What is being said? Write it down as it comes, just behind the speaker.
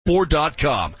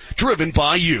Board.com. Driven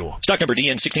by you. Stock number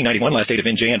DN1691, last date of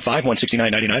NJN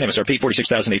 5/169.99, MSRP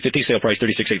 46,850, sale price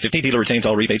 36,850. Dealer retains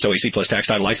all rebates, OAC plus tax,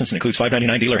 title license, and includes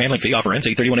 $5.99 dealer handling fee. Offer ends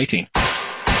 8/31/18.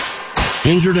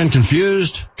 Injured and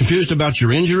confused? Confused about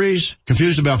your injuries?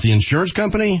 Confused about the insurance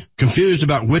company? Confused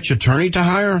about which attorney to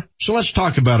hire? So let's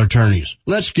talk about attorneys.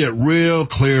 Let's get real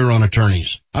clear on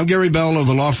attorneys. I'm Gary Bell of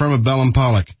the law firm of Bell &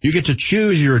 Pollock. You get to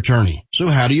choose your attorney. So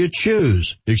how do you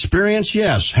choose? Experience?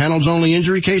 Yes. Handles only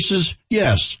injury cases?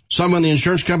 Yes. Someone the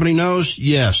insurance company knows?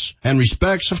 Yes. And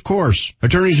respects? Of course.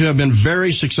 Attorneys who have been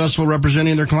very successful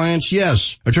representing their clients?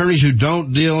 Yes. Attorneys who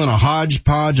don't deal in a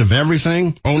hodgepodge of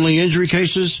everything? Only injury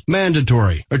cases?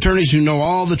 Mandatory. Attorneys who know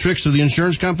all the tricks of the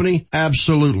insurance company?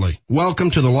 Absolutely.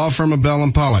 Welcome to the law firm of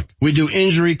Bell & Pollock. We do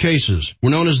injury cases. We're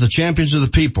known as the champions of the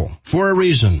people. For a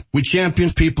reason. We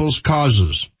champion people's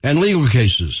causes. And legal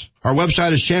cases. Our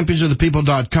website is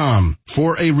championsofthepeople.com.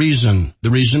 For a reason.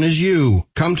 The reason is you.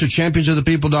 Come to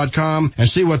championsofthepeople.com and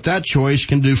see what that choice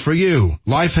can do for you.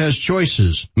 Life has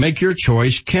choices. Make your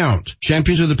choice count.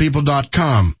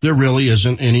 championsofthepeople.com. There really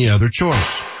isn't any other choice.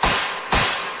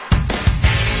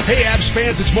 Hey, Avs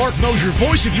fans, it's Mark Mosier,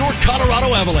 voice of your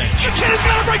Colorado Avalanche. The kid has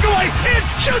got a breakaway. It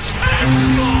shoots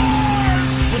and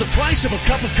scores! For the price of a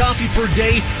cup of coffee per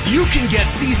day, you can get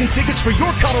season tickets for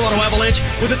your Colorado Avalanche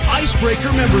with an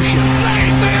Icebreaker membership.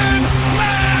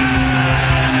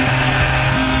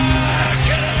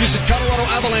 Visit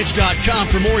ColoradoAvalanche.com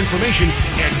for more information,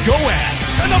 and go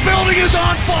Avs! And the building is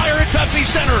on fire at Pepsi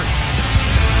Center.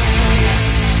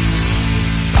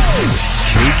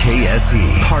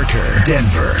 KKSE, Parker,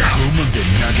 Denver, home of the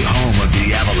Nuggets, home of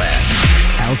the Avalanche.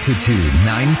 Altitude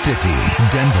 950,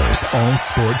 Denver's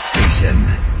all-sports station.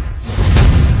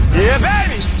 Yeah,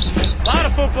 baby! A lot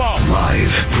of football.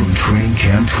 Live from Training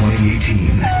Camp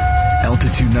 2018.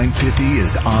 Altitude 950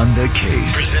 is on the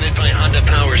case. Presented by Honda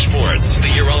Power Sports, the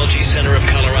Urology Center of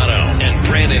Colorado, and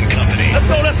Brandon Company. Let's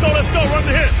go, run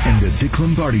the hit. And the Vic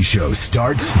Lombardi Show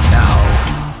starts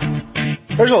now.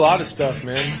 There's a lot of stuff,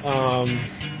 man.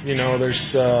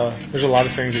 There's a lot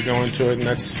of things that go into it, and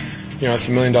that's it's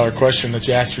 $1 million question that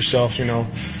you ask yourself,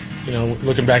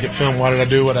 looking back at film, why did I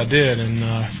do what I did? And,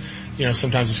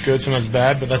 sometimes it's good, sometimes it's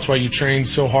bad, but that's why you train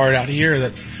so hard out here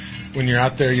that when you're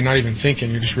out there, you're not even thinking,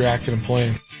 you're just reacting and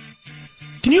playing.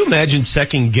 Can you imagine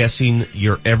second guessing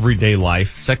your everyday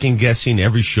life? Second guessing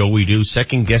every show we do,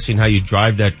 second guessing how you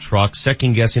drive that truck,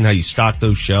 second guessing how you stock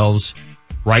those shelves,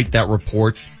 write that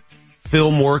report,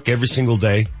 film work every single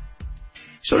day?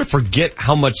 Sort of forget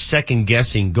how much second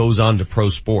guessing goes on to pro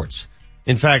sports.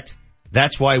 In fact,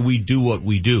 that's why we do what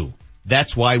we do.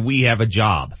 That's why we have a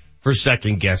job for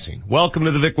second guessing. Welcome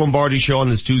to the Vic Lombardi Show on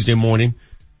this Tuesday morning.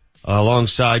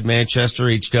 Alongside Manchester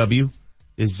HW.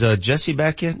 Is Jesse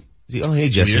back yet? Oh, hey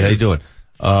Jesse, how you doing?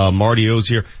 Marty O's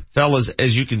here. Fellas,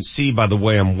 as you can see by the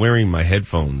way I'm wearing my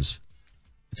headphones,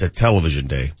 it's a television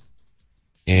day.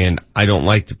 And I don't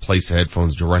like to place the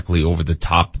headphones directly over the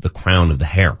top of the crown of the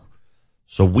hair.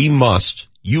 So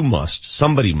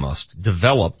somebody must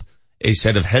develop a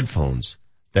set of headphones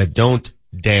that don't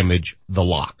damage the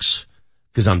locks.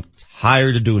 Because I'm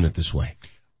tired of doing it this way.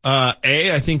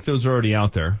 I think those are already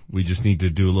out there. We just need to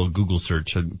do a little Google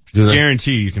search. I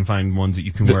guarantee you can find ones that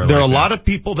you can wear. There are a lot of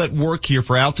people that work here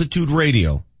for Altitude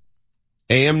Radio,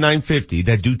 AM 950,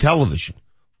 that do television.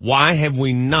 Why have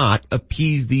we not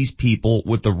appeased these people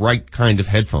with the right kind of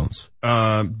headphones?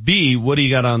 B, what do you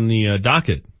got on the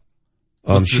docket?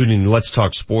 I'm shooting Let's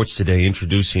Talk Sports today,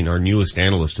 introducing our newest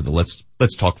analyst to the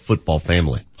Let's Talk Football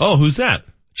family. Oh, who's that?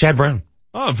 Chad Brown.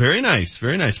 Oh, very nice,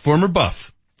 very nice. Former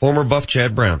Buff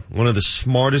Chad Brown. One of the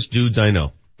smartest dudes I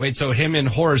know. Wait, so him and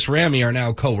Horace Ramey are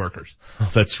now coworkers?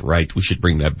 Oh, that's right. We should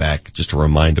bring that back just to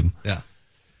remind him. Yeah.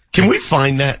 Can we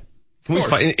find that?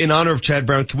 In honor of Chad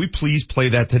Brown, can we please play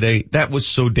that today? That was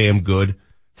so damn good.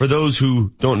 For those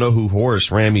who don't know who Horace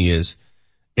Ramey is,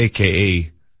 aka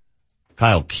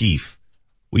Kyle Keefe,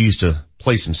 we used to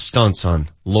play some stunts on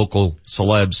local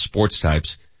celebs, sports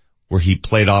types, where he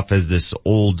played off as this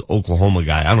old Oklahoma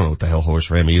guy. I don't know what the hell Horace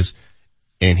Ramey is.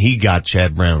 And he got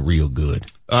Chad Brown real good.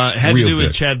 Had to do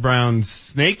with Chad Brown's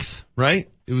snakes, right?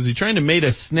 Was he trying to mate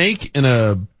a snake and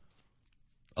a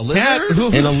lizard?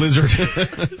 And a lizard.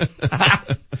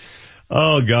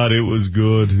 Oh God, it was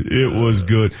good. It was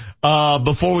good.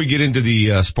 Before we get into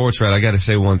the sports rant, I gotta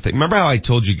say one thing. Remember how I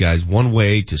told you guys one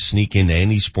way to sneak into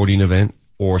any sporting event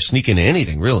or sneak into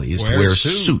anything really is to wear a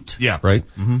suit. Yeah. Right?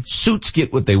 Mm-hmm. Suits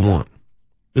get what they want.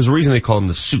 There's a reason they call them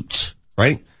the suits,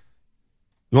 right?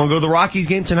 You want to go to the Rockies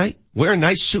game tonight? Wear a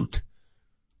nice suit.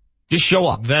 Just show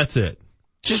up. That's it.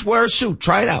 Just wear a suit.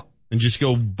 Try it out. And just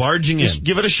go barging in. Just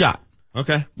give it a shot.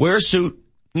 Okay. Wear a suit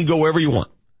and go wherever you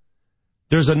want.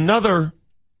 There's another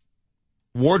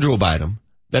wardrobe item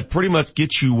that pretty much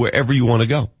gets you wherever you want to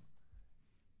go.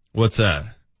 What's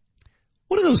that?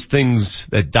 What are those things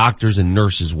that doctors and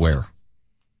nurses wear?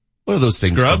 What are those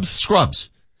things? Scrubs? Scrubs.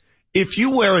 If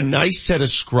you wear a nice set of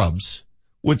scrubs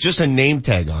with just a name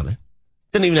tag on it,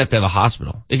 doesn't even have to have a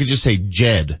hospital. It could just say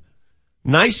Jed.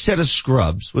 Nice set of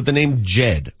scrubs with the name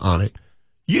Jed on it.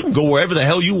 You can go wherever the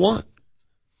hell you want.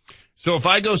 So if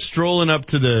I go strolling up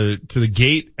to the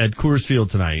gate at Coors Field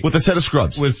tonight with a set of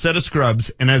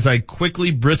scrubs, and as I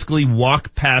quickly, briskly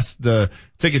walk past the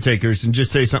ticket takers and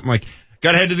just say something like,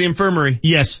 "Gotta head to the infirmary."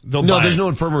 Yes. There's no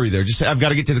infirmary there. Just say, "I've got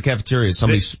to get to the cafeteria.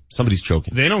 Somebody's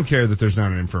choking." They don't care that there's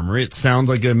not an infirmary. It sounds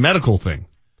like a medical thing.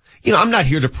 I'm not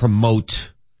here to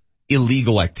promote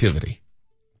illegal activity.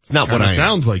 It's not what I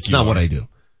sounds like. It's not what I do.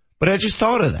 But I just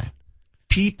thought of that.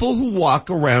 People who walk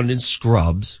around in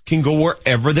scrubs can go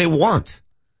wherever they want.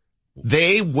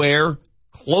 They wear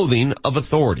clothing of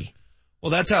authority. Well,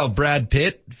 that's how Brad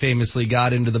Pitt famously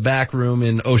got into the back room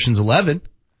in Ocean's 11.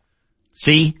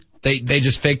 See? They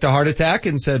just faked a heart attack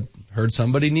and said, heard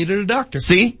somebody needed a doctor.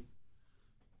 See?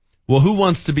 Well, who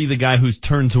wants to be the guy who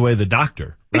turns away the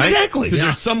doctor? Right? Exactly. Because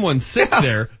there's someone sick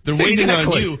there. They're waiting on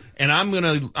you, and I'm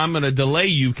gonna delay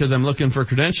you because I'm looking for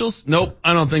credentials. Nope,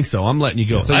 I don't think so. I'm letting you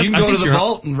go. So you can go to the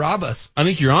vault and rob us. I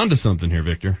think you're onto something here,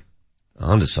 Victor.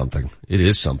 Onto something. It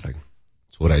is something.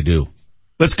 It's what I do.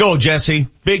 Let's go, Jesse.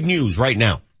 Big news right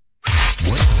now.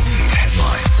 What made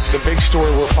headlines? The big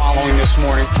story we're following this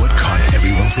morning. What caught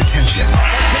everyone's attention?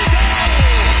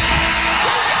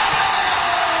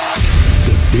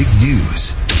 The big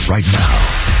news right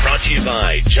now. Brought to you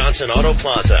by Johnson Auto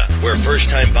Plaza, where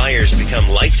first-time buyers become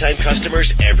lifetime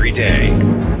customers every day.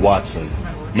 Watson.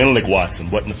 Menelik Watson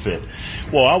wasn't a fit.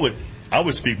 Well, I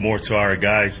would speak more to our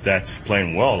guys that's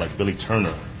playing well, like Billy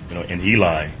Turner, and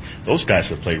Eli. Those guys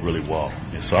have played really well.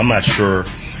 And so I'm not sure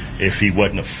if he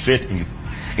wasn't a fit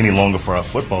any longer for our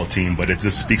football team, but it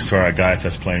just speaks to our guys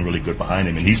that's playing really good behind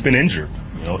him. And he's been injured.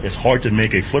 It's hard to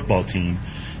make a football team,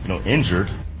 injured.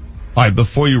 All right,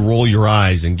 before you roll your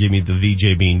eyes and give me the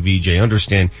VJ being VJ,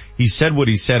 understand he said what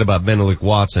he said about Menelik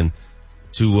Watson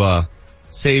to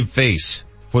save face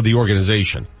for the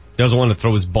organization. He doesn't want to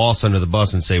throw his boss under the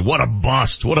bus and say, what a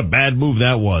bust, what a bad move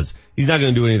that was. He's not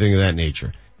going to do anything of that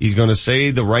nature. He's going to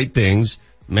say the right things.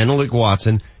 Menelik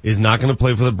Watson is not going to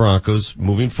play for the Broncos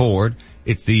moving forward.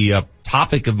 It's the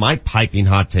topic of my piping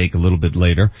hot take a little bit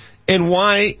later. And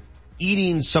why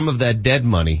eating some of that dead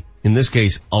money, in this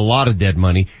case a lot of dead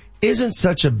money, isn't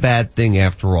such a bad thing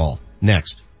after all.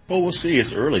 Next. Well, we'll see.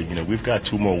 It's early. We've got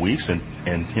 2 more weeks and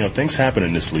things happen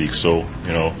in this league. So,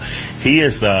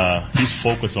 he's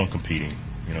focused on competing.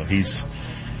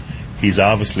 He's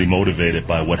obviously motivated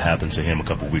by what happened to him a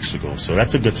couple weeks ago. So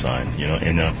that's a good sign,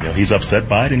 and he's upset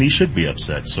by it and he should be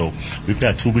upset. So we've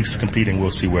got 2 weeks to compete and we'll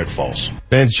see where it falls.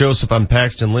 Vance Joseph, I'm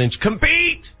Paxton Lynch.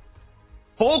 Compete!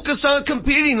 Focus on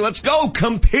competing. Let's go.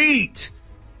 Compete!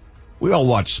 We all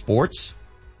watch sports.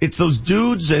 It's those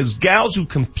dudes, those gals who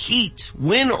compete,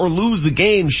 win or lose the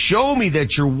game. Show me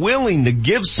that you're willing to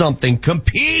give something.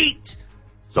 Compete!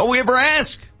 That's all we ever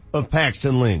ask of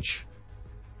Paxton Lynch.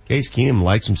 Case Keenum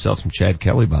likes himself some Chad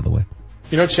Kelly, by the way.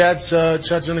 Chad's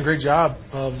done a great job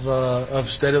of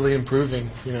steadily improving.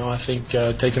 I think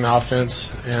taking the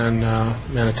offense and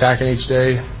attacking each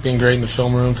day, being great in the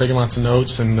film room, taking lots of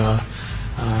notes, and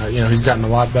he's gotten a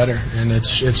lot better, and it's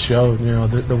showed.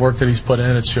 The work that he's put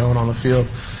in, it's shown on the field,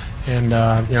 and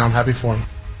I'm happy for him.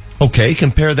 Okay,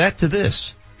 compare that to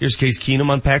this. Here's Case Keenum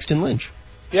on Paxton Lynch.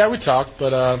 Yeah, we talked,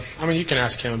 but you can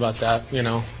ask him about that.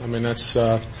 That's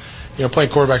playing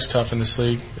quarterback's tough in this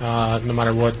league, no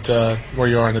matter where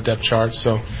you are in the depth chart.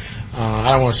 So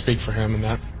I don't want to speak for him in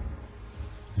that.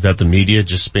 Is that the media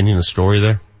just spinning a story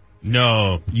there?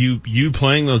 No, you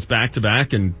playing those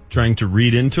back-to-back and trying to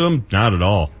read into them? Not at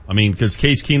all. Because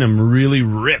Case Keenum really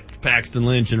ripped Paxton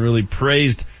Lynch and really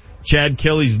praised Chad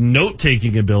Kelly's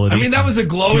note-taking ability. That was a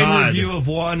glowing review of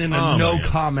one and no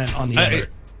comment on the other.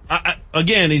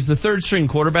 Again, he's the third-string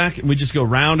quarterback, and we just go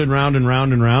round and round and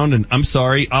round and round, and I'm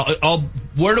sorry,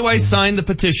 where do I sign the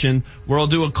petition where I'll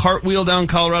do a cartwheel down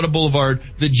Colorado Boulevard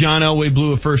that John Elway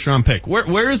blew a first-round pick?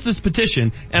 Where is this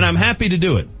petition? And I'm happy to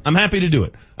do it.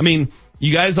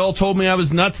 You guys all told me I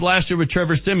was nuts last year with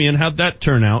Trevor Siemian. How'd that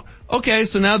turn out? Okay,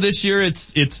 so now this year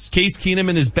it's Case Keenum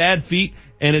and his bad feet,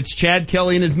 and it's Chad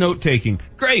Kelly and his note-taking.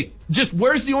 Great. Just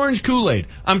where's the orange Kool-Aid?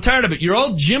 I'm tired of it. You're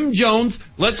all Jim Jones.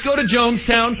 Let's go to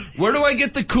Jonestown. Where do I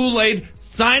get the Kool-Aid?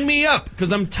 Sign me up,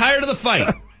 because I'm tired of the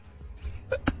fight.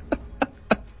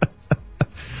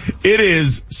 It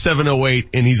is 7:08,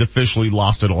 and he's officially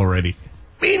lost it already.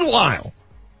 Meanwhile,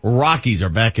 Rockies are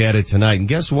back at it tonight. And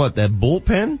guess what? That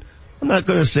bullpen, I'm not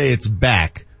going to say it's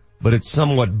back, but it's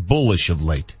somewhat bullish of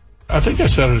late. I think I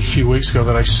said it a few weeks ago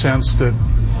that I sensed that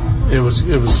it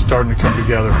was starting to come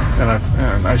together,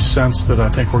 and I sensed that I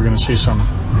think we're going to see some,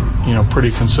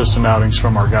 pretty consistent outings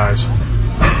from our guys,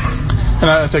 and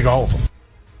I think all of them.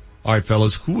 All right,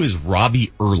 fellas, who is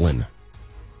Robbie Erlin?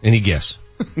 Any guess?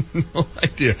 No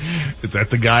idea. Is that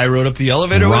the guy I rode up the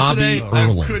elevator with today?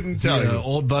 Erlin. I couldn't tell you.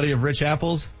 Old buddy of Rich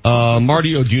Apples?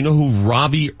 Marty, do you know who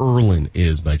Robbie Erlin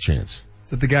is by chance?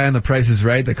 Is it the guy on The Price is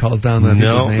Right that calls down the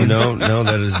people's names? No,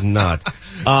 that is not.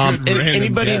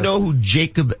 Anybody know who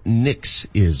Jacob Nix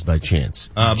is by chance?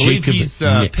 I believe he's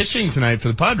pitching tonight for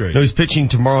the Padres. No, he's pitching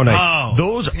tomorrow night. Oh,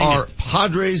 those are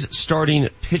Padres starting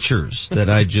pitchers that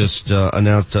I just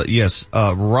announced. Yes,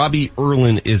 Robbie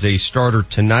Erlin is a starter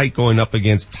tonight going up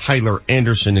against Tyler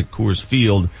Anderson at Coors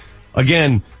Field.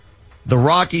 Again, the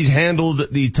Rockies handled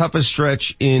the toughest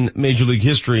stretch in Major League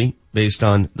history based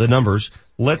on the numbers.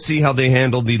 Let's see how they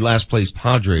handle the last place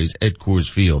Padres at Coors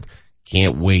Field.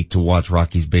 Can't wait to watch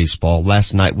Rockies baseball.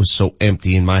 Last night was so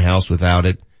empty in my house without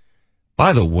it.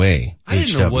 By the way, I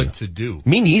didn't know what to do.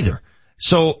 Me neither.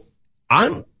 So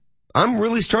I'm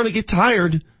really starting to get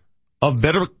tired of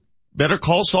Better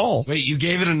Call Saul. Wait, you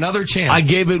gave it another chance. I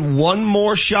gave it one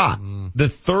more shot. The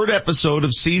third episode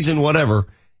of season whatever,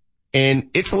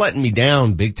 and it's letting me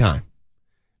down big time.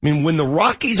 I mean, when the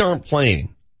Rockies aren't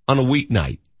playing on a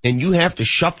weeknight, and you have to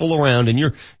shuffle around, and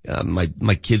you're,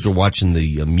 my kids are watching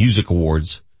the music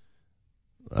awards.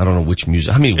 I don't know which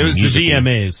music, how many It was the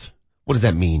VMAs. What does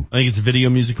that mean? I think it's Video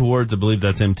Music Awards. I believe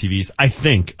that's MTV's. I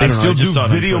think. They I don't know. still I just do saw it on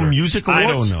Video Twitter. Music Awards? I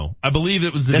don't know. I believe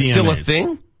it was the That's VMAs. still a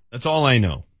thing? That's all I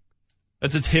know.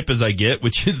 That's as hip as I get,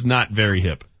 which is not very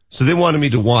hip. So they wanted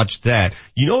me to watch that.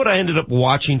 You know what I ended up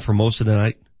watching for most of the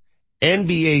night?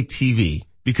 NBA TV,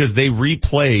 because they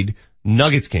replayed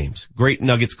Nuggets games, great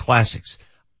Nuggets classics.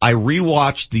 I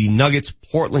rewatched the Nuggets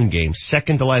Portland game,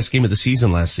 second to last game of the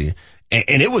season last year,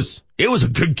 and it was a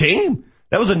good game.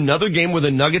 That was another game where the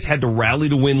Nuggets had to rally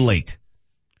to win late.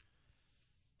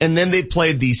 And then they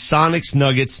played the Sonics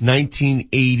Nuggets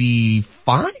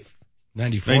 1985?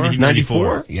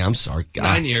 94? Yeah, I'm sorry. God.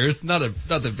 9 years. Not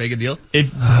that big a deal.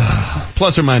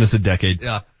 Plus or minus a decade.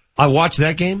 Yeah. I watched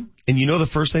that game, and you know the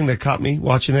first thing that caught me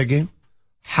watching that game?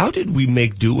 How did we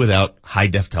make do without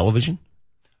high-def television?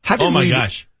 Oh my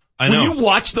gosh. I know. When you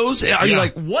watch those, are you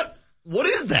like, what What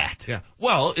is that? Yeah.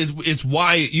 Well, it's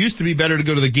why it used to be better to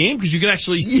go to the game because you could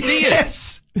actually see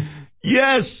it.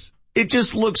 Yes. It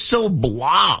just looks so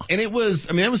blah. And it was,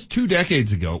 I mean, that was 2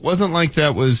 decades ago. It wasn't like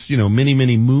that was, many,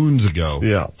 many moons ago.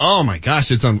 Yeah. Oh my gosh,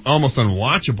 it's almost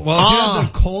unwatchable. Well, if you had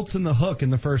the Colts and the hook in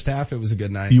the first half, it was a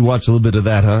good night. You watched a little bit of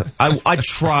that, huh? I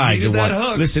tried to watch.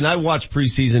 Hook. Listen, I watched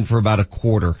preseason for about a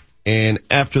quarter. And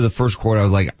after the first quarter, I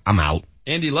was like, I'm out.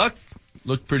 Andy Luck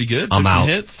looked pretty good. I'm out.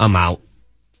 Hits. I'm out.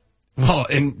 Well,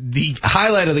 and the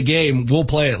highlight of the game, we'll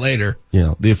play it later.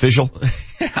 Yeah, the official.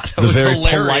 That the was very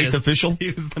hilarious. polite official.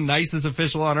 He was the nicest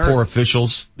official on earth. Poor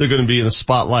officials. They're going to be in the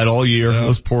spotlight all year. Yeah.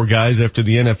 Those poor guys after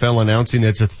the NFL announcing that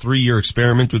it's a 3-year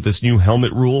experiment with this new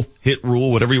helmet rule, hit rule,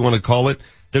 whatever you want to call it.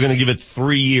 They're going to give it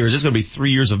 3 years. It's going to be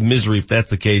 3 years of misery if that's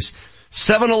the case.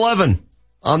 7-11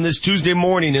 on this Tuesday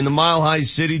morning in the Mile High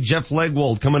City. Jeff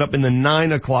Legwold coming up in the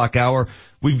 9 o'clock hour.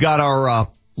 We've got our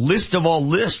list of all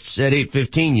lists at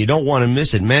 8:15. You don't want to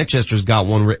miss it. Manchester's got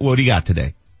one. What do you got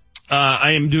today?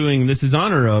 I am doing, this is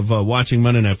honor of watching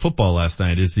Monday Night Football last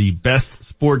night, is the best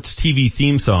sports TV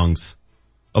theme songs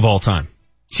of all time.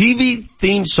 TV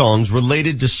theme songs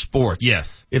related to sports.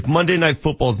 Yes. If Monday Night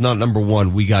Football is not number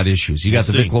one, we got issues. You got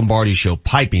the Vic Lombardi Show,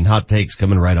 piping hot takes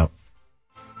coming right up.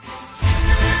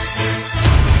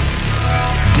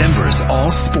 Denver's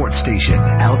all sports station,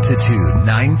 Altitude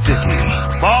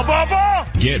 950. Ball, ball, ball!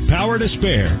 Get power to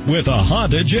spare with a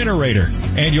Honda generator,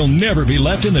 and you'll never be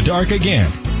left in the dark again.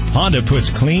 Honda puts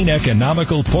clean,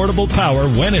 economical, portable power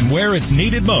when and where it's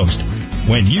needed most,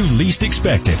 when you least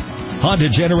expect it. Honda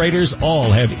generators all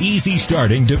have easy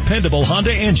starting, dependable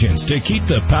Honda engines to keep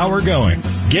the power going.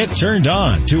 Get turned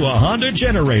on to a Honda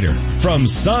generator from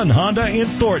Sun Honda in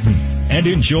Thornton and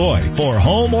enjoy for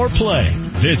home or play.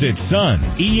 Visit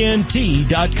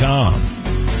sunent.com.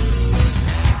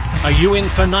 Are you in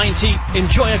for 90?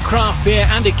 Enjoy a craft beer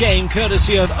and a game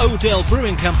courtesy of Odell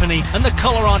Brewing Company and the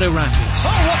Colorado Rapids. Oh,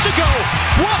 what a goal!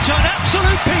 What an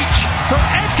absolute peach from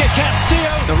Edgar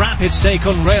Castillo! The Rapids take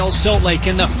on Real Salt Lake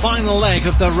in the final leg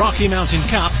of the Rocky Mountain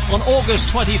Cup on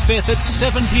August 25th at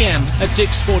 7 p.m. at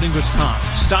Dick's Sporting Goods Park.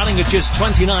 Starting at just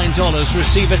 $29,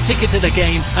 receive a ticket to the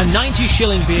game, a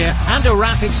 90-shilling beer, and a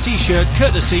Rapids t-shirt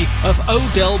courtesy of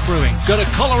Odell Brewing. Go to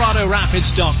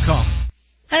coloradorapids.com.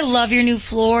 I love your new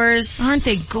floors. Aren't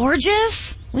they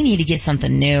gorgeous? We need to get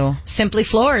something new. Simply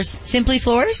Floors. Simply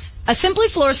Floors? A Simply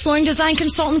Floors flooring design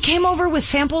consultant came over with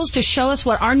samples to show us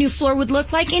what our new floor would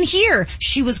look like in here.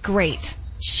 She was great.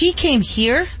 She came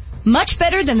here? Much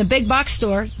better than the big box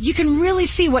store. You can really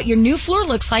see what your new floor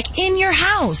looks like in your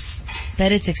house.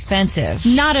 Bet it's expensive.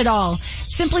 Not at all.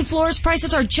 Simply Floors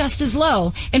prices are just as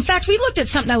low. In fact, we looked at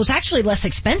something that was actually less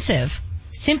expensive.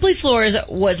 Simply Floors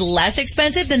was less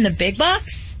expensive than the big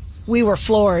box? We were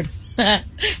floored.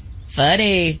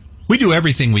 Funny. We do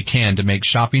everything we can to make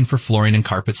shopping for flooring and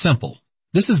carpet simple.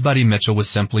 This is Buddy Mitchell with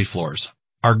Simply Floors.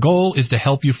 Our goal is to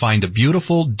help you find a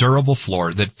beautiful, durable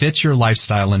floor that fits your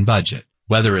lifestyle and budget,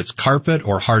 whether it's carpet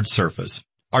or hard surface.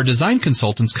 Our design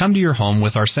consultants come to your home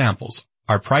with our samples.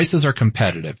 Our prices are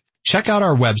competitive. Check out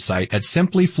our website at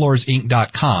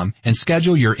simplyfloorsinc.com and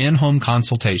schedule your in-home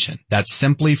consultation. That's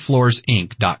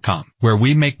simplyfloorsinc.com, where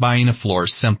we make buying a floor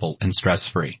simple and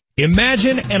stress-free.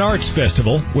 Imagine an arts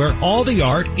festival where all the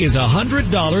art is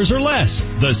 $100 or less.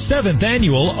 The 7th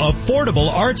annual Affordable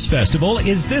Arts Festival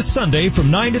is this Sunday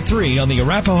from 9 to 3 on the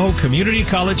Arapahoe Community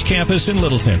College campus in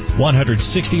Littleton.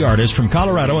 160 artists from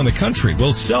Colorado and the country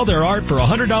will sell their art for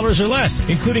 $100 or less,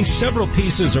 including several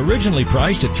pieces originally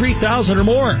priced at $3,000 or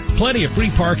more. Plenty of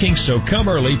free parking, so come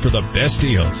early for the best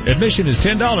deals. Admission is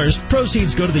 $10.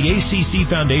 Proceeds go to the ACC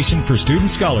Foundation for Student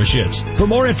Scholarships. For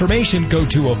more information, go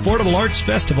to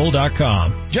affordableartsfestival.com.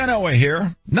 John Elway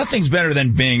here. Nothing's better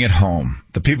than being at home.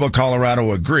 The people of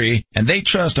Colorado agree, and they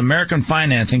trust American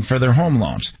Financing for their home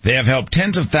loans. They have helped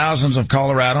tens of thousands of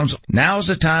Coloradans. Now's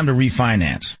the time to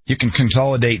refinance. You can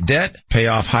consolidate debt, pay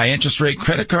off high interest rate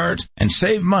credit cards, and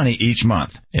save money each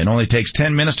month. It only takes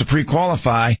 10 minutes to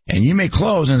pre-qualify, and you may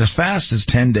close in as fast as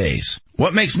 10 days.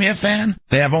 What makes me a fan?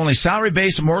 They have only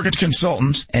salary-based mortgage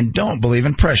consultants and don't believe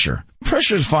in pressure.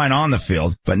 Pressure is fine on the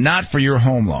field, but not for your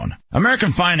home loan.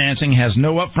 American Financing has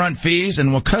no upfront fees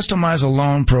and will customize a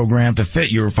loan program to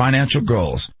fit your financial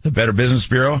goals. The Better Business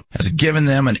Bureau has given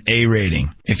them an A rating.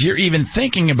 If you're even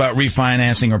thinking about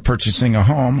refinancing or purchasing a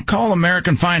home, call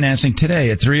American Financing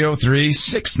today at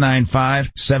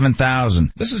 303-695-7000.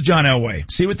 This is John Elway.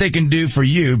 See what they can do for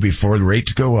you before the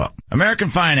rates go up. American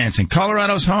Financing,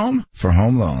 Colorado's home for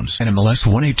home loans. NMLS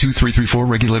 182334,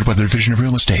 regulated by the Division of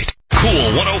Real Estate.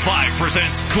 Cool 105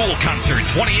 presents Cool Concert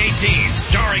 2018,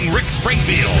 starring Rick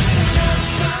Springfield.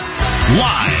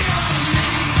 Live.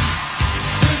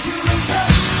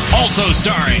 Also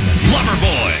starring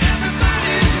Loverboy.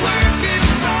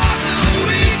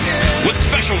 With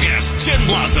special guests Gin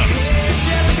Blossoms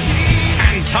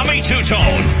and Tommy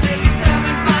Two-Tone.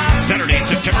 Saturday,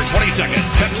 September 22nd,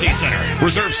 Pepsi Center.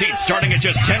 Reserve seats starting at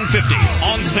just $10.50.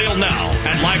 On sale now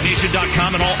at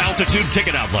LiveNation.com and all Altitude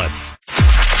ticket outlets.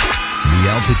 The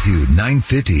Altitude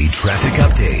 950 traffic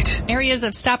update. Areas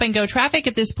of stop-and-go traffic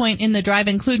at this point in the drive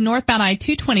include northbound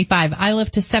I-225, Iliff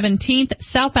to 17th,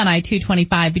 southbound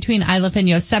I-225 between Iliff and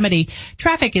Yosemite.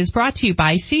 Traffic is brought to you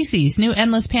by Cece's new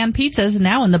Endless Pan Pizzas,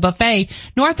 now in the buffet.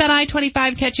 Northbound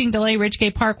I-25 catching delay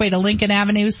Ridgegate Parkway to Lincoln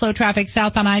Avenue. Slow traffic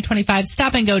southbound I-25,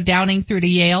 stop-and-go Downing through to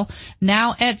Yale.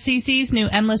 Now at Cece's new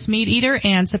Endless Meat Eater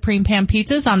and Supreme Pan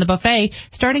Pizzas on the buffet,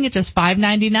 starting at just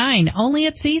 $5.99. Only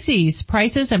at Cece's.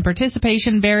 Prices and participation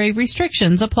vary.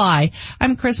 Restrictions apply.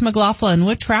 I'm Chris McLaughlin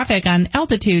with traffic on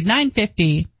Altitude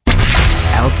 950.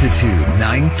 Altitude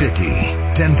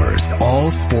 950, Denver's all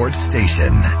sports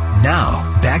station.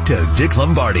 Now, back to Vic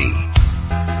Lombardi.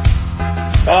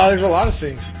 There's a lot of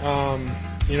things.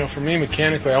 For me,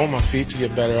 mechanically, I want my feet to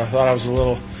get better. I thought I was a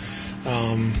little,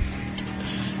 kind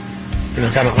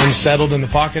of unsettled in the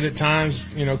pocket at times,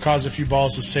 caused a few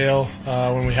balls to sail,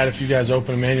 when we had a few guys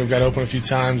open. Emmanuel got open a few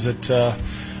times that,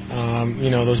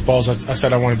 those balls I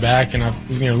said I wanted back, and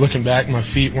looking back, my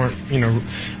feet weren't,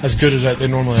 as good as they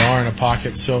normally are in a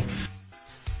pocket. So,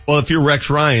 well, if you're Rex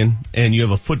Ryan and you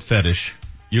have a foot fetish,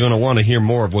 you're going to want to hear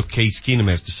more of what Case Keenum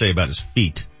has to say about his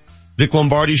feet. Vic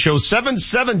Lombardi Show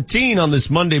 717 on this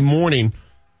Monday morning.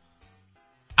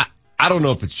 I don't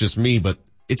know if it's just me, but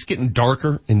it's getting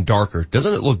darker and darker.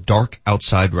 Doesn't it look dark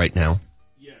outside right now?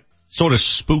 Yeah. Sort of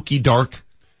spooky dark.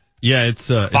 Yeah, it's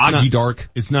foggy dark.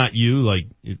 It's not you,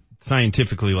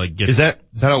 scientifically, is that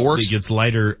how it works? It gets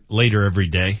later every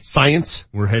day. Science?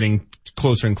 We're heading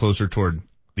closer and closer toward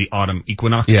the autumn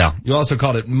equinox. Yeah. You also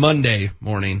called it Monday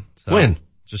morning. So when?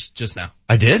 Just now.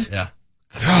 I did? Yeah.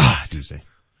 God. Tuesday.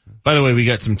 By the way, we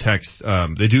got some texts.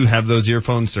 They do have those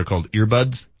earphones. They're called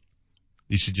earbuds.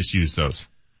 You should just use those.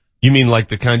 You mean like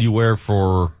the kind you wear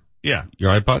for your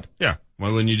iPod? Yeah. Why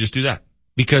wouldn't you just do that?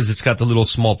 Because it's got the little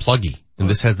small pluggy, and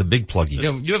this has the big pluggy.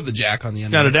 You have the jack on the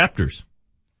end. Got adapters.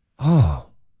 Oh,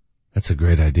 that's a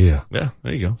great idea. Yeah,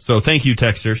 there you go. So thank you,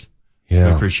 texters. Yeah.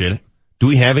 We appreciate it. Do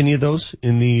we have any of those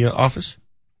in the office?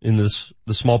 In the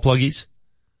small pluggies?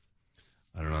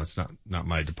 I don't know. It's not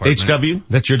my department. HW,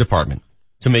 that's your department.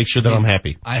 To make sure that I'm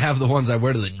happy. I have the ones I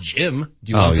wear to the gym.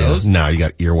 Do you want those? No, you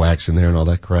got earwax in there and all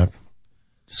that crap.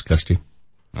 Disgusting.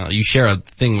 You share a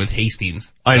thing with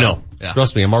Hastings. I know. Yeah.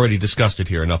 Trust me, I'm already disgusted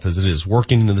here enough as it is,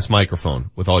 working into this microphone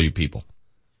with all you people.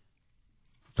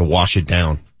 To wash it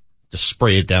down. To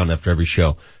spray it down after every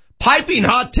show. Piping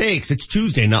hot takes. It's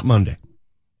Tuesday, not Monday.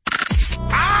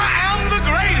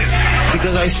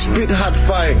 Because I spit hot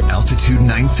fire. Altitude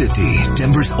 950,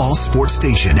 Denver's all sports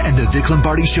station, and the Vic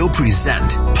Lombardi Show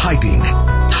present Piping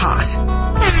Hot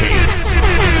Takes.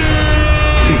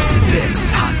 It's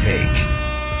Vic's Hot Take.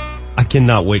 I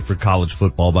cannot wait for college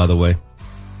football, by the way.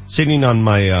 Sitting on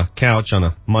my couch on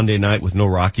a Monday night with no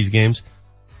Rockies games.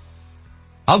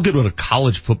 How good would a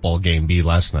college football game be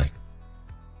last night?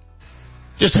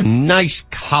 Just a nice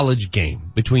college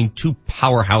game between two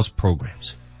powerhouse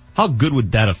programs. How good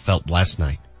would that have felt last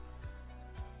night?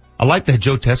 I like that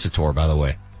Joe Tessitore, by the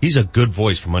way. He's a good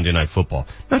voice for Monday Night Football.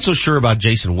 Not so sure about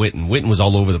Jason Witten. Witten was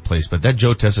all over the place, but that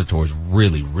Joe Tessitore is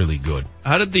really, really good.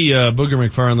 How did the Booger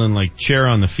McFarland chair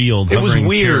on the field? It was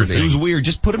weird. It was weird.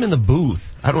 Just put him in the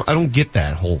booth. I don't get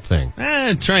that whole thing.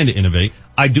 Trying to innovate.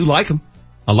 I do like him.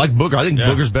 I like Booger. I think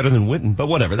Booger's better than Witten, but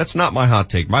whatever. That's not my hot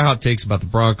take. My hot take's about the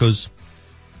Broncos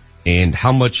and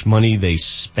how much money they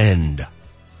spend.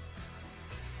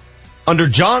 Under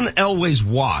John Elway's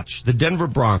watch, the Denver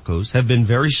Broncos have been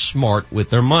very smart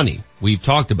with their money. We've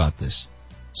talked about this.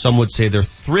 Some would say they're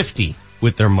thrifty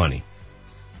with their money.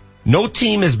 No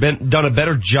team has done a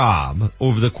better job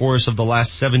over the course of the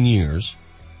last 7 years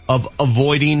of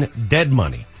avoiding dead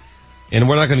money. And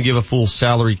we're not going to give a full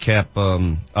salary cap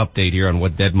update here on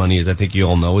what dead money is. I think you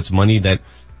all know it's money that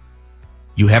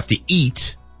you have to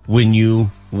eat when you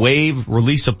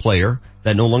release a player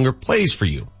that no longer plays for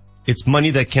you. It's money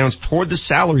that counts toward the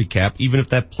salary cap, even if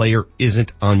that player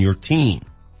isn't on your team.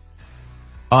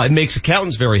 It makes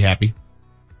accountants very happy.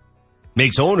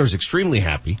 Makes owners extremely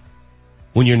happy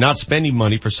when you're not spending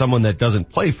money for someone that doesn't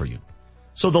play for you.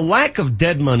 So the lack of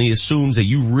dead money assumes that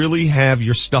you really have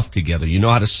your stuff together. You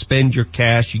know how to spend your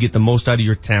cash. You get the most out of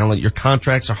your talent. Your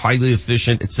contracts are highly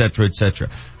efficient, etc., etc.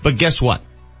 But guess what?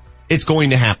 It's going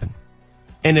to happen.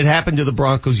 And it happened to the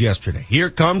Broncos yesterday.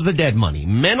 Here comes the dead money.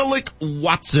 Menelik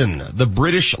Watson, the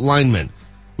British lineman,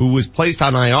 who was placed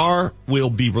on IR,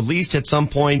 will be released at some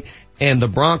point, and the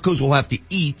Broncos will have to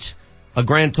eat a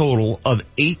grand total of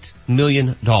 $8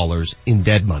 million in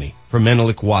dead money for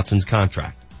Menelik Watson's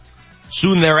contract.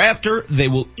 Soon thereafter, they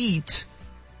will eat,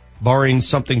 barring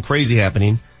something crazy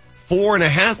happening,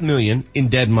 $4.5 million in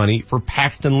dead money for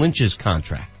Paxton Lynch's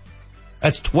contract.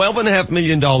 That's $12.5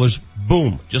 million,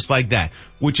 boom, just like that,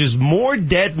 which is more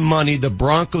dead money the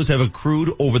Broncos have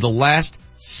accrued over the last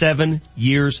 7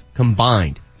 years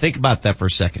combined. Think about that for a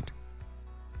second.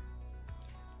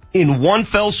 In one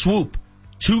fell swoop,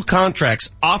 2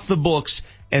 contracts off the books,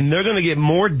 and they're going to get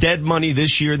more dead money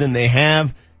this year than they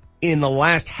have in the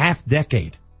last half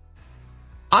decade.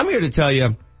 I'm here to tell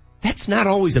you, that's not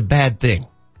always a bad thing.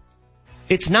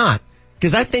 It's not.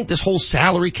 Because I think this whole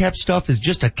salary cap stuff is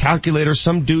just a calculator,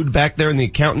 some dude back there in the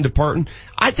accounting department.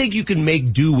 I think you can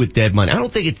make do with dead money. I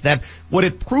don't think it's that. What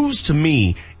it proves to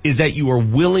me is that you are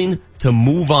willing to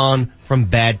move on from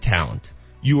bad talent.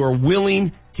 You are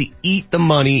willing to eat the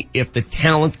money if the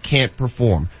talent can't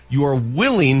perform. You are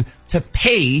willing to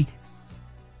pay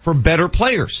for better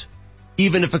players,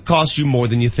 even if it costs you more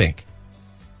than you think.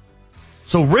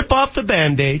 So rip off the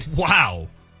Band-Aid. Wow.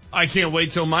 I can't wait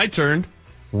till my turn.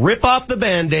 Rip off the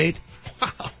Band-Aid.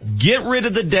 Wow. Get rid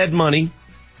of the dead money.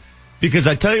 Because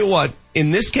I tell you what,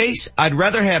 in this case, I'd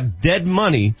rather have dead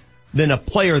money than a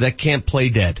player that can't play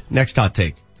dead. Next hot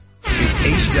take. It's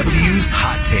HW's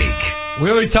Hot Take. We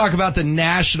always talk about the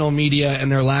national media and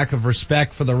their lack of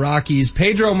respect for the Rockies.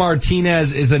 Pedro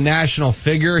Martinez is a national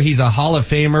figure. He's a Hall of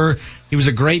Famer. He was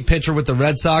a great pitcher with the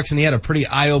Red Sox, and he had a pretty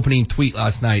eye-opening tweet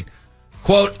last night.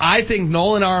 Quote, I think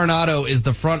Nolan Arenado is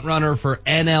the front runner for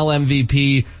NL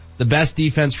MVP. The best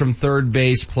defense from third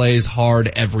base, plays hard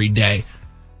every day.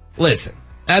 Listen,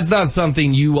 that's not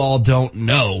something you all don't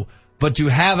know, but to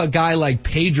have a guy like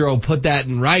Pedro put that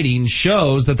in writing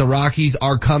shows that the Rockies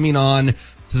are coming on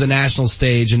to the national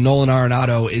stage, and Nolan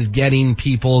Arenado is getting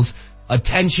people's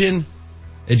attention.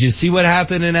 Did you see what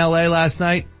happened in LA last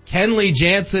night? Kenley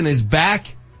Jansen is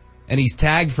back, and he's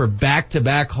tagged for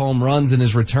back-to-back home runs in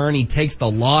his return. He takes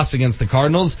the loss against the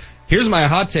Cardinals. Here's my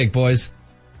hot take, boys.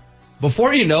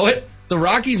 Before you know it, the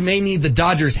Rockies may need the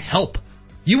Dodgers' help.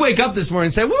 You wake up this morning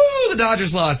and say, woo, the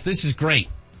Dodgers lost. This is great.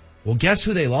 Well, guess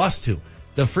who they lost to?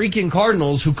 the freaking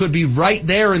Cardinals, who could be right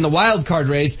there in the wild card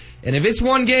race. And if it's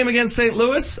one game against St.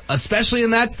 Louis, especially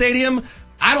in that stadium,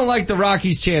 I don't like the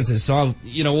Rockies' chances. So,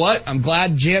 you know what? I'm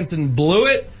glad Jansen blew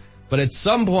it. But at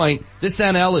some point, this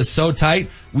NL is so tight,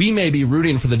 we may be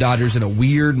rooting for the Dodgers in a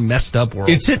weird, messed up world.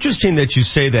 It's interesting that you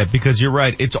say that because you're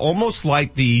right. It's almost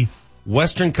like the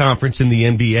Western Conference in the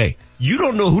NBA. You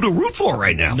don't know who to root for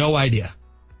right now. No idea.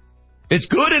 It's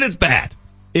good and it's bad.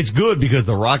 It's good because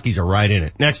the Rockies are right in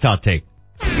it. Next hot take.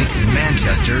 It's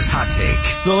Manchester's hot take.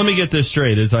 So let me get this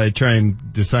straight as I try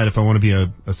and decide if I want to be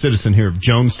a citizen here of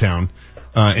Jonestown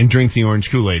and drink the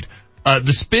orange Kool-Aid.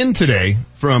 The spin today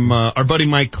from our buddy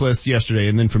Mike Kliss yesterday,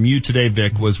 and then from you today,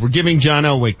 Vic, was we're giving John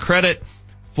Elway credit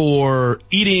for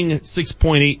eating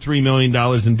 $6.83 million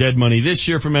in dead money this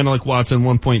year for Menelik Watson,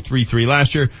 $1.33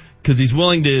 last year, because he's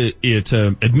willing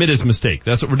to admit his mistake.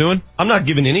 That's what we're doing? I'm not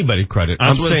giving anybody credit.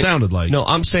 That's what it sounded like. No,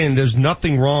 I'm saying there's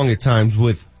nothing wrong at times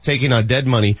with taking on dead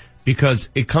money because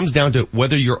it comes down to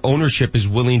whether your ownership is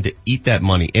willing to eat that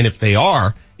money. And if they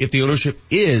are, if the ownership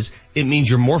is, it means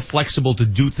you're more flexible to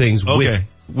do things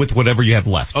with whatever you have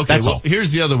left. Okay, that's all.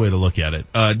 Here's the other way to look at it.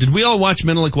 Did we all watch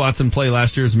Menelik Watson play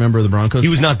last year as a member of the Broncos? He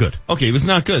was not good. Okay, he was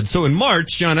not good. So in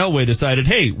March, John Elway decided,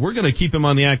 hey, we're going to keep him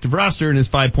on the active roster, and his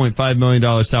 $5.5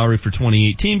 million salary for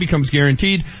 2018 becomes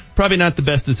guaranteed. Probably not the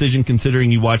best decision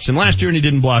considering he watched him last year and he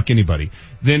didn't block anybody.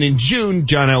 Then in June,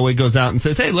 John Elway goes out and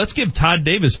says, hey, let's give Todd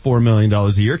Davis $4 million a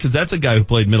year because that's a guy who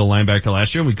played middle linebacker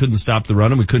last year and we couldn't stop the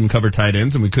run and we couldn't cover tight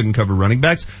ends and we couldn't cover running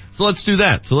backs. So let's do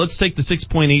that. So let's take the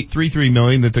 $6.833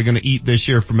 million that they're going to eat this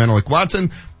year for Menelik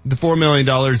Watson, the $4 million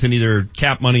in either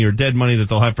cap money or dead money that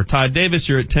they'll have for Todd Davis.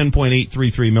 You're at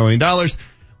 $10.833 million.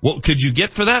 What could you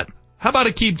get for that? How about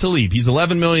Aqib Talib? He's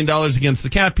 $11 million against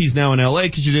the cap. He's now in LA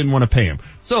because you didn't want to pay him.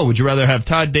 So would you rather have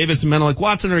Todd Davis and Menelik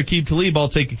Watson or Aqib Talib? I'll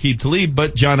take Aqib Talib,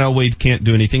 but John Elway can't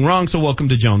do anything wrong, so welcome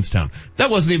to Jonestown. That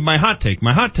wasn't even my hot take.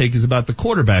 My hot take is about the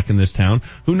quarterback in this town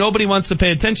who nobody wants to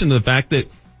pay attention to the fact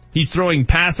that he's throwing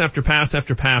pass after pass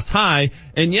after pass high,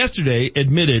 and yesterday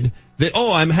admitted that,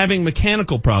 I'm having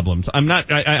mechanical problems. I'm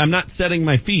not setting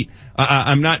my feet.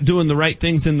 I'm not doing the right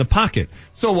things in the pocket.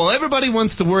 So while everybody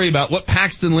wants to worry about what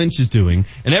Paxton Lynch is doing,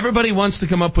 and everybody wants to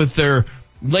come up with their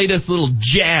latest little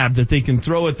jab that they can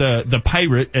throw at the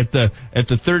Pirate at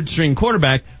the third string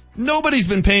quarterback, nobody's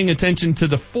been paying attention to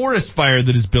the forest fire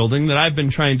that is building that I've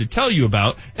been trying to tell you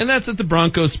about, and that's that the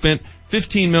Broncos spent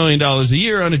 $15 million a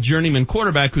year on a journeyman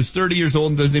quarterback who's 30 years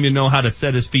old and doesn't even know how to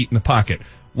set his feet in the pocket.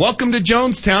 Welcome to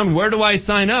Jonestown. Where do I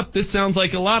sign up? This sounds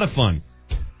like a lot of fun.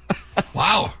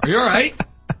 Wow. Are you all right?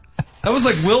 That was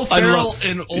like Will Ferrell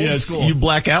in old school. You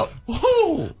black out?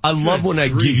 Woo! I love when I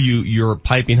give you your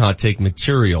piping hot take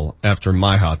material after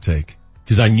my hot take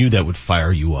because I knew that would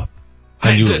fire you up.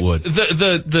 I knew it would.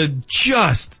 The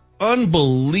just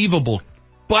unbelievable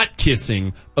butt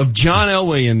kissing of John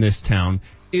Elway in this town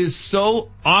is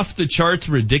so off the charts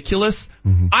ridiculous.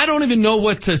 Mm-hmm. I don't even know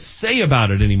what to say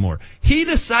about it anymore. He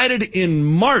decided in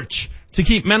March to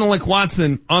keep Menelik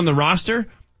Watson on the roster,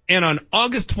 and on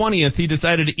August 20th, he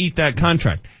decided to eat that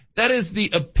contract. That is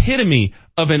the epitome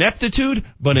of ineptitude,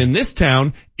 but in this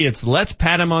town, it's let's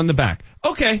pat him on the back.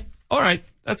 Okay. All right.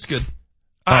 That's good.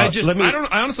 I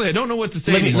honestly don't know what to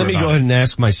say anymore. Let me go ahead and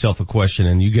ask myself a question,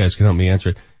 and you guys can help me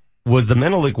answer it. Was the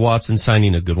Menelik Watson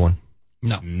signing a good one?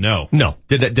 No.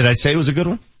 Did I say it was a good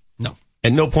one? No.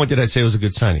 At no point did I say it was a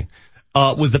good signing.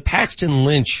 Was the Paxton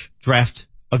Lynch draft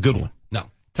a good one? No.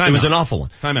 It was an awful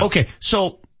one. Time out. Okay,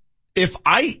 so if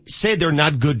I say they're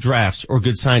not good drafts or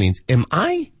good signings, am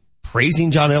I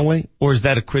praising John Elway or is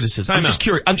that a criticism? I'm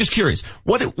just curious.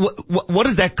 What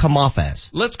does that come off as?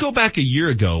 Let's go back a year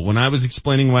ago when I was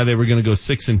explaining why they were going to go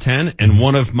 6-10, and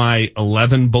one of my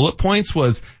 11 bullet points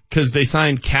was because they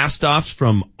signed cast-offs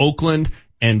from Oakland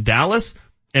and Dallas,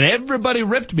 and everybody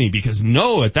ripped me because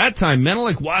at that time,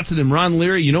 Menelik Watson and Ron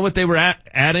Leary, you know what they were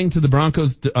adding to the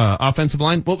Broncos offensive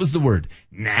line? What was the word?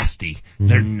 Nasty. Mm-hmm.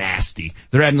 They're nasty.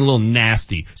 They're adding a little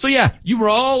nasty. So yeah, you were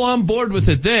all on board with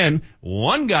it then.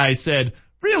 One guy said,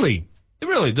 really,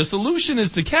 the solution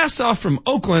is the cast off from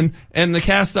Oakland and the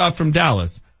cast off from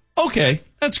Dallas. Okay,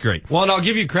 that's great. Well, and I'll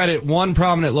give you credit. One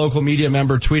prominent local media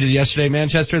member tweeted yesterday,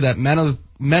 Manchester, that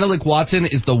Menelik Watson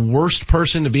is the worst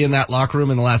person to be in that locker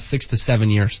room in the last 6 to 7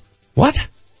 years. What?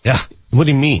 Yeah. What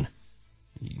do you mean?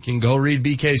 You can go read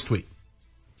BK's tweet.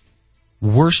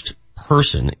 Worst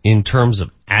person in terms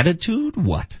of attitude?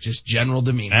 What? Just general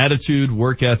demeanor. Attitude,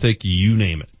 work ethic, you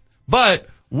name it. But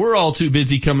we're all too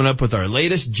busy coming up with our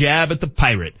latest jab at the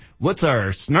Pirate. What's our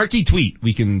snarky tweet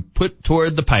we can put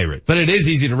toward the Pirate? But it is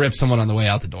easy to rip someone on the way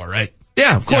out the door, right?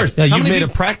 Yeah, of course. Yeah, you made a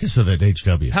practice of it,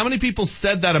 HW. How many people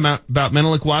said that about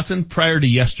Menelik Watson prior to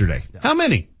yesterday? Yeah. How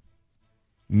many?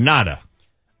 Nada.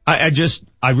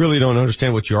 I really don't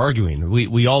understand what you're arguing.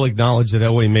 We all acknowledge that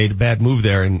Elway made a bad move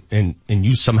there, and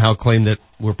you somehow claim that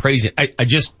we're praising.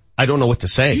 I don't know what to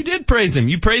say. You did praise him.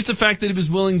 You praised the fact that he was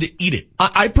willing to eat it.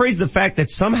 I praise the fact that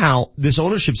somehow this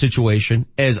ownership situation,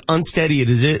 as unsteady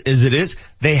as it is,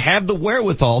 they have the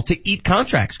wherewithal to eat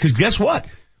contracts. Cause guess what?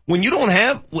 When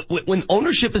when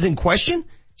ownership is in question,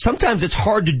 sometimes it's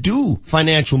hard to do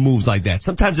financial moves like that.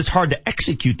 Sometimes it's hard to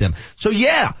execute them. So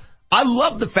yeah, I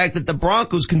love the fact that the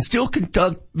Broncos can still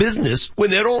conduct business when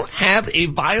they don't have a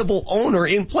viable owner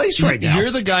in place right now.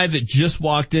 You're the guy that just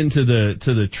walked into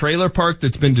the trailer park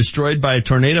that's been destroyed by a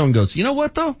tornado and goes, you know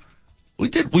what though?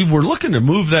 We were looking to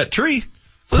move that tree.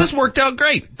 So this worked out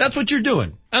great. That's what you're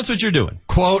doing.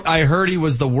 Quote, I heard he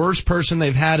was the worst person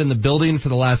they've had in the building for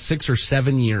the last 6 or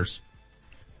 7 years.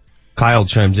 Kyle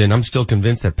chimes in, I'm still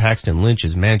convinced that Paxton Lynch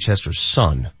is Manchester's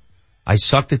son. I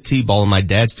sucked at T-ball and my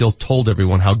dad still told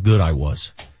everyone how good I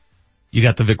was. You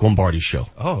got the Vic Lombardi Show.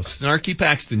 Oh, snarky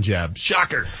Paxton jab.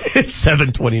 Shocker. It's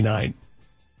 7:29.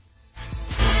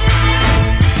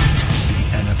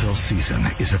 The NFL season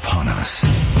is upon us.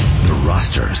 The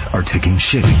rosters are taking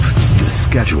shape. The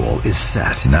schedule is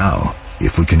set. Now,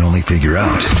 if we can only figure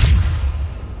out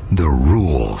the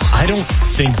rules. I don't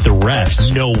think the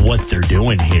refs know what they're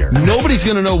doing here. Nobody's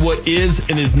going to know what is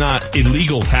and is not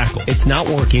illegal tackle. It's not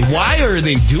working. Why are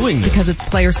they doing this? Because it's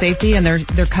player safety and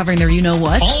they're covering their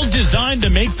you-know-what. All designed to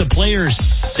make the players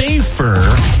safer.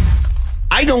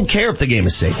 I don't care if the game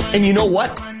is safe. And you know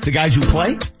what? The guys who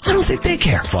play, I don't think they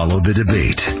care. Follow the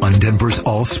debate on Denver's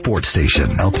all sports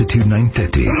station, Altitude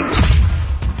 950.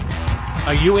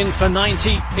 Are you in for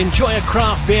 90? Enjoy a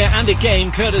craft beer and a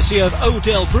game courtesy of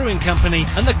Odell Brewing Company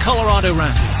and the Colorado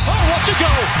Rapids. Oh, what a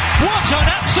goal! What an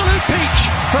absolute peach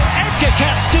from Edgar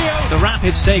Castillo! The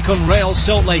Rapids take on Real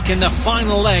Salt Lake in the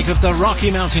final leg of the Rocky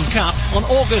Mountain Cup on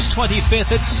August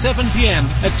 25th at 7 p.m.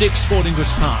 at Dick's Sporting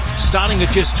Goods Park. Starting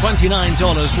at just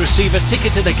 $29, receive a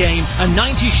ticket to the game, a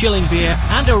 90-shilling beer,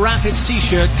 and a Rapids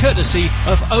t-shirt courtesy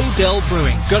of Odell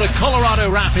Brewing. Go to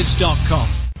ColoradoRapids.com.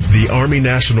 The Army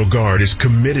National Guard is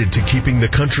committed to keeping the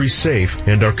country safe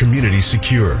and our communities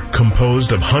secure.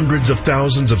 Composed of hundreds of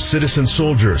thousands of citizen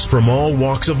soldiers from all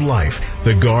walks of life,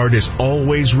 the Guard is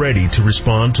always ready to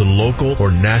respond to local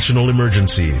or national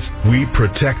emergencies. We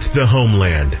protect the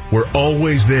homeland. We're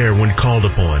always there when called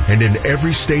upon, and in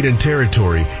every state and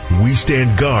territory, we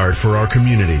stand guard for our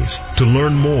communities. To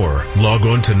learn more, log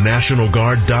on to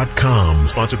NationalGuard.com.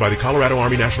 Sponsored by the Colorado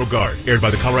Army National Guard. Aired by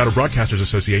the Colorado Broadcasters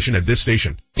Association at this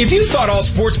station. If you thought all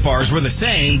sports bars were the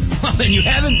same, well, then you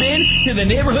haven't been to the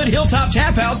neighborhood Hilltop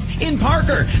Tap House in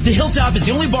Parker. The Hilltop is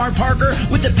the only bar in Parker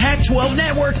with the Pac-12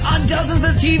 network on dozens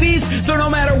of TVs, so no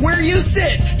matter where you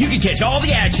sit, you can catch all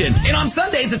the action. And on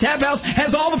Sundays, the Tap House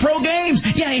has all the pro games.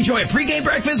 Yeah, enjoy a pregame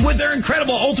breakfast with their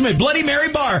incredible Ultimate Bloody Mary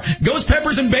bar. Ghost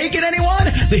peppers and bacon,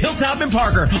 anyone? The Hilltop in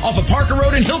Parker, off of Parker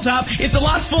Road in Hilltop. If the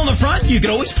lot's full in the front, you can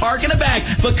always park in the back.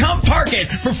 But come park it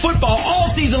for football all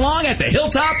season long at the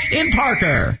Hilltop in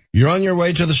Parker. You're on your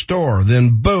way to the store,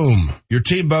 then boom, you're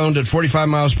T-boned at 45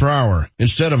 miles per hour.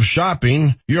 Instead of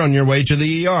shopping, you're on your way to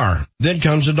the ER. Then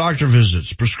comes the doctor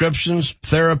visits, prescriptions,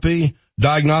 therapy,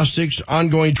 diagnostics,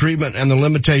 ongoing treatment, and the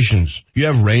limitations. You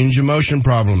have range of motion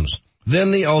problems.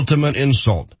 Then the ultimate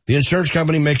insult. The insurance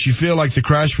company makes you feel like the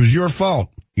crash was your fault.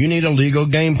 You need a legal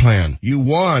game plan. You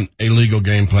want a legal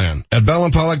game plan. At Bell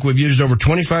 & Pollock, we've used over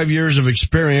 25 years of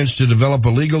experience to develop a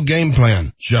legal game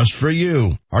plan just for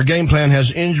you. Our game plan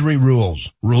has injury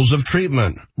rules, rules of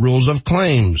treatment, rules of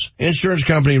claims, insurance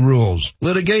company rules,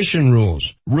 litigation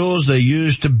rules, rules they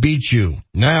use to beat you.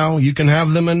 Now you can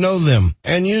have them and know them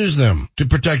and use them to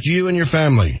protect you and your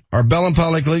family. Our Bell &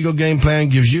 Pollock legal game plan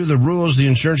gives you the rules the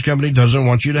insurance company doesn't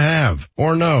want you to have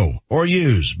or know or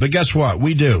use. But guess what?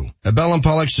 We do. At Bell &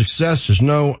 Pollock, success is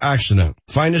no accident.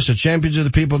 Find us at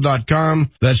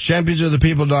championsofthepeople.com. That's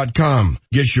championsofthepeople.com.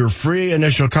 Get your free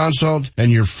initial consult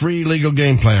and your free legal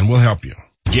game plan. We'll help you.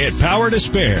 Get power to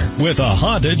spare with a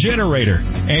Honda generator,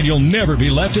 and you'll never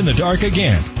be left in the dark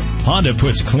again. Honda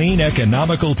puts clean,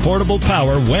 economical, portable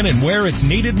power when and where it's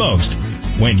needed most,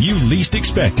 when you least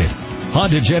expect it.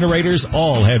 Honda generators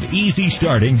all have easy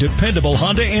starting, dependable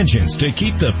Honda engines to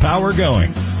keep the power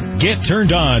going. Get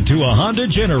turned on to a Honda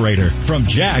generator from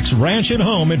Jack's Ranch and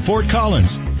Home in Fort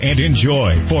Collins and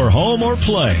enjoy for home or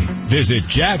play. Visit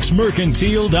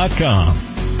jacksmercantile.com.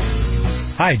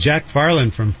 Hi, Jack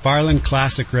Farland from Farland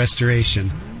Classic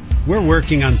Restoration. We're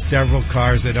working on several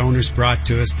cars that owners brought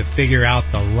to us to figure out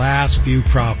the last few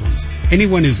problems.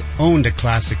 Anyone who's owned a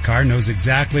classic car knows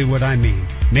exactly what I mean.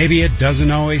 Maybe it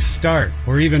doesn't always start,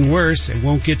 or even worse, it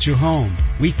won't get you home.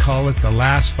 We call it the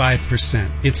last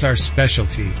 5%. It's our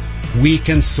specialty. We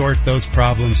can sort those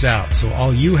problems out, so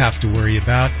all you have to worry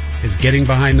about is getting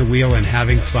behind the wheel and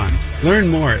having fun. Learn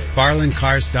more at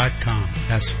farlandcars.com.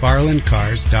 That's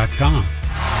farlandcars.com.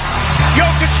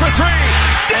 Jokic for three.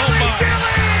 Dilly.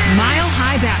 Mile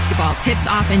High Basketball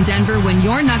tips off in Denver when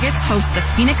your Nuggets host the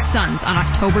Phoenix Suns on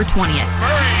October 20th.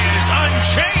 Murray is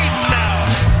unchained now.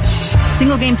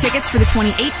 Single game tickets for the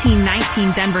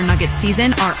 2018-19 Denver Nuggets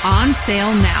season are on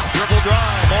sale now. Dribble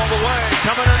drive all the way.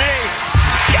 Come underneath.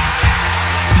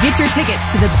 Get your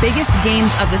tickets to the biggest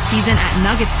games of the season at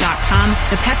Nuggets.com,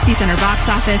 the Pepsi Center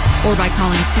box office, or by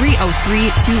calling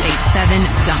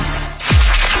 303-287-DUNK.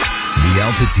 The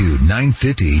Altitude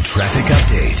 950 traffic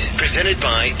update. Presented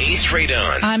by Ace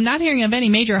Radon. I'm not hearing of any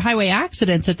major highway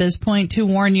accidents at this point to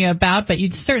warn you about, but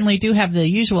you certainly do have the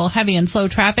usual heavy and slow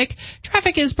traffic.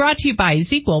 Traffic is brought to you by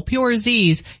ZzzQuil Pure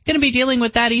Z's. Going to be dealing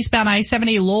with that eastbound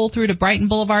I-70 Lowell through to Brighton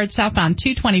Boulevard, southbound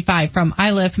 225 from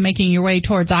ILIF, making your way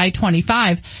towards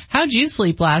I-25. How'd you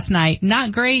sleep last night?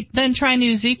 Not great? Then try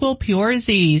new ZzzQuil Pure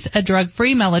Z's, a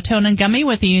drug-free melatonin gummy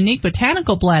with a unique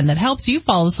botanical blend that helps you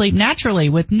fall asleep naturally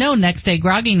with no next day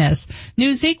grogginess.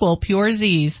 New ZzzQuil Pure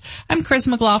Z's. I'm Chris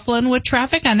McLaughlin with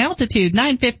traffic on Altitude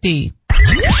 950.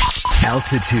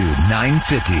 Altitude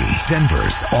 950,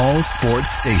 Denver's all sports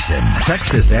station.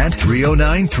 Text us at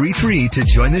 30933 to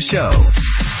join the show.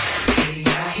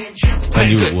 I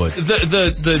knew it would.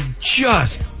 The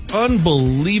just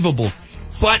unbelievable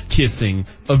butt kissing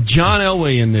of John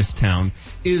Elway in this town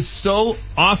is so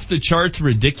off the charts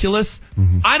ridiculous.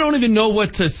 I don't even know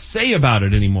what to say about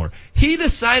it anymore. He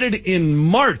decided in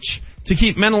March to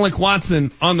keep Menelik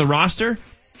Watson on the roster,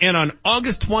 and on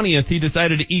August 20th he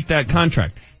decided to eat that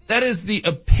contract. That is the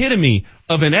epitome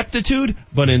of ineptitude,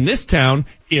 but in this town,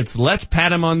 it's let's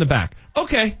pat him on the back.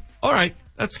 Okay, all right,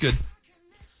 that's good.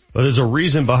 But there's a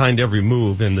reason behind every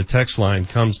move, and the text line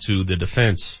comes to the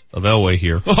defense of Elway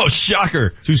here. Oh, shocker.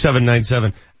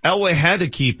 2797. Elway had to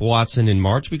keep Watson in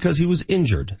March because he was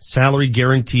injured. Salary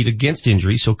guaranteed against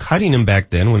injury, so cutting him back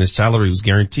then when his salary was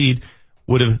guaranteed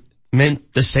would have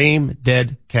meant the same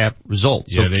dead cap result.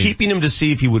 So keeping him to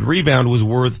see if he would rebound was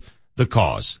worth the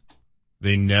cause.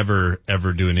 They never,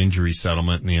 ever do an injury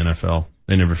settlement in the NFL.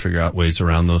 They never figure out ways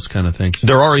around those kind of things.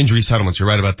 There are injury settlements. You're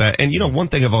right about that. And one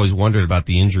thing I've always wondered about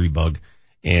the injury bug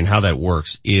and how that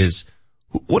works is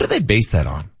what do they base that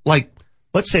on? Like,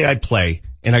 let's say I play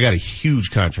and I got a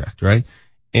huge contract, right?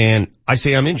 And I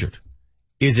say I'm injured.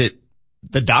 Is it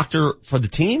the doctor for the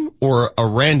team or a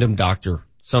random doctor,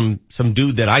 some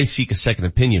dude that I seek a second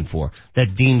opinion for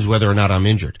that deems whether or not I'm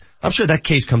injured? I'm sure that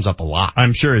case comes up a lot.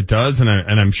 I'm sure it does, and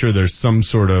I'm sure there's some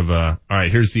sort of, all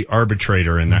right, here's the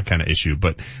arbitrator in that kind of issue.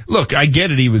 But look, I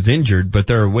get it, he was injured, but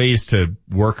there are ways to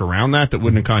work around that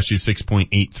wouldn't have cost you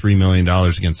 $6.83 million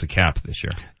against the cap this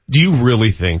year. Do you really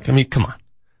think, come on,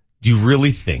 do you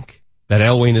really think that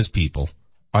Elway and his people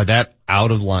are that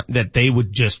out of line, that they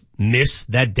would just miss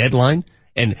that deadline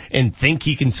and think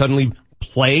he can suddenly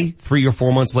play 3 or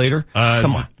 4 months later?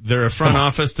 Come on. They're a front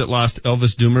office that lost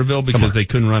Elvis Dumervil because they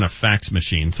couldn't run a fax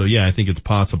machine. So yeah, I think it's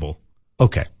possible.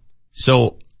 Okay.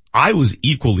 So I was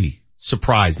equally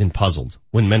surprised and puzzled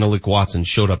when Menelik Watson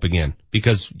showed up again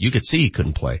because you could see he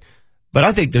couldn't play. But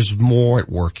I think there's more at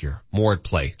work here, more at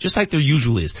play, just like there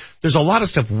usually is. There's a lot of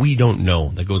stuff we don't know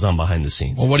that goes on behind the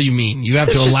scenes. Well, what do you mean? You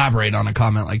have to elaborate on a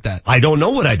comment like that. I don't know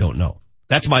what I don't know.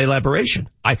 That's my elaboration.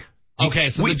 Okay,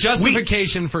 so the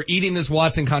justification for eating this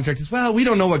Watson contract is, well, we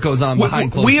don't know what goes on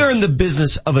behind closed doors. We are in the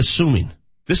business of assuming.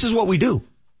 This is what we do.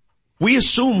 We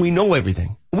assume we know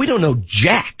everything. We don't know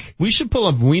jack. We should pull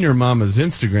up Wiener Mama's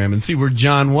Instagram and see where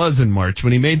John was in March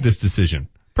when he made this decision.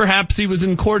 Perhaps he was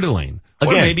in Coeur d'Alene.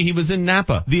 Or maybe he was in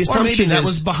Napa. The assumption that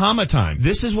was Bahama time.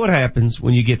 This is what happens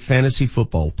when you get fantasy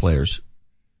football players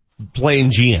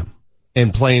playing GM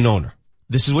and playing owner.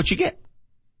 This is what you get.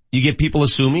 You get people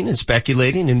assuming and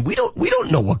speculating, and we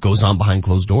don't know what goes on behind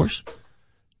closed doors.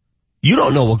 You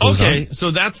don't know what goes on. Okay,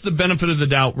 so that's the benefit of the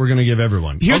doubt we're going to give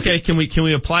everyone. Can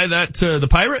we apply that to the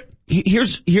Pirate?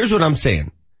 Here's what I'm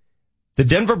saying. The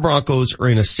Denver Broncos are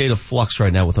in a state of flux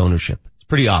right now with ownership. It's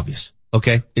pretty obvious.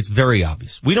 Okay? It's very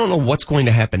obvious. We don't know what's going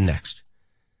to happen next.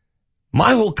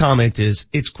 My whole comment is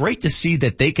it's great to see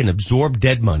that they can absorb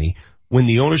dead money when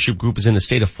the ownership group is in a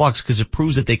state of flux because it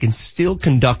proves that they can still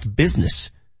conduct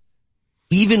business.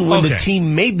 even when the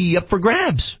team may be up for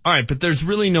grabs. All right, but there's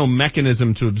really no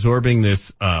mechanism to absorbing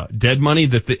this dead money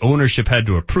that the ownership had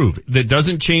to approve. That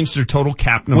doesn't change their total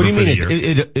cap number. What do you for mean?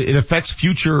 the year. It affects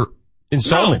future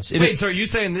installments. No. Wait, so are you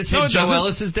saying this hit Joe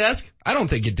Ellis's desk? I don't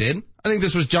think it did. I think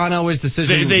this was John Elway's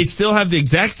decision. They still have the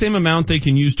exact same amount they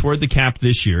can use toward the cap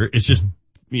this year. It's just,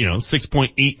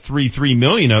 $6.833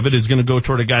 million of it is going to go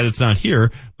toward a guy that's not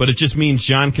here, but it just means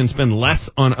John can spend less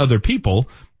on other people.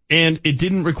 And it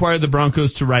didn't require the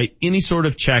Broncos to write any sort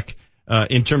of check,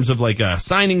 in terms of like a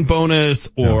signing bonus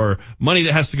or money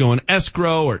that has to go in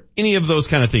escrow or any of those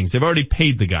kind of things. They've already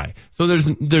paid the guy. So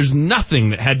there's nothing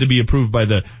that had to be approved by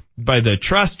the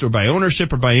trust or by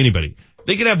ownership or by anybody.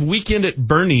 They could have Weekend at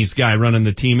Bernie's guy running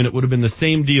the team and it would have been the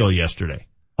same deal yesterday.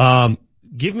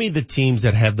 Give me the teams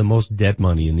that have the most dead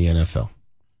money in the NFL.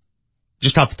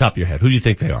 Just off the top of your head, who do you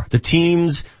think they are? The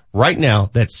teams right now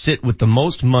that sit with the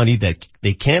most money that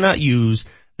they cannot use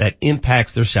that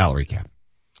impacts their salary cap.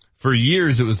 For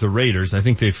years it was the Raiders. I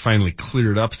think they've finally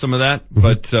cleared up some of that. Mm-hmm.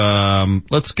 But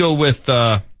let's go with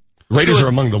Raiders are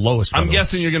among the lowest. I'm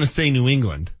guessing you're going to say New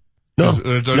England. No,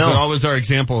 there's always our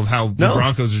example of how the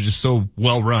Broncos are just so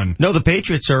well run. No, the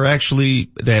Patriots are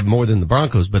actually, they have more than the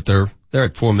Broncos, but they're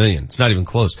at $4 million. It's not even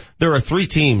close. There are 3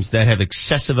 teams that have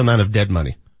excessive amount of dead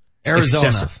money. Arizona.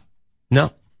 Excessive.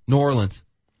 No. New Orleans.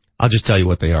 I'll just tell you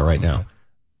what they are right now.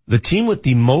 The team with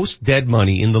the most dead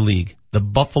money in the league, the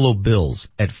Buffalo Bills,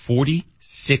 at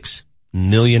 $46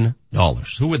 million.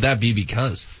 Who would that be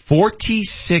because?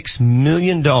 $46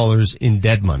 million in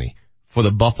dead money for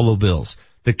the Buffalo Bills.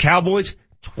 The Cowboys,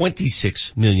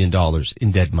 $26 million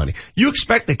in dead money. You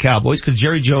expect the Cowboys, because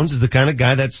Jerry Jones is the kind of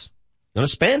guy that's going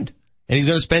to spend. And he's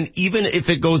going to spend even if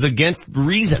it goes against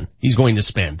reason, he's going to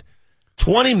spend.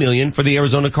 $20 million for the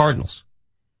Arizona Cardinals.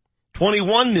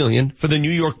 $21 million for the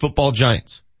New York Football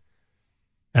Giants.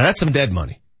 Now that's some dead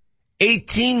money.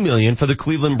 $18 million for the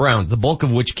Cleveland Browns, the bulk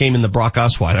of which came in the Brock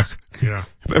Osweiler. Yeah.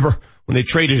 Remember when they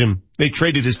traded him, they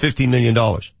traded his $15 million.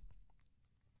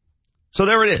 So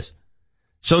there it is.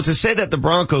 So to say that the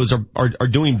Broncos are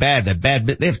doing bad, they have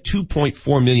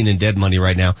 $2.4 million in dead money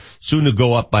right now, soon to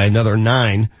go up by another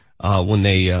 9, when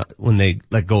they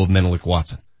let go of Menelik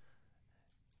Watson.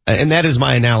 And that is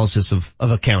my analysis of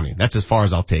accounting. That's as far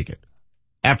as I'll take it.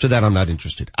 After that, I'm not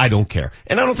interested. I don't care.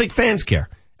 And I don't think fans care.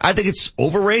 I think it's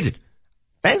overrated.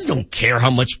 Fans don't care how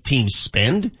much teams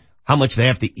spend, how much they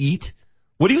have to eat.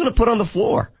 What are you going to put on the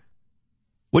floor?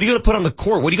 What are you going to put on the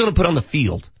court? What are you going to put on the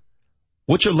field?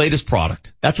 What's your latest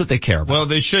product? That's what they care about. Well,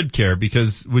 they should care,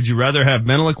 because would you rather have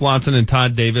Menelik Watson and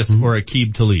Todd Davis or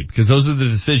Aqib Talib? Because those are the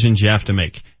decisions you have to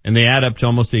make. And they add up to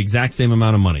almost the exact same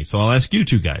amount of money. So I'll ask you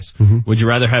two guys. Would you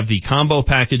rather have the combo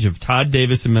package of Todd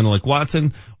Davis and Menelik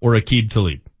Watson or Aqib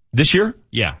Talib? This year?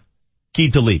 Yeah.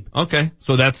 Aqib Talib. Okay.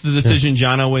 So that's the decision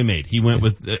John Elway made. He went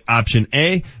with option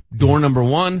A, door number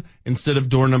 1, instead of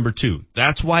door number 2.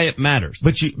 That's why it matters.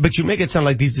 But you make it sound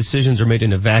like these decisions are made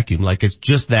in a vacuum, like it's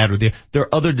just that or there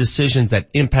are other decisions that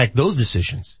impact those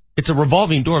decisions. It's a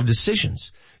revolving door of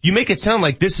decisions. You make it sound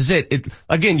like this is it.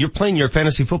 Again, you're playing your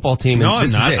fantasy football team. No, and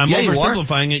this I'm not. Is it. I'm yeah,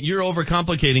 oversimplifying it. You're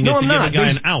overcomplicating it to give a guy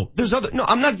an out.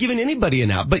 I'm not giving anybody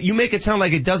an out, but you make it sound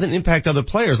like it doesn't impact other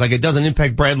players, like it doesn't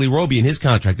impact Bradley Roby and his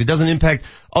contract. It doesn't impact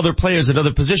other players at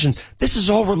other positions. This is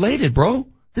all related, bro.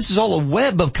 This is all a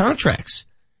web of contracts.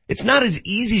 It's not as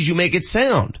easy as you make it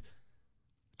sound.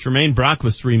 Tremaine Brock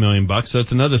was $3 million, so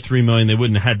that's another $3 million they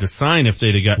wouldn't have had to sign if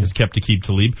they'd have kept Aqib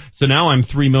Talib. So now I'm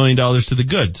 $3 million to the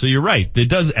good. So you're right. It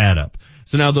does add up.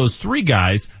 So now those 3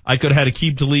 guys, I could have had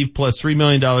Aqib Talib plus $3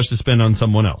 million to spend on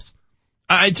someone else.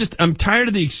 I'm tired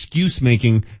of the excuse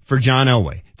making for John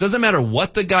Elway. It doesn't matter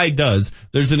what the guy does,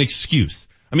 there's an excuse.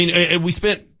 I mean, we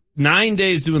spent 9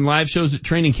 days doing live shows at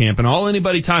training camp, and all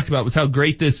anybody talked about was how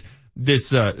great this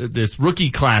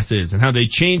rookie class is and how they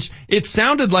changed. It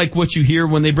sounded like what you hear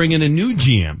when they bring in a new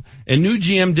GM. And new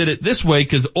GM did it this way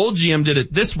because old GM did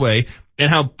it this way, and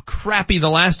how crappy the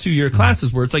last 2-year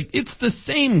classes were. It's like, it's the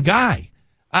same guy.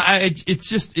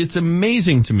 It's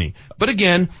amazing to me. But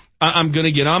again, I'm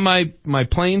gonna get on my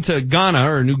plane to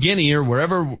Ghana or New Guinea or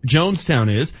wherever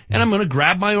Jonestown is, and I'm gonna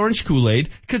grab my orange Kool-Aid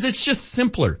because it's just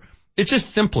simpler. It's just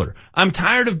simpler. I'm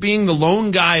tired of being the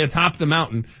lone guy atop the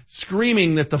mountain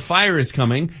screaming that the fire is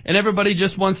coming and everybody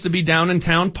just wants to be down in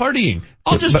town partying.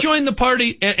 I'll just join the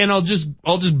party and I'll just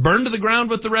burn to the ground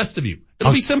with the rest of you.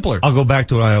 It'll be simpler. I'll go back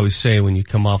to what I always say when you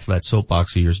come off that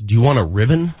soapbox of yours. Do you want a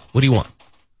ribbon? What do you want?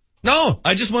 No,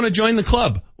 I just want to join the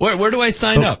club. Where do I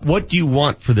sign up? What do you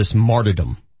want for this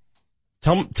martyrdom?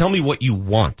 Tell me what you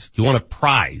want. Do you want a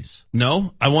prize?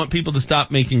 No, I want people to stop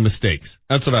making mistakes.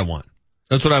 That's what I want.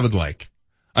 That's what I would like.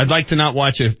 I'd like to not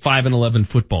watch a 5-11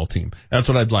 football team. That's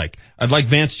what I'd like. I'd like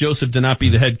Vance Joseph to not be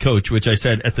the head coach, which I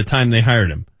said at the time they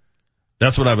hired him.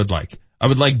 That's what I would like. I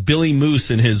would like Billy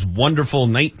Moose and his wonderful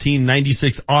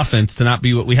 1996 offense to not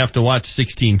be what we have to watch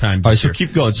 16 times. All right, so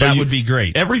keep going. So that would be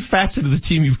great. Every facet of the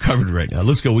team you've covered right now.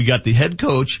 Let's go. We got the head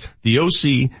coach, the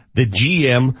OC, the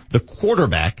GM, the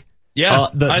quarterback. Yeah,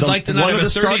 I'd like to not have a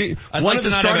 30. One of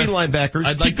the starting linebackers.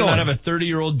 I'd like to not have a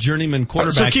 30-year-old journeyman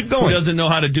quarterback so keep going. who doesn't know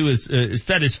how to do his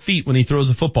set his feet when he throws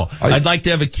a football. I'd like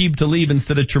to have Aqib Talib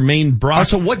instead of Tremaine Brock.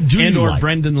 So what do you like?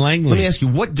 Brendan Langley. Let me ask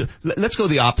you, let's go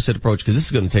the opposite approach because this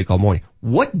is going to take all morning.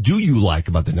 What do you like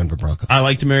about the Denver Broncos? I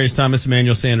like Demaryius Thomas,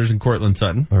 Emmanuel Sanders, and Cortland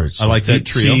Sutton. All right, so I like that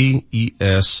trio.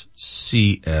 CESCS.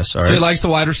 All right. So he likes the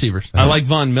wide receivers. I like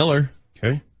Von Miller.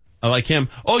 Okay. I like him.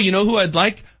 Oh, you know who I'd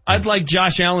like? I'd like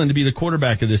Josh Allen to be the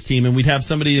quarterback of this team, and we'd have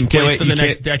somebody in place for the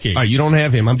next decade. All right, you don't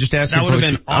have him. I'm just asking for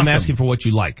awesome. I'm asking for what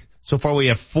you like. So far we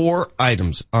have 4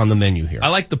 items on the menu here. I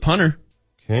like the punter.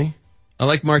 Okay. I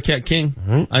like Marquette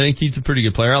King. I think he's a pretty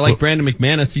good player. I like Brandon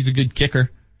McManus. He's a good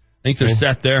kicker. I think they're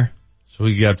set there. So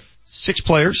we got 6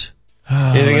 players.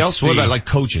 Anything else? See. What about like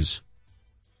coaches?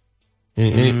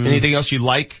 Anything else you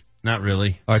like? Not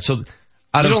really. All right, so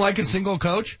You don't like a single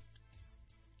coach?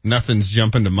 Nothing's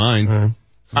jumping to mind.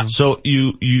 So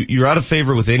you're out of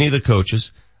favor with any of the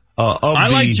coaches.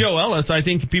 Like Joe Ellis. I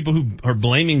think people who are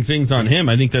blaming things on him,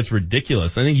 I think that's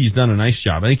ridiculous. I think he's done a nice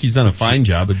job. I think he's done a fine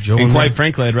job. And quite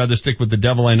frankly, I'd rather stick with the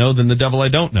devil I know than the devil I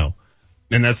don't know.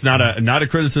 And that's not a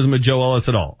criticism of Joe Ellis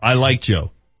at all. I like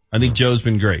Joe. I think Joe's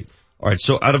been great. All right,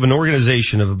 so out of an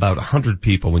organization of about 100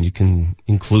 people, when you can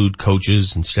include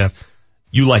coaches and staff,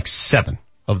 you like 7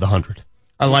 of the 100.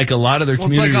 I like a lot of their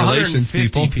community relations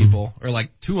people. Or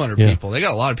like 200 people. They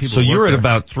got a lot of people. So you're at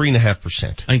about 3.5%.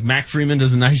 I think Mac Freeman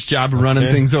does a nice job of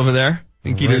running things over there. I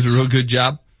think he does a real good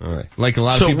job. All right. Like a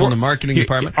lot of people in the marketing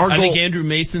department. I think Andrew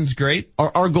Mason's great.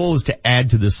 Our goal is to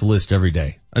add to this list every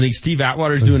day. I think Steve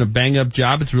Atwater's doing a bang-up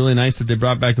job. It's really nice that they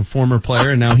brought back a former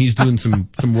player, and now he's doing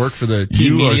some work for the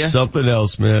team media. You are something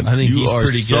else, man. I think he's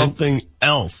pretty good. Something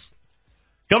else.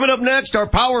 Coming up next, our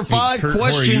Power 5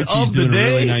 question of the day. Doing a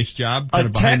really nice job, kind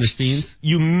of behind the scenes.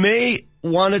 You may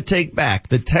want to take back.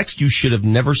 The text you should have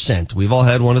never sent. We've all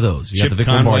had one of those. You Chip got the Vic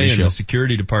Conway Lombardi and show. The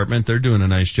security department, they're doing a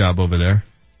nice job over there.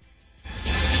 The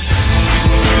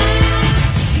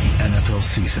NFL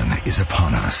season is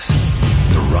upon us.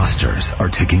 The rosters are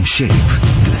taking shape.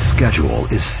 The schedule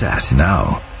is set.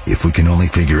 Now, if we can only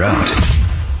figure out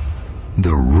the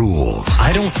rules.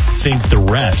 I don't think the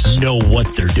refs know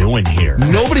what they're doing here.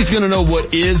 Nobody's going to know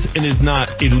what is and is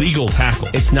not illegal tackle.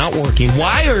 It's not working.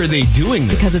 Why are they doing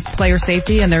this? Because it's player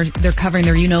safety and they're covering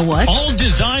their you-know-what. All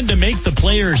designed to make the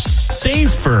players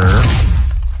safer.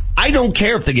 I don't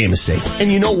care if the game is safe.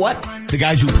 And you know what? The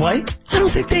guys who play, I don't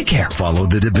think they care. Follow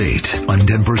the debate on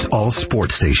Denver's all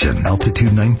sports station,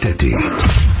 Altitude 950.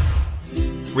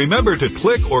 Remember to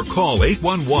click or call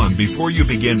 811 before you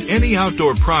begin any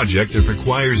outdoor project that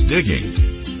requires digging.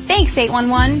 Thanks,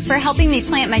 811, for helping me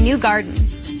plant my new garden.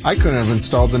 I couldn't have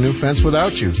installed the new fence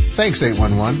without you. Thanks,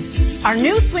 811. Our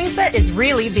new swing set is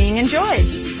really being enjoyed.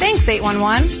 Thanks,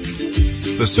 811.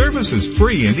 The service is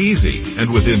free and easy,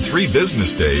 and within 3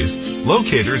 business days,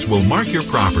 locators will mark your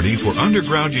property for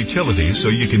underground utilities so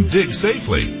you can dig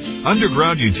safely.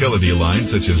 Underground utility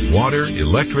lines such as water,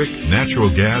 electric, natural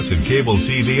gas, and cable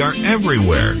TV are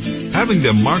everywhere. Having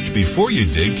them marked before you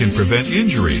dig can prevent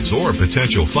injuries or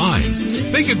potential fines.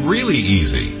 Make it really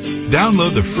easy.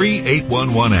 Download the free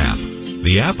 811 app.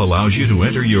 The app allows you to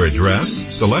enter your address,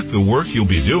 select the work you'll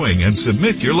be doing, and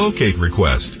submit your locate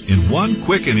request in one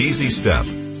quick and easy step.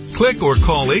 Click or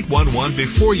call 811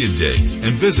 before you dig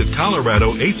and visit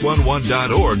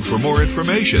Colorado811.org for more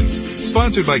information.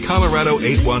 Sponsored by Colorado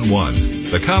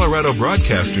 811, the Colorado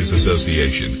Broadcasters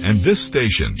Association, and this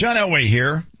station. John Elway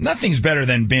here. Nothing's better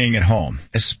than being at home,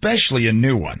 especially a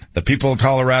new one. The people of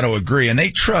Colorado agree, and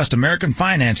they trust American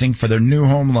Financing for their new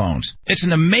home loans. It's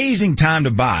an amazing time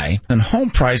to buy, and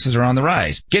home prices are on the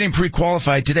rise. Getting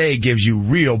pre-qualified today gives you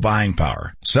real buying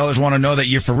power. Sellers want to know that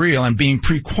you're for real, and being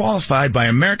pre-qualified by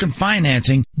American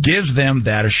Financing gives them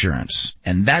that assurance.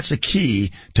 And that's a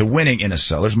key to winning in a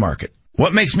seller's market.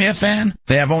 What makes me a fan?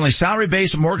 They have only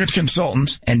salary-based mortgage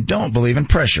consultants and don't believe in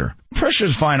pressure. Pressure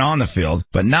is fine on the field,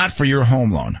 but not for your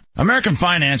home loan. American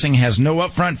Financing has no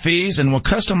upfront fees and will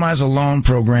customize a loan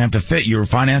program to fit your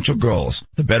financial goals.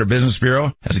 The Better Business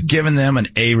Bureau has given them an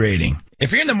A rating.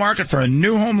 If you're in the market for a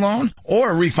new home loan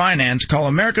or a refinance, call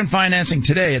American Financing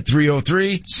today at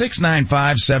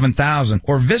 303-695-7000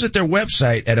 or visit their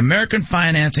website at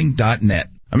americanfinancing.net.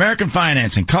 American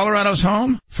Financing, Colorado's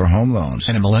home for home loans.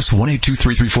 NMLS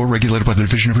 182334, regulated by the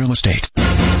Division of Real Estate.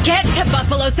 Get to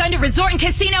Buffalo Thunder Resort and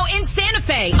Casino in Santa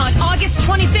Fe on August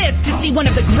 25th to see one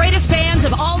of the greatest bands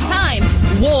of all time,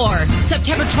 War.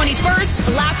 September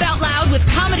 21st, laugh out loud with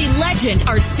comedy legend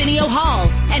Arsenio Hall.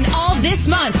 And all this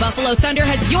month, Buffalo Thunder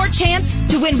has your chance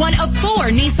to win one of 4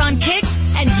 Nissan Kicks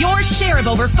and your share of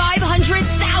over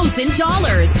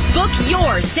 $500,000. Book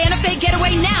your Santa Fe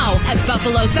getaway now at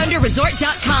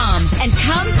BuffaloThunderResort.com and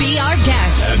come be our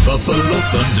guest. At Buffalo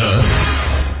Thunder.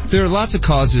 There are lots of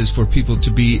causes for people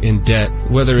to be in debt,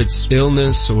 whether it's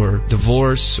illness or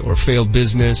divorce or failed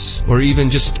business or even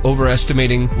just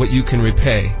overestimating what you can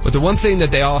repay. But the one thing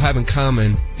that they all have in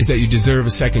common is that you deserve a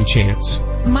second chance.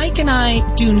 Mike and I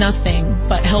do nothing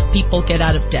but help people get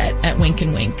out of debt at Wink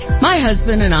and Wink. My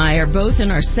husband and I are both in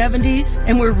our 70s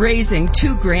and we're raising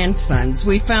 2 grandsons.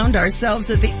 We found ourselves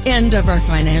at the end of our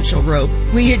financial rope.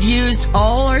 We had used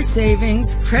all our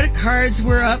savings, credit cards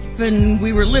were up, and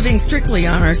we were living strictly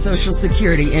on our Social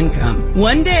Security income.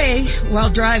 One day,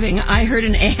 while driving, I heard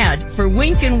an ad for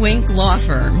Wink and Wink Law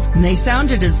Firm, and they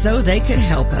sounded as though they could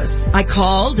help us. I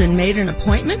called and made an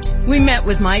appointment. We met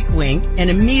with Mike Wink, and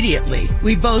immediately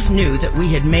we both knew that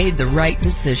we had made the right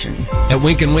decision. At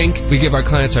Wink and Wink, we give our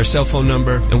clients our cell phone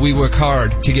number, and we work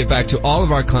hard to get back to all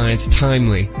of our clients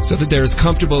timely so that they're as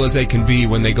comfortable as they can be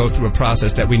when they go through a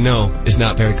process that we know is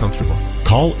not very comfortable.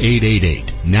 Call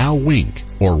 888-NOW-WINK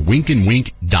or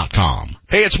winkandwink.com.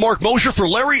 Hey, it's Mark Mosher for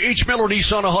Larry H. Miller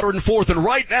Nissan 104th, and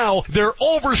right now, they're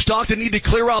overstocked and need to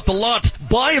clear out the lot.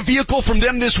 Buy a vehicle from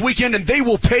them this weekend and they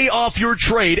will pay off your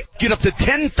trade. Get up to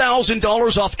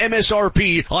 $10,000 off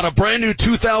MSRP on a brand new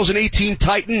 2018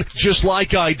 Titan, just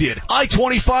like I did.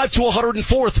 I-25 to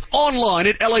 104th, online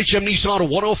at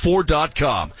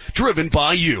LHMNissan104.com. Driven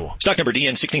by you. Stock number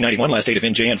DN1691, last date of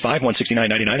NJN5,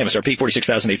 $169.99, MSRP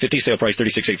 $46,850, sale price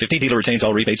 $36,850. Dealer retains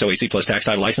all rebates, OAC plus tax,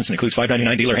 title license, and includes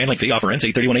 $599 dealer handling fee. Offer ends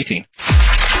 8/31/18.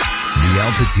 The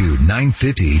Altitude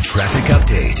 950 traffic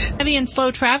update. Heavy and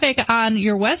slow traffic on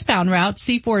your westbound route,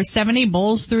 C470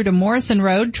 Bowles through to Morrison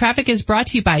Road. Traffic is brought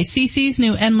to you by CC's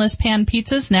new Endless Pan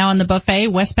Pizzas, now in the buffet.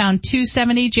 Westbound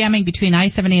 270 jamming between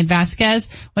I-70 and Vasquez.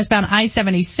 Westbound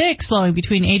I-76 slowing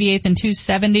between 88th and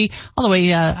 270. All the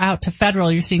way out to Federal,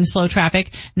 you're seeing slow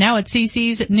traffic. Now at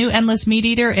CC's new Endless Meat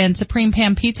Eater and Supreme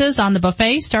Pan Pizzas on the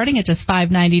buffet, starting at just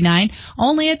 $5.99.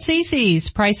 Only at CC's.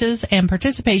 Prices and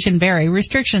participation vary.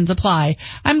 Restrictions apply.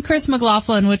 I'm Chris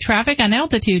McLaughlin with traffic on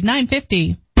Altitude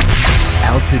 950.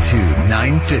 Altitude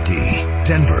 950,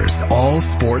 Denver's all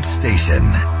sports station.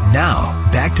 Now,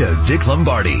 back to Vic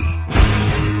Lombardi.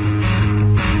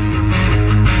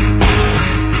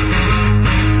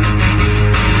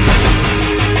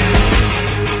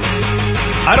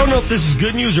 I don't know if this is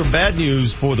good news or bad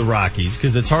news for the Rockies,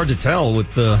 because it's hard to tell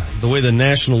with the way the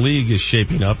National League is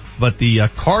shaping up. But the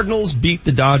Cardinals beat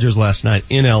the Dodgers last night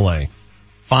in LA,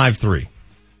 5-3.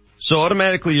 So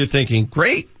automatically you're thinking,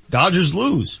 great, Dodgers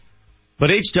lose. But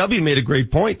HW made a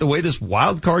great point. The way this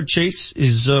wild card chase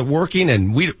is working,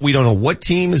 and we don't know what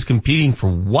team is competing for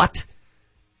what.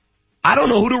 I don't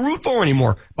know who to root for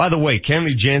anymore. By the way,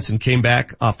 Kenley Jansen came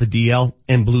back off the DL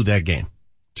and blew that game.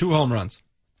 2 home runs.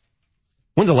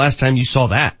 When's the last time you saw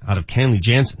that out of Kenley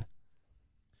Jansen?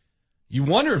 You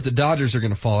wonder if the Dodgers are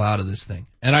going to fall out of this thing.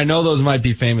 And I know those might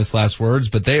be famous last words,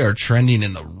 but they are trending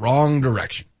in the wrong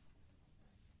direction.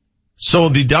 So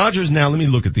the Dodgers now, let me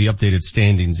look at the updated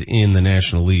standings in the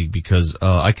National League, because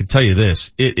I could tell you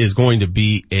this, it is going to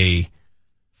be a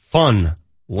fun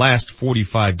last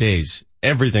 45 days.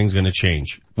 Everything's going to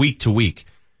change week to week.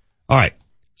 All right.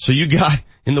 So you got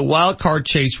in the wild card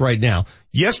chase right now.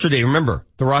 Yesterday, remember,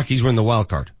 the Rockies were in the wild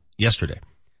card yesterday.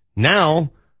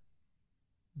 Now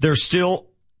they're still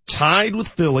tied with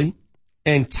Philly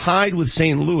and tied with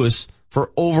St. Louis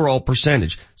for overall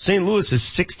percentage. St. Louis is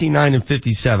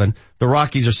 69-57. The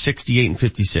Rockies are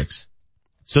 68-56.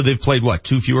 So they've played what,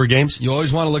 2 fewer games? You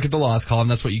always want to look at the loss column.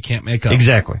 That's what you can't make up.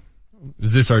 Exactly.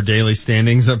 Is this our daily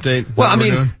standings update? Well, I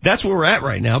mean, that's where we're at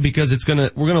right now, because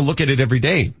we're gonna look at it every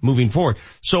day moving forward.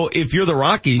 So if you're the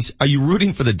Rockies, are you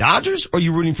rooting for the Dodgers or are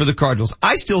you rooting for the Cardinals?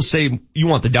 I still say you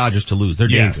want the Dodgers to lose. They're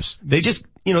dangerous. They just,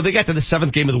 they got to the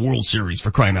 7th game of the World Series, for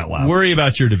crying out loud. Worry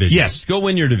about your division. Yes. Go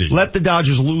win your division. Let the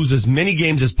Dodgers lose as many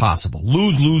games as possible.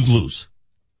 Lose.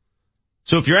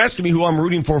 So if you're asking me who I'm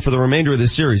rooting for the remainder of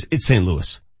this series, it's St.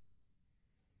 Louis.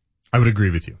 I would agree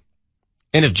with you.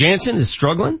 And if Jansen is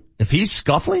struggling, if he's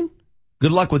scuffling,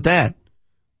 good luck with that.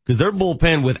 Because their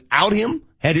bullpen without him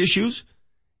had issues.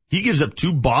 He gives up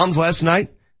 2 bombs last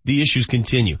night. The issues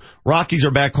continue. Rockies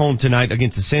are back home tonight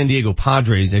against the San Diego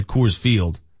Padres at Coors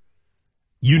Field.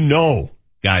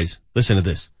 Guys, listen to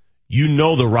this.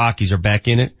 The Rockies are back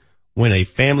in it when a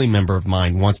family member of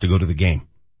mine wants to go to the game.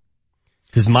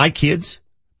 Because my kids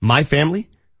My family,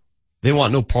 they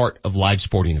want no part of live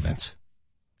sporting events.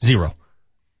 Zero.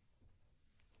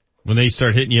 When they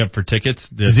start hitting you up for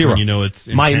tickets, Zero. When you know it's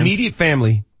intense. My immediate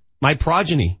family, my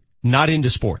progeny, not into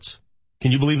sports.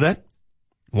 Can you believe that?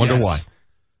 Wonder why.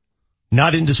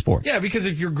 Not into sports. Yeah, because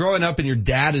if you're growing up and your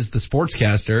dad is the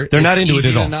sportscaster, they're not into it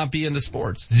at all. To not be into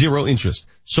sports. Zero interest.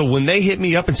 So when they hit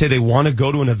me up and say they want to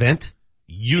go to an event,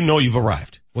 you know you've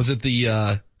arrived. Was it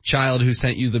the child who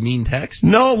sent you the mean text?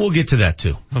 No, we'll get to that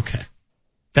too. Okay.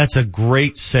 That's a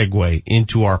great segue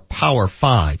into our Power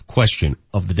 5 question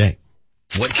of the day.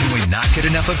 What can we not get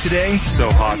enough of today?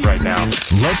 So hot right now.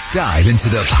 Let's dive into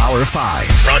the Power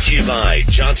 5. Brought to you by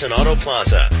Johnson Auto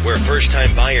Plaza, where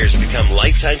first-time buyers become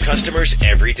lifetime customers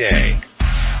every day.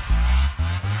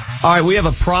 All right, we have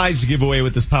a prize to give away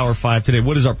with this Power 5 today.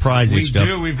 What is our prize, We H-Dub?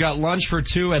 do. We've got lunch for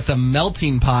two at the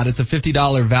Melting Pot. It's a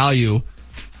 $50 value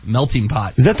melting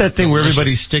pot. Is that thing delicious. where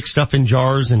everybody sticks stuff in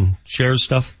jars and shares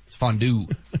stuff? It's fondue.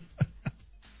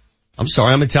 I'm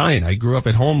sorry, I'm Italian. I grew up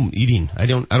at home eating. I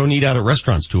don't eat out at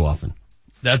restaurants too often.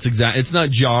 That's exact. It's not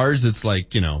jars. It's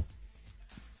like,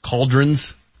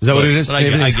 cauldrons. Is that what it is? I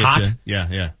get hot? you.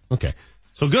 Yeah. Okay.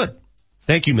 So good.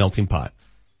 Thank you, Melting Pot.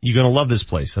 You're going to love this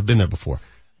place. I've been there before.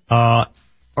 Our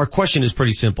question is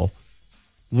pretty simple.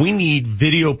 We need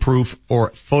video proof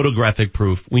or photographic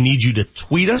proof. We need you to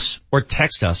tweet us or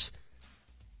text us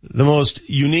the most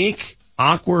unique,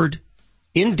 awkward,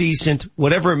 indecent,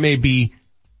 whatever it may be,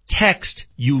 text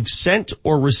you've sent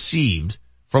or received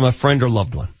from a friend or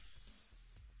loved one.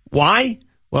 Why?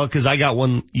 Well, because I got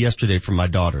one yesterday from my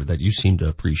daughter that you seem to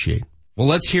appreciate. Well,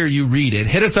 let's hear you read it.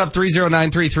 Hit us up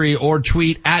 30933 or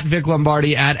tweet at Vic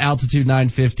Lombardi at Altitude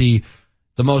 950.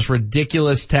 The most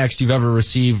ridiculous text you've ever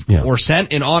received or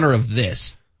sent in honor of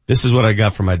this. This is what I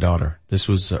got from my daughter. This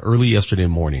was early yesterday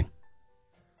morning.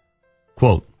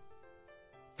 Quote,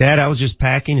 Dad, I was just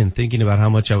packing and thinking about how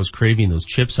much I was craving those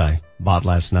chips I bought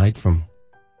last night from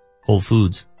Whole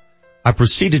Foods. I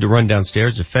proceeded to run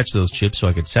downstairs to fetch those chips so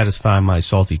I could satisfy my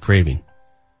salty craving.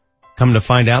 Come to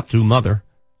find out through Mother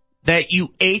that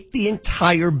you ate the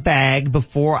entire bag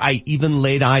before I even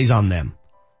laid eyes on them.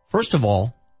 First of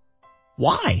all,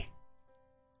 why?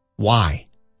 Why?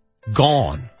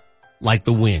 Gone. Like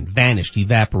the wind. Vanished.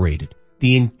 Evaporated.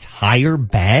 The entire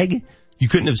bag? You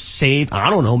couldn't have saved,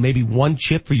 I don't know, maybe one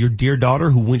chip for your dear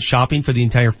daughter who went shopping for the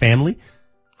entire family?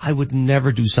 I would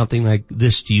never do something like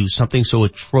this to you, something so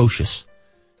atrocious.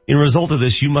 In result of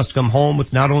this, you must come home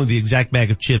with not only the exact bag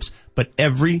of chips, but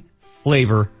every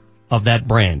flavor of that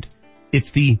brand. It's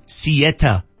the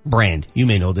Siete brand. You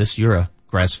may know this. You're a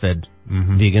grass-fed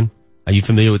vegan. Are you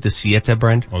familiar with the Siete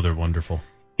brand? Oh, they're wonderful.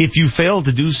 If you fail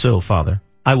to do so, Father,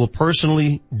 I will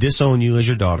personally disown you as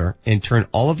your daughter and turn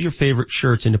all of your favorite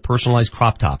shirts into personalized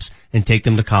crop tops and take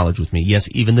them to college with me. Yes,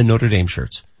 even the Notre Dame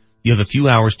shirts. You have a few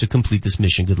hours to complete this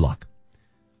mission. Good luck.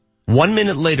 1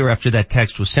 minute later after that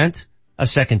text was sent, a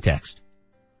second text.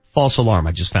 False alarm.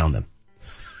 I just found them.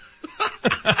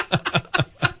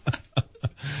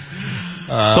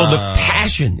 So the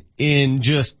passion in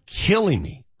just killing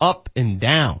me up and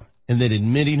down and then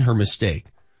admitting her mistake.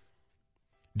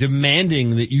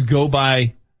 Demanding that you go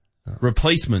buy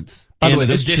replacements. By the way,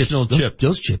 those additional chips.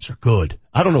 Those chips are good.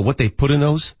 I don't know what they put in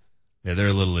those. Yeah, they're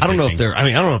a little addicting. I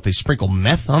don't know if they sprinkle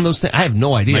meth on those things. I have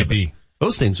no idea. Might be.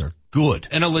 Those things are good.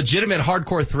 And a legitimate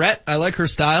hardcore threat. I like her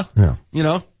style.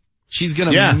 Yeah. She's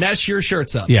gonna mess your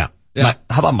shirts up. Yeah. How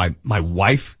about my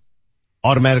wife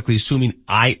automatically assuming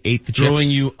I ate the chips? Throwing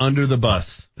you under the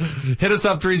bus. Hit us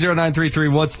up 30933.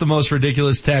 What's the most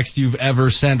ridiculous text you've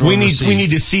ever sent or received? We need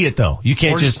to see it though. You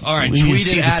can't all right,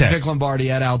 tweet it at Vic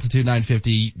Lombardi at Altitude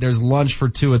 950. There's lunch for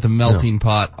two at the Melting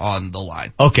Pot on the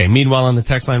line. Okay, meanwhile on the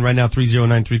text line right now,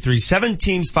 30933. 7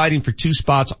 teams fighting for 2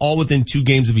 spots, all within 2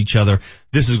 games of each other.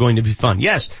 This is going to be fun.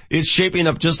 Yes, it's shaping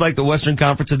up just like the Western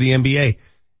Conference of the NBA.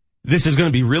 This is going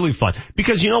to be really fun.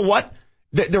 Because you know what?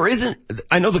 There isn't,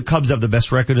 I know the Cubs have the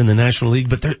best record in the National League,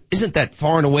 but there isn't that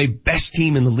far and away best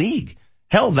team in the league.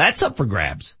 Hell, that's up for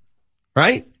grabs,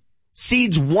 right?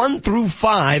 Seeds 1 through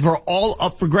 5 are all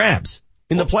up for grabs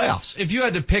in the playoffs. If you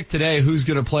had to pick today who's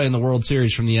going to play in the World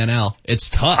Series from the NL, it's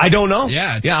tough. I don't know.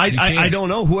 I don't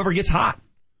know. Whoever gets hot.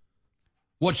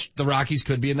 Which the Rockies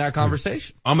could be in that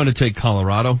conversation. I'm going to take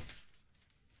Colorado.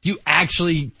 Do you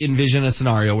actually envision a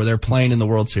scenario where they're playing in the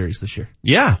World Series this year?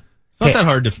 Yeah. It's not that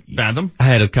hard to fathom. I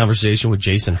had a conversation with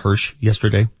Jason Hirsch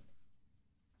yesterday.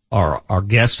 Our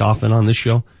guest often on this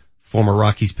show, former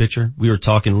Rockies pitcher. We were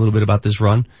talking a little bit about this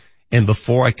run. And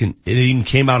before it even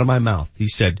came out of my mouth, he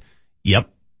said, yep,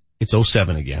 it's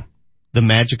 07 again. The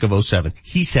magic of 07.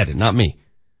 He said it, not me.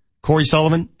 Corey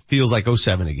Sullivan feels like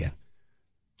 07 again.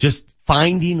 Just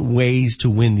finding ways to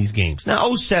win these games.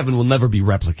 Now 07 will never be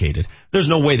replicated. There's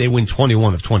no way they win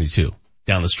 21 of 22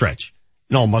 down the stretch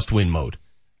in all must-win mode.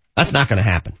 That's not going to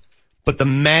happen. But the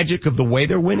magic of the way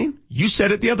they're winning, you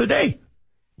said it the other day.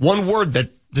 One word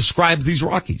that describes these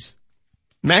Rockies.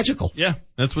 Magical. Yeah,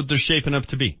 that's what they're shaping up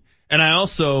to be.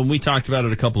 And we talked about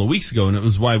it a couple of weeks ago, and it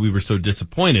was why we were so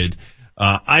disappointed.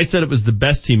 I said it was the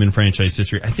best team in franchise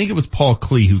history. I think it was Paul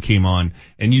Klee who came on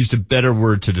and used a better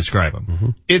word to describe them. Mm-hmm.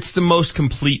 It's the most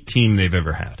complete team they've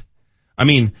ever had. I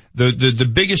mean,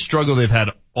 the biggest struggle they've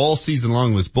had all season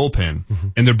long was bullpen. Mm-hmm.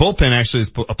 And their bullpen actually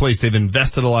is a place they've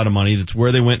invested a lot of money. That's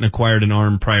where they went and acquired an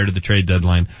arm prior to the trade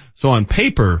deadline. So on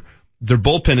paper, their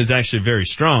bullpen is actually very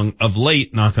strong. Of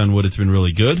late, knock on wood, it's been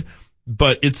really good.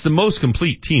 But it's the most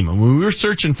complete team. And when we were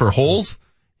searching for holes,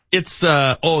 it's,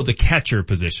 the catcher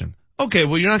position. Okay,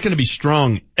 well, you're not going to be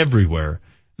strong everywhere.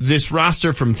 This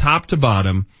roster from top to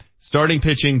bottom, starting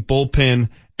pitching, bullpen,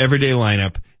 everyday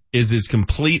lineup, is as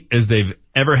complete as they've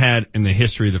ever had in the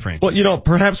history of the franchise. Well,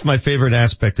 perhaps my favorite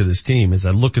aspect of this team is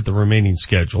I look at the remaining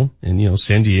schedule and,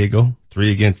 San Diego,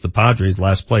 3 against the Padres,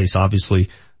 last place. Obviously,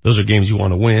 those are games you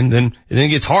want to win. Then it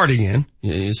gets hard again.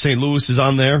 St. Louis is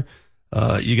on there.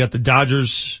 You got the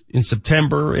Dodgers in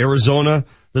September, Arizona.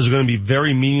 Those are going to be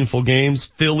very meaningful games.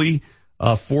 Philly,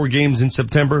 4 games in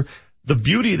September. The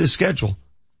beauty of the schedule,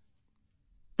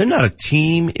 they're not a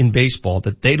team in baseball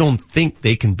that they don't think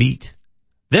they can beat.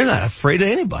 They're not afraid of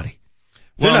anybody.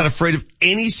 They're not afraid of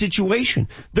any situation.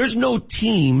 There's no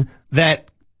team that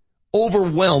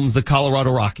overwhelms the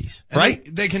Colorado Rockies, right?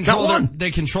 They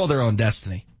control their own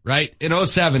destiny, right? In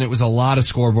 07, it was a lot of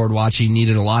scoreboard watching,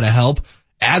 needed a lot of help.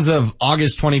 As of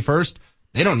August 21st,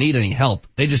 they don't need any help.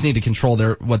 They just need to control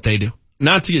what they do.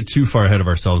 Not to get too far ahead of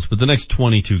ourselves, but the next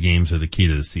 22 games are the key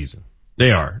to the season.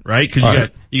 They are, right? Because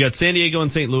you got San Diego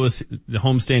and St. Louis, the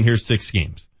homestand here, 6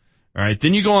 games. All right.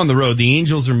 Then you go on the road. The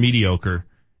Angels are mediocre,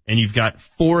 and you've got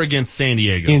 4 against San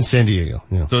Diego. In San Diego,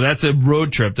 yeah. So that's a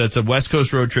road trip. That's a West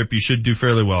Coast road trip. You should do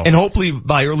fairly well. And hopefully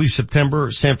by early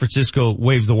September, San Francisco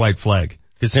waves the white flag.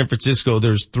 Because San Francisco,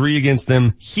 there's 3 against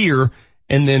them here,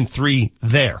 and then 3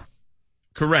 there.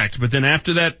 Correct. But then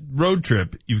after that road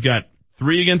trip, you've got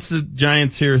 3 against the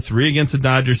Giants here, 3 against the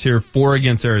Dodgers here, 4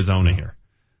 against Arizona here.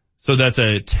 So that's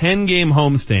a 10-game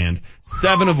homestand,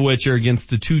 7 of which are against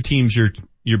the 2 teams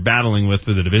you're battling with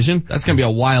for the division. That's going to be a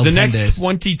wild 10 days. The next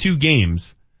 22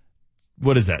 games,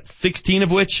 what is that? 16 of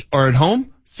which are at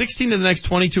home? 16 of the next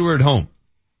 22 are at home.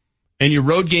 And your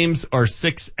road games are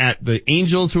 6 at the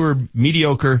Angels, who are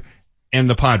mediocre, and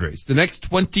the Padres. The next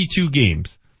 22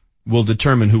 games will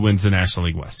determine who wins the National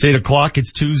League West. It's 8 o'clock,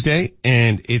 it's Tuesday,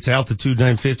 and it's Altitude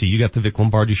 950. You got the Vic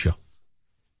Lombardi Show.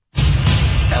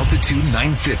 Altitude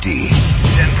 950,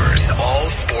 Denver's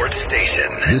all-sports station.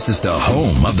 This is the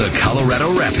home of the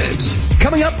Colorado Rapids.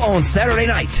 Coming up on Saturday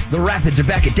night, the Rapids are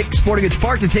back at Dick's Sporting Goods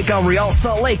Park to take on Real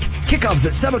Salt Lake. Kickoffs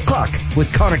at 7 o'clock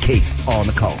with Connor Cape on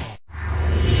the call.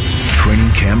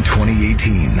 Training Camp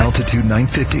 2018, Altitude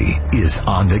 950 is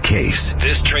on the case.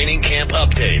 This training camp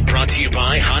update brought to you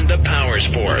by Honda Power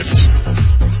Sports.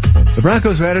 The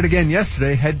Broncos were at it again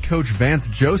yesterday. Head coach Vance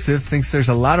Joseph thinks there's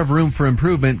a lot of room for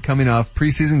improvement coming off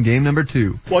preseason game number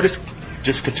 2. Well,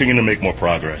 just continue to make more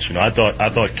progress. I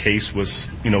thought Case was,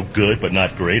 good, but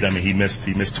not great. I mean, he missed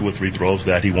 2 or 3 throws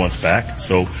that he wants back.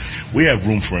 So we have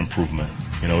room for improvement.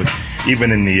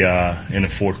 Even in the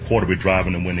fourth quarter, we're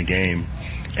driving to win the game,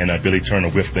 and Billy Turner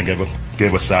whiffed and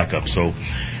gave a sack up. So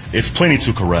it's plenty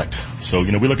to correct. So,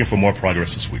 we're looking for more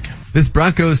progress this week. This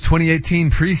Broncos 2018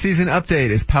 preseason update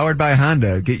is powered by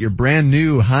Honda. Get your brand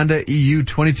new Honda EU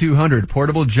 2200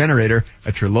 portable generator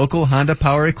at your local Honda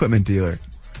Power Equipment dealer.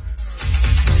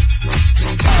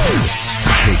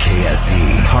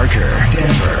 KKSE, Parker,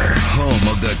 Denver, home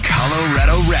of the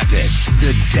Colorado Rapids,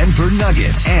 the Denver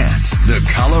Nuggets, and the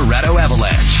Colorado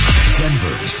Avalanche.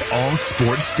 Denver's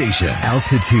all-sports station,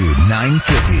 Altitude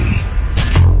 950.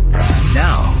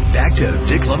 Now, back to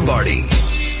Vic Lombardi.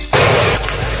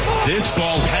 This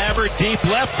ball's hammered deep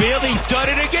left field. He's done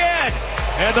it again.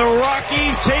 And the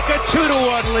Rockies take a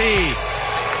 2-1 lead.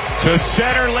 To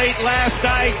center late last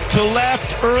night, to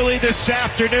left early this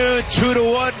afternoon,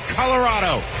 2-1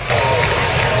 Colorado.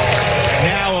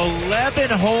 Now 11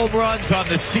 home runs on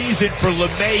the season for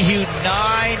LeMahieu, 9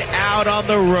 out on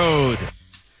the road.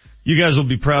 You guys will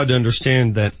be proud to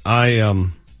understand that I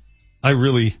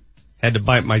really had to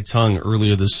bite my tongue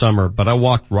earlier this summer, but I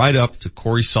walked right up to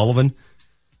Corey Sullivan,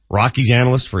 Rockies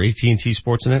analyst for AT&T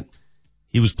Sportsnet.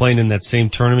 He was playing in that same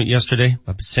tournament yesterday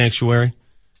up at Sanctuary.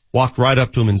 Walked right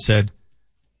up to him and said,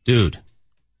 dude,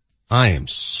 I am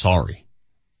sorry.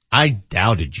 I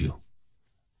doubted you.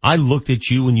 I looked at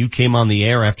you when you came on the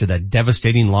air after that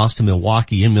devastating loss to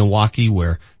Milwaukee in Milwaukee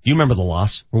where, do you remember the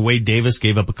loss? Where Wade Davis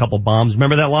gave up a couple bombs.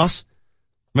 Remember that loss?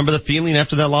 Remember the feeling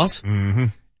after that loss? Mm-hmm.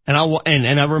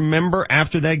 And I remember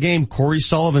after that game, Corey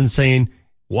Sullivan saying,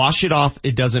 wash it off,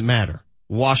 it doesn't matter.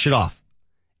 Wash it off.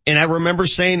 And I remember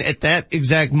saying at that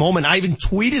exact moment, I even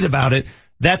tweeted about it,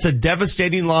 that's a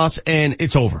devastating loss and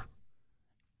it's over.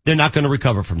 They're not going to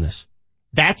recover from this.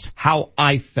 That's how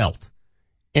I felt.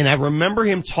 And I remember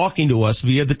him talking to us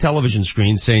via the television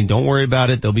screen saying, don't worry about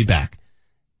it, they'll be back.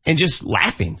 And just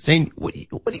laughing, saying, what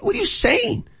are you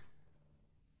saying?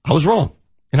 I was wrong.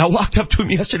 And I walked up to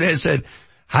him yesterday and said,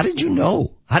 how did you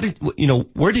know?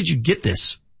 Where did you get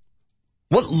this?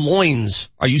 What loins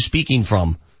are you speaking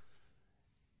from?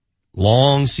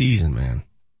 Long season, man.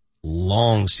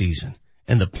 Long season.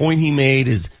 And the point he made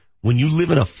is when you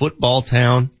live in a football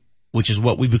town, which is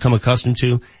what we've become accustomed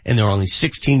to, and there are only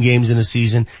 16 games in a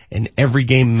season, and every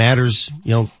game matters,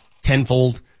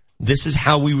 tenfold, this is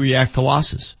how we react to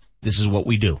losses. This is what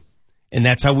we do. And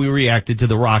that's how we reacted to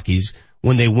the Rockies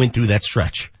when they went through that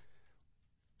stretch.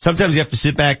 Sometimes you have to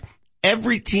sit back.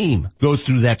 Every team goes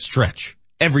through that stretch.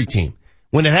 Every team.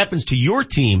 When it happens to your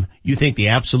team, you think the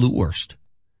absolute worst.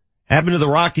 Happened to the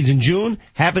Rockies in June,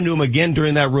 happened to them again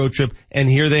during that road trip, and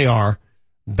here they are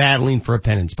battling for a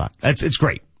pennant spot. It's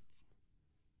great.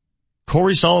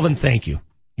 Corey Sullivan, thank you.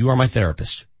 You are my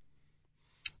therapist.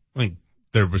 I think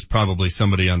there was probably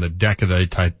somebody on the deck of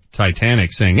the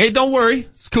Titanic saying, hey, don't worry,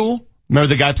 it's cool. Remember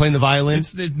the guy playing the violin?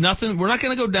 It's nothing. We're not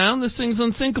going to go down. This thing's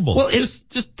unsinkable. Well,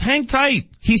 just hang tight.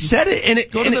 He said it, and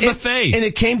go to the buffet, and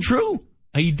it came true.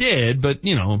 He did, but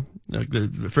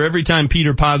for every time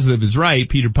Peter Positive is right,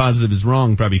 Peter Positive is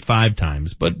wrong probably 5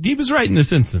 times. But he was right in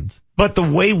this instance. But the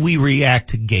way we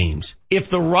react to games, if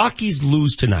the Rockies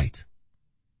lose tonight,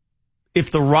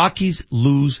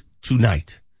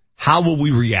 how will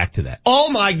we react to that? Oh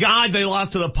my God, they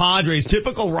lost to the Padres.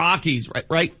 Typical Rockies,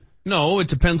 right? No, it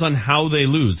depends on how they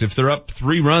lose. If they're up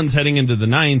 3 runs heading into the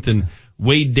 9th and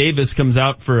Wade Davis comes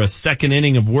out for a second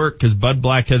inning of work because Bud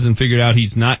Black hasn't figured out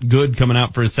he's not good coming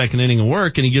out for a second inning of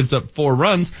work and he gives up 4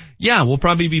 runs, yeah, we'll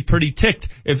probably be pretty ticked.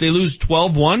 If they lose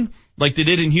 12-1 like they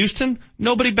did in Houston,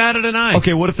 nobody batted an eye.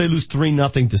 Okay, what if they lose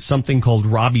 3-0 to something called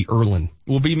Robbie Erlin?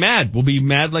 We'll be mad. We'll be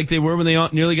mad like they were when they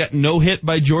nearly got no hit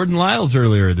by Jordan Lyles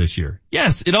earlier this year.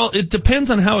 Yes, it depends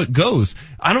on how it goes.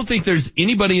 I don't think there's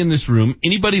anybody in this room,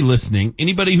 anybody listening,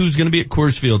 anybody who's going to be at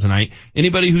Coors Field tonight,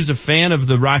 anybody who's a fan of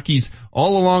the Rockies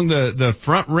all along the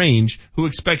front range who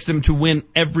expects them to win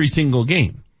every single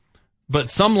game. But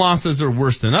some losses are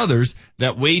worse than others.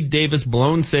 That Wade Davis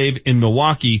blown save in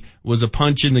Milwaukee was a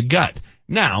punch in the gut.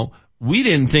 Now, we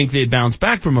didn't think they'd bounce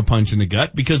back from a punch in the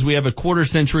gut because we have a quarter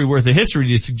century worth of history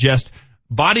to suggest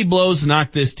body blows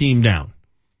knock this team down.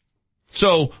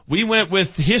 So we went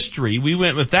with history. We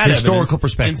went with that historical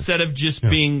perspective instead of just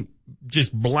being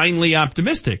just blindly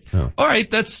optimistic. Yeah. All right,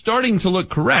 that's starting to look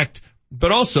correct.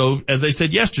 But also, as I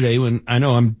said yesterday, when I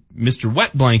know I'm Mr.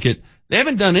 Wet Blanket, they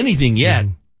haven't done anything yet.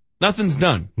 Mm-hmm. Nothing's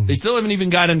done. Mm-hmm. They still haven't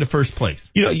even got into first place.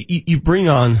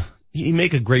 You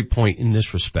make a great point in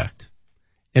this respect.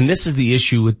 And this is the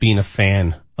issue with being a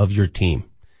fan of your team.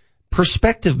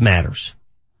 Perspective matters.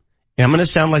 And I'm going to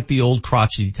sound like the old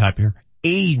crotchety type here.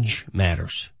 Age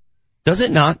matters. Does it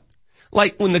not?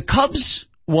 Like when the Cubs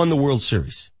won the World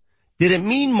Series, did it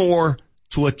mean more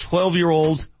to a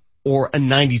 12-year-old or a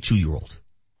 92-year-old?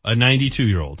 A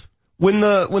 92-year-old. When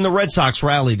the Red Sox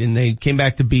rallied and they came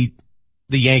back to beat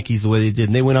the Yankees the way they did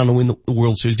and they went on to win the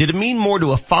World Series, did it mean more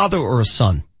to a father or a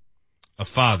son? A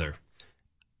father.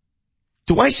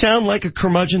 Do I sound like a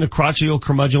curmudgeon, a crotchety old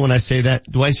curmudgeon when I say that?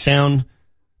 Do I sound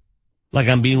like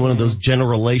I'm being one of those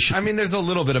generalizations? I mean, there's a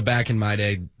little bit of back in my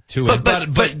day to it,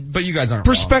 but you guys aren't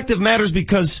perspective wrong. Matters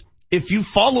because if you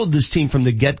followed this team from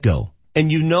the get-go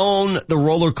and you've known the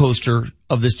roller coaster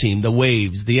of this team, the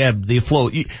waves, the ebb, the flow,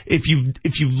 if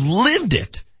you've lived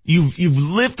it, you've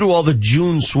lived through all the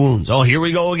June swoons. Oh, here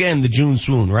we go again, the June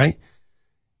swoon, right?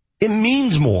 It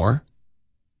means more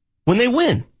when they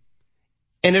win.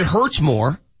 And it hurts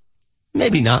more,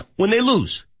 maybe not, when they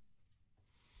lose.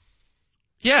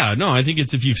 Yeah, no, I think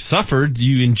it's if you've suffered,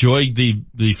 you enjoy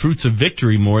the fruits of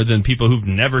victory more than people who've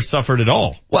never suffered at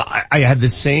all. Well, I have the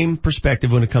same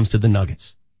perspective when it comes to the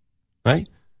Nuggets, right?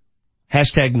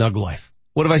 Hashtag Nug Life.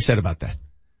 What have I said about that?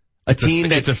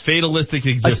 It's a fatalistic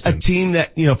existence. A team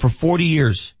that, for 40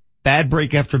 years, bad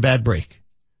break after bad break.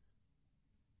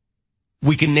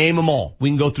 We can name them all. We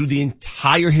can go through the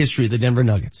entire history of the Denver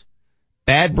Nuggets.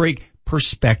 Bad break,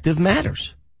 perspective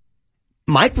matters.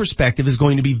 my perspective is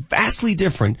going to be vastly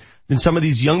different than some of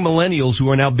these young millennials who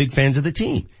are now big fans of the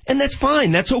team. And that's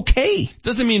fine. That's okay.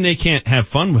 Doesn't mean they can't have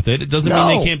fun with it. It doesn't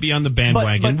mean they can't be on the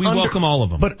bandwagon. We welcome all of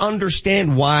them. But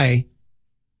understand why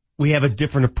we have a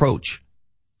different approach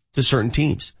to certain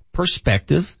teams.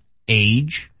 Perspective,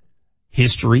 age,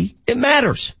 history, it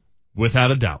matters.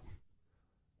 Without a doubt.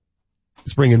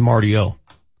 Let's bring in Marty O.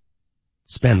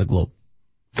 Span the globe.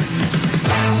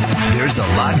 There's a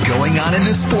lot going on in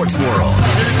the sports world.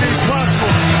 Anything's possible.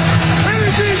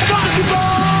 Anything's possible!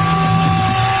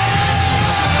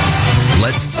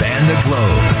 Let's span the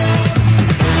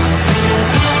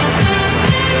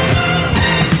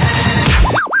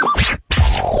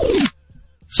globe.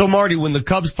 So Marty, when the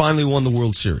Cubs finally won the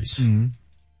World Series,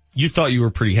 you thought you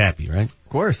were pretty happy, right? Of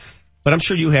course. But I'm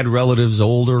sure you had relatives,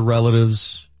 older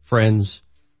relatives, friends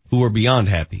who were beyond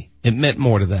happy. It meant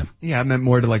more to them. Yeah, it meant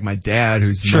more to like my dad,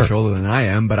 who's much older than I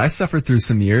am, but I suffered through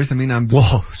some years. I mean, I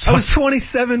was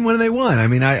 27 when they won. I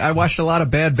mean, I watched a lot of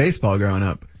bad baseball growing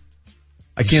up.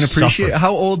 I can't appreciate,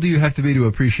 how old do you have to be to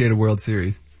appreciate a World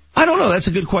Series? I don't know. That's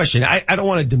a good question. I don't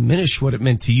want to diminish what it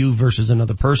meant to you versus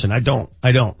another person. I don't.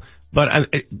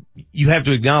 But you have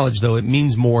to acknowledge, though, it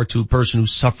means more to a person who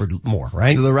suffered more,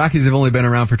 right? So the Rockies have only been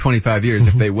around for 25 years.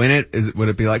 If they win it, would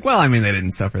it be like, well, I mean, they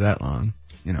didn't suffer that long.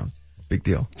 You know, big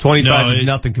deal. 25 is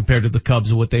nothing compared to the Cubs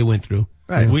and what they went through.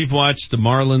 Right. We've watched the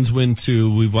Marlins win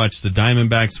 2. We've watched the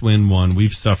Diamondbacks win 1.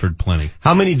 We've suffered plenty.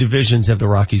 How many divisions have the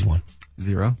Rockies won?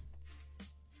 0.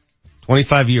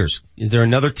 25 years. Is there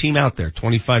another team out there,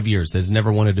 25 years, that has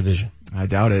never won a division? I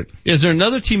doubt it. Is there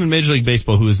another team in Major League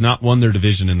Baseball who has not won their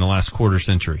division in the last quarter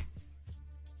century?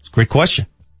 It's a great question.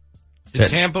 Did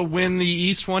Tampa win the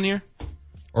East one year?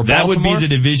 Or that Baltimore? would be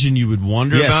the division you would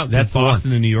wonder about. That's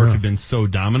Boston and New York have been so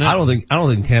dominant. I don't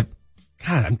think Tampa.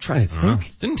 God, I'm trying to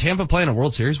think. Didn't Tampa play in a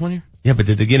World Series one year? Yeah, but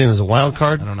did they get in as a wild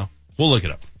card? I don't know. We'll look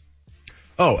it up.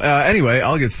 Oh, anyway,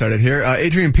 I'll get started here.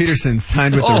 Adrian Peterson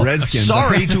signed with the Redskins.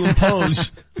 Sorry to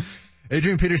impose.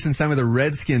 Adrian Peterson signed with the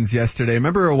Redskins yesterday.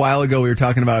 Remember a while ago we were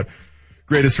talking about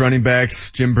greatest running backs,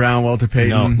 Jim Brown, Walter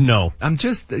Payton? No.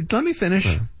 Let me finish.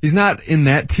 He's not in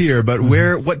that tier, but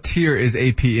what tier is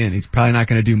AP in? He's probably not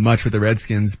going to do much with the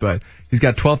Redskins, but he's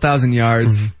got 12,000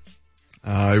 yards. He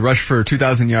rushed for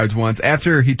 2,000 yards once.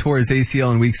 After he tore his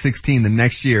ACL in week 16, the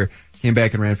next year, came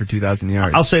back and ran for 2,000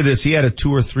 yards. I'll say this, he had a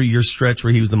 2 or 3 year stretch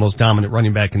where he was the most dominant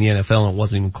running back in the NFL and it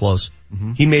wasn't even close.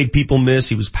 He made people miss,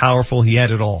 he was powerful, he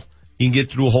had it all. He can get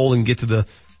through a hole and get to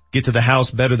the house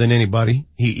better than anybody.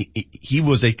 He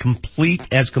was as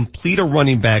complete a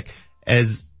running back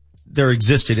as there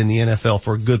existed in the NFL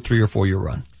for a good 3 or 4 year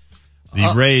run.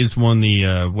 The Rays won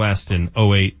the West in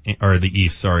 08, or the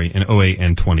East, in 08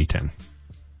 and 2010.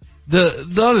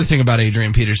 The other thing about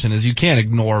Adrian Peterson is you can't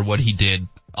ignore what he did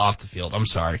off the field. I'm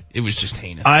sorry. It was just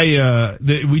heinous.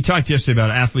 We talked yesterday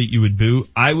about an athlete you would boo.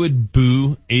 I would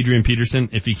boo Adrian Peterson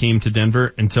if he came to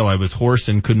Denver until I was hoarse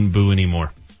and couldn't boo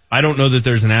anymore. I don't know that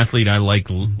there's an athlete I like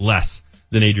less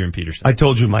than Adrian Peterson. I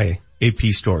told you my AP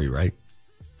story, right?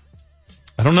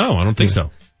 I don't know. I don't think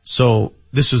so. So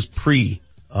this was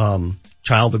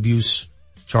child abuse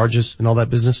charges and all that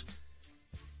business.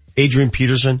 Adrian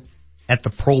Peterson at the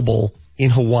Pro Bowl in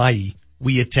Hawaii.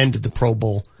 We attended the Pro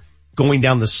Bowl. Going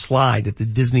down the slide at the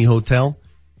Disney Hotel,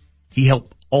 he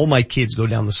helped all my kids go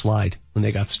down the slide when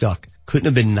they got stuck. Couldn't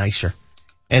have been nicer.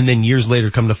 And then years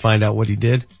later, come to find out what he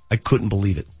did, I couldn't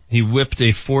believe it. He whipped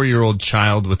a 4-year-old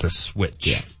child with a switch.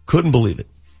 Yeah, couldn't believe it.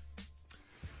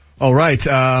 All right.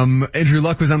 Andrew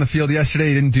Luck was on the field yesterday.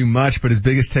 He didn't do much, but his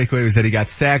biggest takeaway was that he got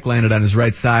sacked, landed on his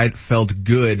right side, felt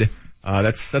good.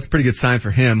 That's a pretty good sign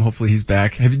for him. Hopefully he's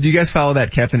back. Do you guys follow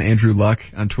that Captain Andrew Luck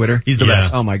on Twitter? He's the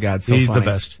best. Oh my God, so he's funny. The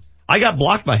best. I got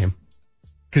blocked by him.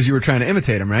 Because you were trying to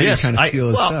imitate him, right? Yes. You were trying to steal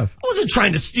his stuff. I wasn't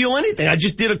trying to steal anything. I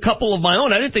just did a couple of my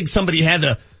own. I didn't think somebody had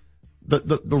I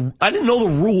didn't know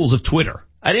the rules of Twitter.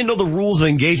 I didn't know the rules of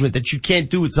engagement that you can't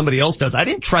do what somebody else does. I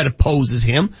didn't try to pose as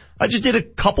him. I just did a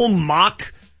couple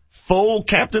mock faux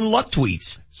Captain Luck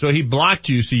tweets. So he blocked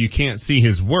you so you can't see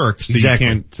his work. So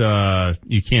exactly.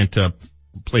 You can't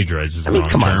plagiarize his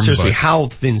come on, seriously, how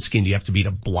thin-skinned do you have to be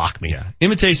to block me? Yeah.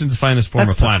 Imitation's the finest form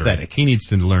of flattery. Pathetic. He needs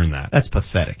to learn that. That's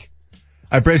pathetic.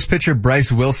 Braves pitcher Bryce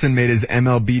Wilson made his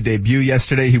MLB debut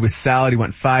yesterday. He was solid. He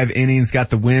went 5 innings, got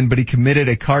the win, but he committed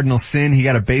a cardinal sin. He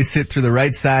got a base hit through the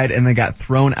right side and then got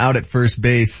thrown out at first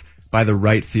base by the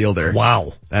right fielder.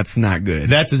 Wow. That's not good.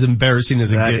 That's as embarrassing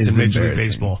as it That gets is in Major League embarrassing.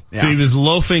 Baseball. Yeah. So he was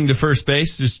loafing to first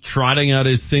base, just trotting out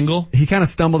his single. He kind of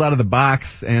stumbled out of the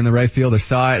box, and the right fielder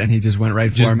saw it, and he just went right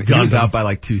for Just him. He gunned was him. out by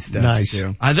like 2 steps. Nice.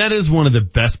 Too. That is one of the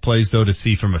best plays, though, to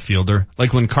see from a fielder.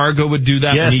 Like when Cargo would do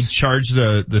that, Yes. when he'd charge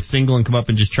the single and come up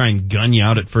and just try and gun you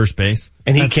out at first base.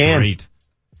 And he That's can. Great.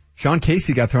 Sean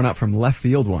Casey got thrown out from left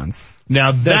field once.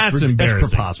 Now that's embarrassing. That's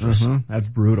preposterous. That's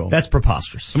brutal. That's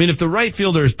preposterous. I mean, if the right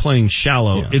fielder is playing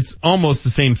shallow, it's almost the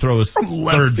same throw as From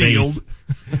left third field.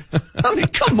 base. I mean,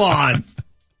 come on.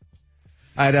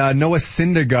 Noah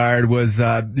Syndergaard was,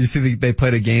 you see they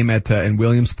played a game in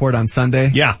Williamsport on Sunday?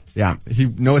 Yeah. Yeah.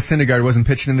 Noah Syndergaard wasn't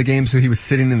pitching in the game, so he was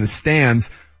sitting in the stands.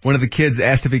 One of the kids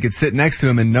asked if he could sit next to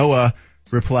him, and Noah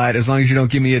replied, as long as you don't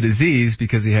give me a disease,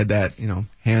 because he had that,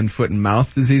 hand, foot, and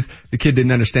mouth disease. The kid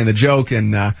didn't understand the joke,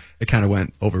 and it kind of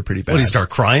went over pretty bad. What, did he start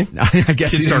crying? I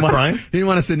guess Kid start crying? He didn't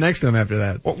want to sit next to him after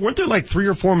that. Weren't there like 3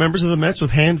 or 4 members of the Mets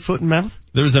with hand, foot, and mouth?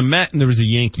 There was a Met and there was a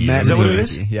Yankee. Matt Is that what it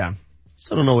Yankee, is? Yeah.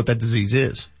 Still don't know what that disease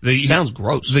is. Sounds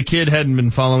gross. The kid hadn't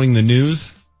been following the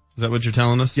news. Is that what you're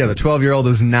telling us? Yeah, the 12-year-old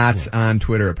was not on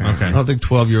Twitter, apparently. I don't think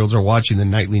 12-year-olds are watching the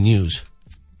nightly news.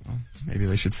 Maybe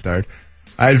they should start.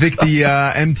 All right, Vic, the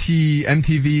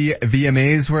MTV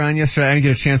VMAs were on yesterday. I didn't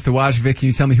get a chance to watch. Vic, can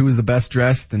you tell me who was the best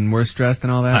dressed and worst dressed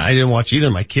and all that? I didn't watch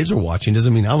either. My kids were watching.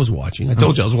 Doesn't mean I was watching. I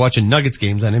told you I was watching Nuggets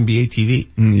games on NBA TV.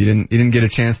 You didn't get a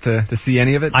chance to see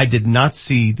any of it? I did not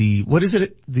see what is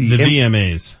it? The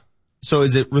VMAs. So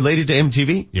is it related to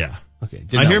MTV? Yeah. Okay.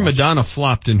 I hear Madonna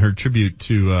flopped in her tribute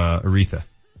to Aretha.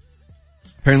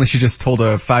 Apparently she just told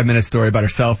a 5-minute story about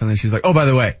herself, and then she's like, oh, by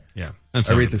the way. Yeah.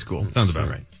 Aretha's cool. Sounds about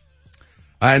right.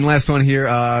 And last one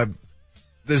here,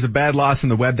 there's a bad loss in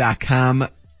the web.com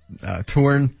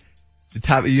tour.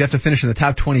 You have to finish in the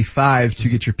top 25 to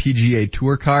get your PGA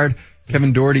Tour card.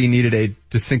 Kevin Doherty needed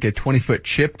to sink a 20-foot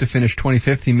chip to finish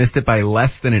 25th. He missed it by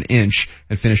less than an inch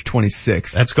and finished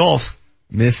 26th. That's golf.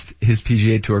 Missed his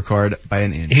PGA Tour card by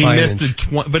an inch. He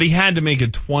missed but he had to make a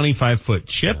 25-foot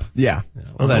chip. Yeah.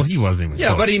 Well, he wasn't even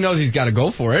close. but he knows he's got to go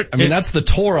for it. I mean, that's the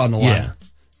tour on the line.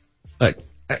 Yeah.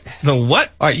 The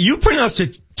what? All right, you pronounced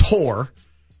it tour.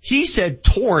 He said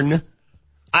torn.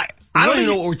 I don't even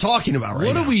know what we're talking about right now.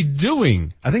 What are we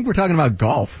doing? I think we're talking about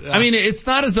golf. I mean, it's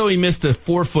not as though he missed a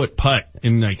 4-foot putt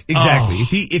in Exactly.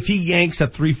 If he yanks a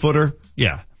 3-footer.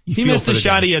 Yeah. He missed the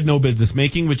shot he had no business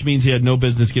making, which means he had no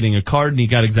business getting a card, and he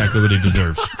got exactly what he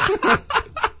deserves.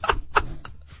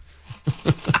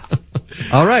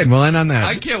 All right, we'll end on that.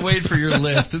 I can't wait for your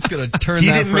list. It's going to turn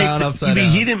that frown upside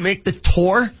down. He didn't make the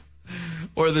tour?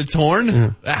 Or the torn?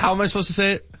 Yeah. How am I supposed to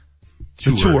say it?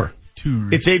 The tour.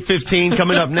 It's 8:15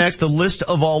 coming up next. The list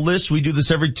of all lists. We do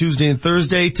this every Tuesday and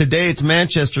Thursday. Today it's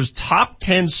Manchester's top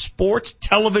 10 sports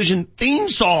television theme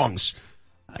songs.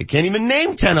 I can't even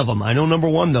name 10 of them. I know number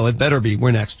 1 though. It better be.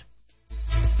 We're next.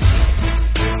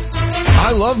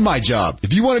 I love my job.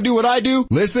 If you want to do what I do,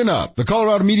 listen up. The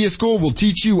Colorado Media School will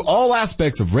teach you all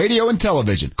aspects of radio and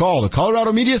television. Call the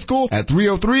Colorado Media School at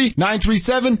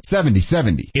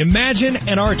 303-937-7070. Imagine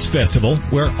an arts festival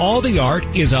where all the art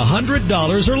is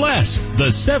 $100 or less.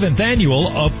 The 7th annual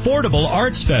Affordable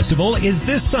Arts Festival is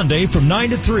this Sunday from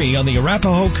 9 to 3 on the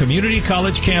Arapahoe Community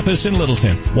College campus in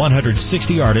Littleton.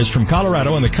 160 artists from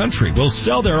Colorado and the country will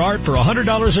sell their art for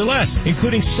 $100 or less,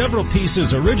 including several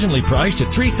pieces originally priced at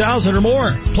 $3,000 or more.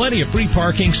 Plenty of free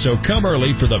parking, so come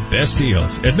early for the best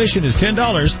deals. Admission is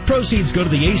 $10. Proceeds go to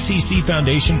the ACC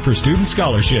Foundation for Student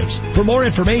Scholarships. For more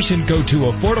information, go to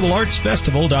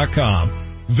affordableartsfestival.com.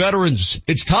 Veterans,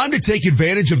 it's time to take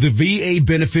advantage of the VA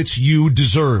benefits you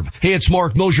deserve. Hey, it's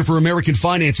Mark Mosher for American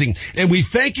Financing, and we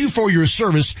thank you for your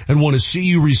service and want to see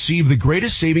you receive the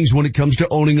greatest savings when it comes to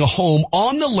owning a home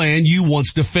on the land you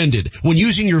once defended. When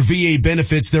using your VA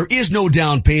benefits, there is no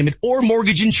down payment or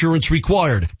mortgage insurance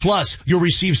required. Plus, you'll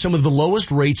receive some of the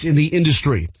lowest rates in the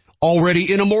industry.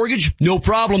 Already in a mortgage? No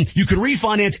problem. You can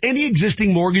refinance any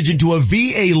existing mortgage into a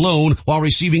VA loan while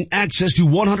receiving access to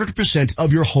 100%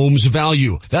 of your home's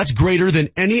value. That's greater than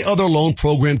any other loan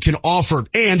program can offer.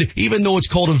 And even though it's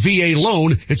called a VA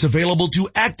loan, it's available to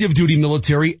active duty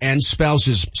military and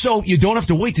spouses. So you don't have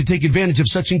to wait to take advantage of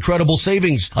such incredible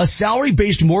savings. A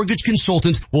salary-based mortgage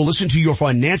consultant will listen to your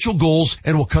financial goals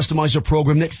and will customize a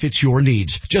program that fits your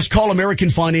needs. Just call American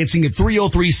Financing at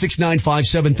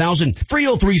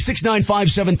 303-695-7000, 303-695-7000,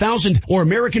 or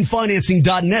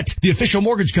AmericanFinancing.net, the official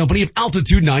mortgage company of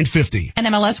Altitude 950.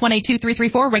 NMLS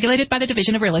 182334, regulated by the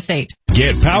Division of Real Estate.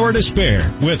 Get power to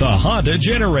spare with a Honda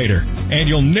generator, and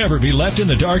you'll never be left in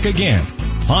the dark again.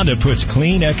 Honda puts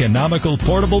clean, economical,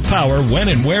 portable power when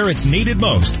and where it's needed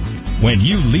most, when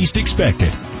you least expect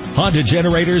it. Honda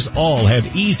generators all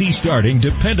have easy starting,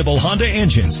 dependable Honda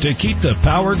engines to keep the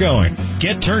power going.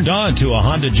 Get turned on to a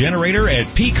Honda generator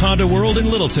at Peak Honda World in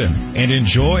Littleton and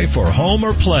enjoy for home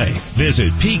or play.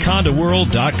 Visit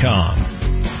peakhondaworld.com.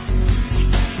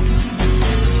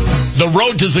 The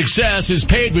road to success is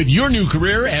paved with your new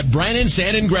career at Brannan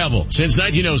Sand and Gravel. Since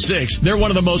 1906, they're one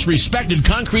of the most respected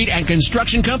concrete and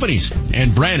construction companies.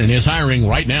 And Brannan is hiring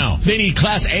right now. They need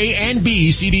Class A and B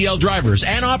CDL drivers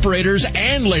and operators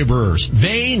and laborers.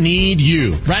 They need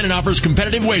you. Brannan offers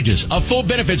competitive wages, a full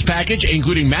benefits package,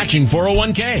 including matching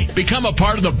 401k. Become a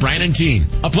part of the Brannan team.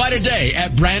 Apply today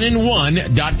at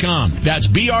Brannan1.com. That's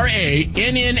BRANNAN,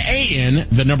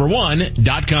 the number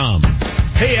 1.com.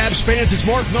 Hey, Abs fans, it's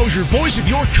Mark Mosier, voice of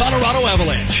your Colorado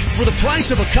Avalanche. For the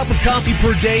price of a cup of coffee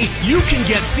per day, you can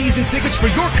get season tickets for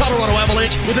your Colorado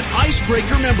Avalanche with an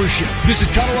Icebreaker membership. Visit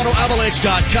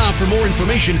ColoradoAvalanche.com for more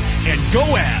information, and go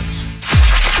Abs!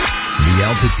 The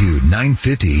Altitude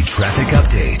 950 traffic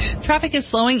update. Traffic is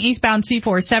slowing eastbound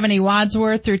C470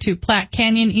 Wadsworth through to Platte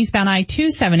Canyon, eastbound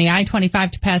I-270,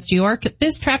 I-25 to past York.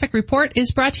 This traffic report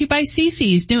is brought to you by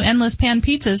CC's new Endless Pan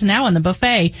Pizzas, now in the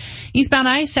buffet. Eastbound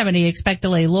I-70, expect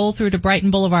delay Lowell through to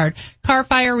Brighton Boulevard. Car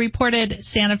fire reported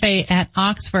Santa Fe at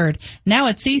Oxford. Now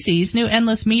at CC's new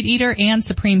Endless Meat Eater and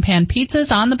Supreme Pan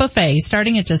Pizzas on the buffet,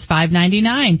 starting at just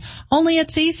 $5.99. Only at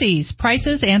CC's.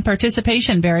 Prices and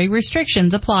participation vary.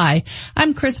 Restrictions apply.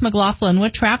 I'm Chris McLaughlin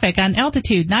with traffic on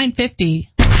Altitude 950.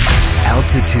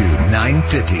 Altitude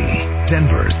 950,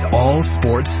 Denver's all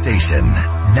sports station.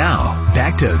 Now,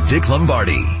 back to Vic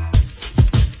Lombardi.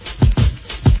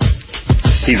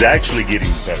 He's actually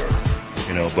getting better,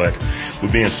 but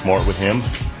we're being smart with him.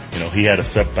 He had a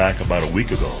setback about a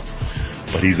week ago,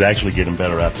 but he's actually getting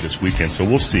better after this weekend. So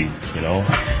we'll see,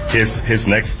 his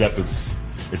next step is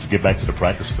to get back to the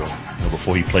practice field,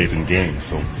 before he plays in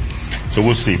games. So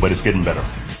we'll see, but it's getting better.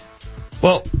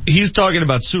 Well, he's talking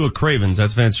about Sua Cravens.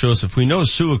 That's Vance Joseph. We know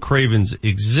Sua Cravens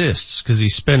exists because he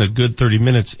spent a good 30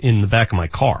 minutes in the back of my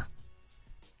car.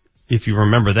 If you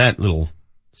remember that little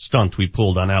stunt we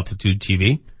pulled on Altitude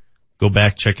TV, go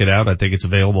back, check it out. I think it's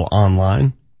available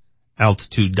online.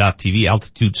 Altitude.tv,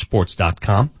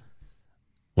 altitudesports.com.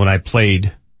 When I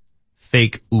played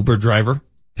fake Uber driver,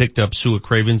 picked up Sua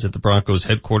Cravens at the Broncos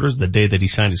headquarters the day that he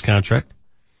signed his contract.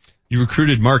 You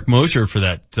recruited Mark Mosier for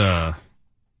that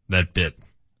bit.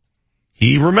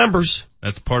 He remembers.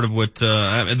 That's part of what,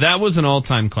 that was an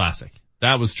all-time classic.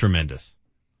 That was tremendous.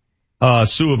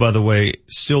 Sua, by the way,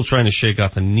 still trying to shake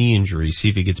off a knee injury, see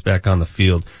if he gets back on the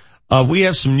field. We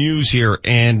have some news here,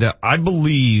 and I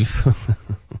believe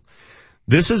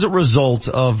this is a result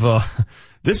of,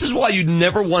 this is why you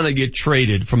never want to get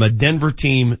traded from a Denver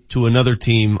team to another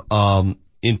team,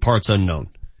 in parts unknown.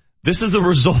 This is a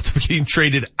result of getting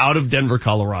traded out of Denver,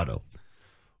 Colorado.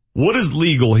 What is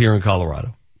legal here in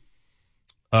Colorado?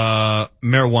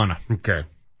 Marijuana. Okay.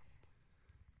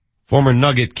 Former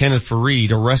Nugget Kenneth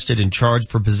Faried arrested and charged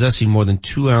for possessing more than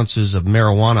 2 ounces of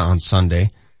marijuana on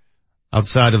Sunday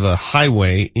outside of a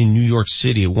highway in New York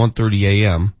City at 1:30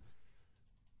 a.m.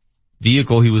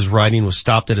 Vehicle he was riding was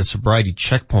stopped at a sobriety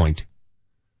checkpoint.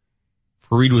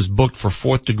 Faried was booked for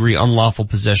 4th-degree unlawful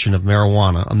possession of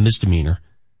marijuana, a misdemeanor.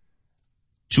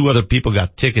 2 other people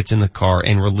got tickets in the car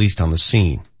and released on the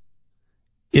scene.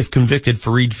 If convicted,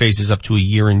 Faried faces up to a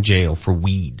year in jail for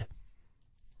weed.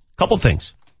 Couple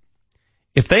things.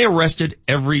 If they arrested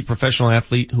every professional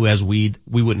athlete who has weed,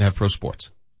 we wouldn't have pro sports.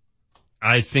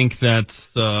 I think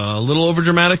that's a little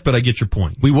overdramatic, but I get your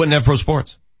point. We wouldn't have pro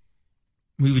sports.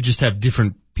 We would just have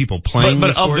different people playing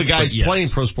But sports, of the guys playing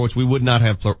pro sports, we would not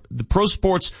have the pro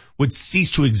sports would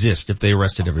cease to exist if they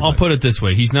arrested everybody. I'll put it this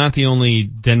way. He's not the only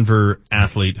Denver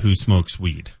athlete who smokes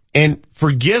weed. And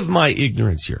forgive my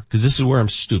ignorance here, because this is where I'm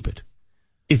stupid.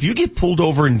 If you get pulled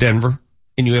over in Denver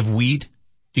and you have weed,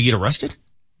 do you get arrested?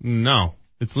 No.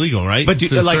 It's legal, right? But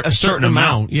like a certain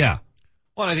amount, yeah.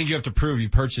 Well, I think you have to prove you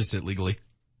purchased it legally.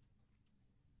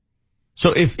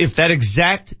 So if that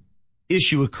exact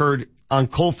issue occurred on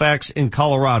Colfax in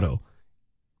Colorado,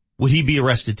 would he be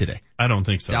arrested today? I don't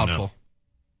think so. Doubtful. No.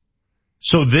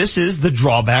 So this is the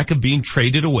drawback of being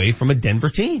traded away from a Denver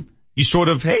team. You sort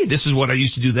of, hey, this is what I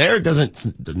used to do there.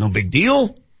 No big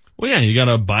deal. Well, yeah, you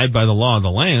gotta abide by the law of the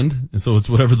land. And so it's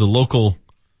whatever the local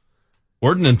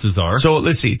ordinances are. So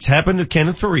let's see. It's happened to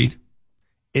Kenneth Faried.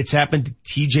 It's happened to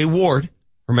TJ Ward.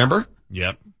 Remember?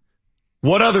 Yep.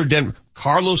 What other Denver?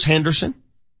 Carlos Henderson.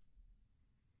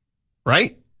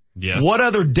 Right? Yes. What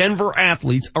other Denver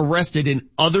athletes arrested in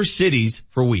other cities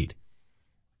for weed?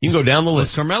 You can go down the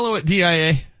list. Was Carmelo at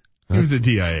DIA? He was at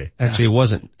DIA. Actually, it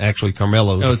wasn't actually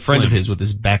Carmelo. It was a friend of his with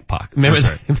his back pocket. Remember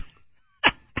that?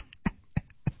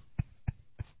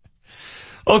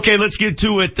 Okay, let's get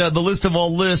to it. The list of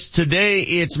all lists. Today,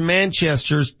 it's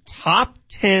Manchester's top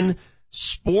 10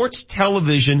 sports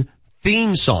television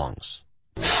theme songs.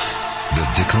 The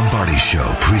Vic Lombardi Show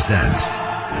presents.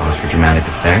 Pause for dramatic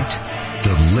effect.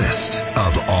 The list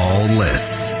of all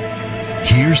lists.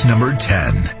 Here's number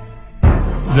 10.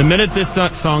 The minute this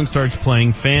song starts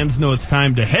playing, fans know it's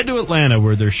time to head to Atlanta,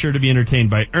 where they're sure to be entertained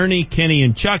by Ernie, Kenny,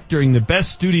 and Chuck during the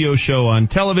best studio show on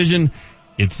television.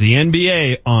 It's the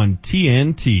NBA on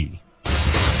TNT.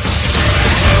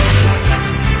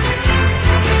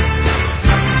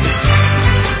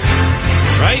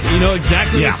 Right? You know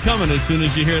exactly what's coming as soon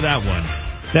as you hear that one.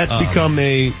 That's become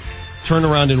a turn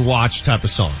around and watch type of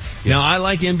song. Yes. Now, I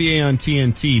like NBA on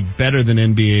TNT better than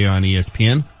NBA on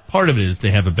ESPN. Part of it is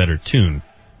they have a better tune.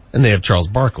 And they have Charles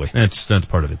Barkley. That's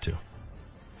part of it too.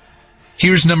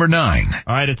 Here's number 9.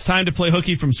 All right, it's time to play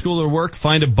hooky from school or work.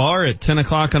 Find a bar at 10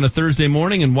 o'clock on a Thursday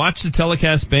morning and watch the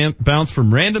telecast bounce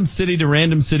from random city to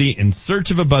random city in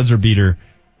search of a buzzer beater.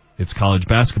 It's college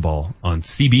basketball on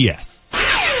CBS.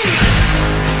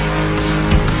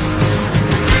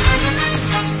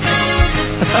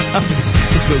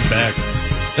 This goes back.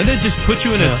 Doesn't it just put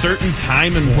you in a certain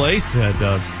time and place? Yeah, it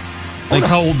does. I wonder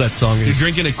how old that song is. You're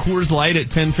drinking a Coors Light at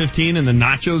 10:15 and the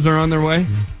nachos are on their way?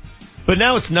 But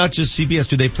now it's not just CBS.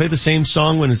 Do they play the same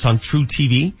song when it's on True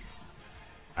TV?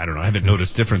 I don't know. I haven't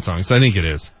noticed different songs. I think it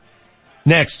is.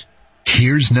 Next.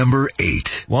 Here's number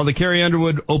 8. While the Carrie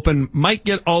Underwood Open might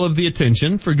get all of the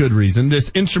attention, for good reason,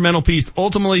 this instrumental piece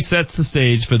ultimately sets the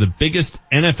stage for the biggest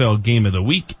NFL game of the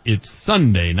week. It's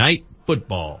Sunday Night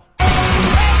Football.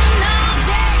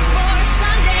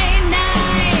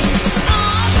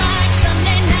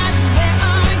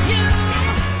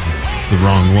 The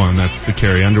wrong one. That's the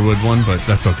Carrie Underwood one, but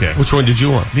that's okay. Which one did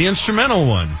you want? The instrumental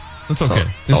one. That's okay.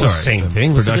 It's all right. Same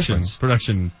thing. What's the difference?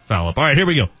 Production foul up. All right, here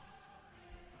we go.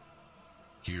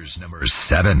 Here's number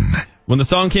 7. When this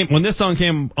song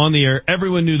came on the air,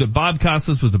 everyone knew that Bob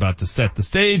Costas was about to set the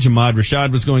stage. Ahmad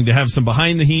Rashad was going to have some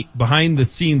behind the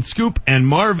scenes scoop, and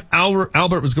Marv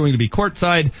Albert was going to be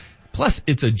courtside. Plus,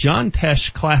 it's a John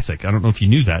Tesh classic. I don't know if you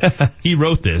knew that. He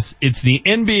wrote this. It's the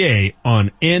NBA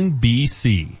on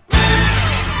NBC.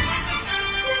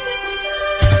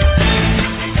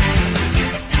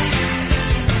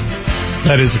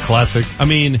 That is a classic. I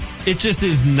mean, it just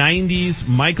is 90s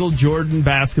Michael Jordan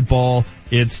basketball.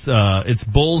 It's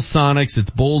Bulls Sonics, it's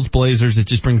Bulls Blazers. It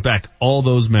just brings back all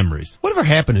those memories. Whatever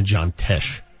happened to John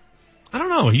Tesh? I don't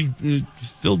know. He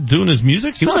still doing his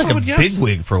music stuff? He was like a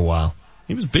bigwig for a while.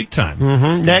 He was big time.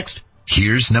 Mm-hmm. Next.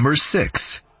 Here's number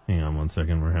 6. Hang on one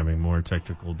second. We're having more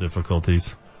technical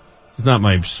difficulties. This is not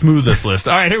my smoothest list.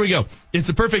 All right, here we go. It's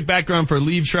the perfect background for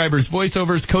Liev Schreiber's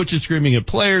voiceovers, coaches screaming at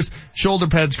players, shoulder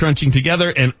pads crunching together,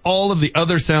 and all of the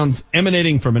other sounds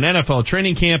emanating from an NFL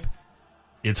training camp.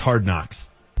 It's Hard Knocks.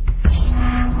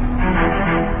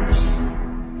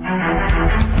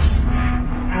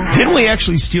 Didn't we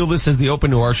actually steal this as the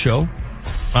open to our show?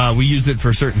 We use it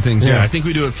for certain things, yeah. I think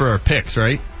we do it for our picks,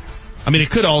 right? I mean,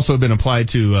 it could also have been applied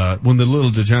to when the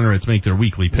Little Degenerates make their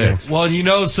weekly picks. Well, you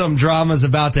know some drama's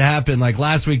about to happen. Like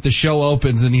last week, the show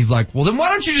opens and he's like, well, then why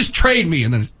don't you just trade me?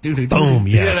 And then it's boom.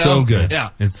 Yeah. It's so good. Yeah.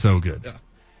 It's so good. Yeah.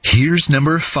 Here's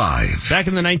number 5. Back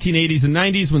in the 1980s and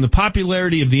 90s, when the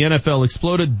popularity of the NFL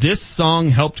exploded, this song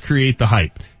helped create the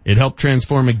hype. It helped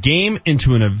transform a game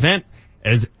into an event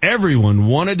as everyone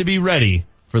wanted to be ready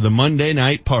for the Monday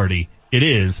night party. It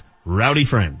is Rowdy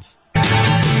Friends.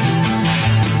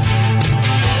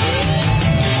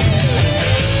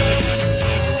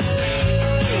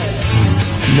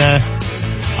 Nah,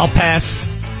 I'll pass.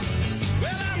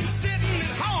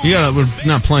 Yeah, we're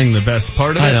not playing the best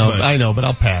part of it. I know, but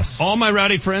I'll pass. All my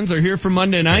rowdy friends are here for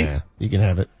Monday night. Yeah, you can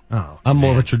have it. Oh, I'm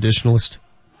more of a traditionalist.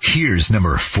 Here's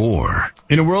number 4.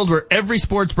 In a world where every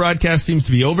sports broadcast seems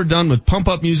to be overdone with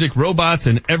pump-up music, robots,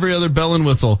 and every other bell and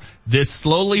whistle, this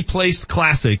slowly placed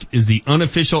classic is the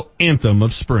unofficial anthem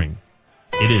of spring.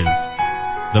 It is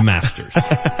the Masters.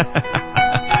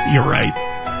 You're right.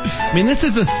 I mean, this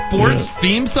is a sports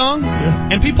theme song,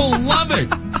 and people love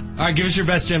it. All right, give us your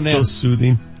best Jim So name.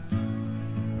 soothing.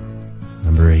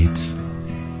 Number 8,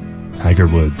 Tiger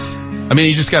Woods. I mean,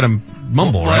 you just got to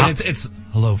mumble, right? It's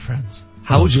hello, friends.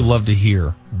 How would you love to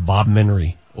hear Bob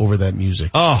Menery over that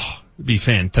music? Oh, it'd be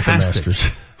fantastic.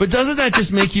 But doesn't that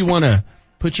just make you want to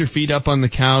put your feet up on the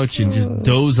couch and just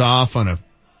doze off on a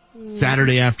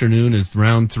Saturday afternoon as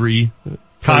round 3?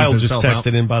 Kyle just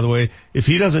texted in, by the way, if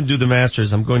he doesn't do the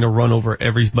Masters, I'm going to run over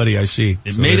everybody I see.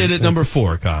 It made it at number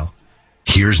 4, Kyle.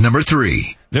 Here's number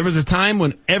 3. There was a time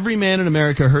when every man in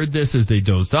America heard this as they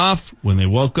dozed off, when they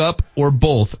woke up, or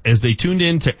both, as they tuned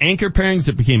in to anchor pairings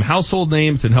that became household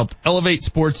names and helped elevate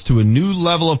sports to a new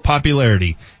level of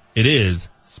popularity. It is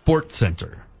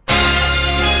SportsCenter.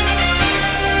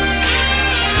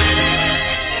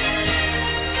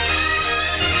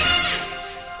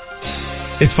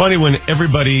 It's funny when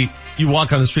you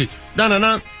walk on the street,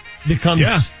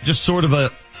 becomes just sort of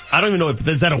I don't even know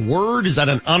is that a word? Is that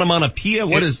an onomatopoeia?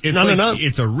 It's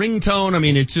a ringtone. I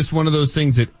mean, it's just one of those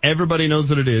things that everybody knows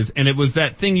what it is. And it was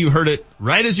that thing you heard it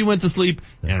right as you went to sleep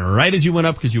and right as you went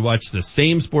up because you watched the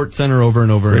same SportsCenter over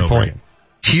and over and over again.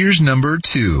 Here's number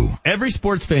 2. Every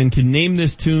sports fan can name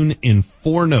this tune in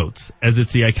 4 notes, as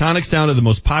it's the iconic sound of the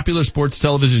most popular sports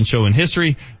television show in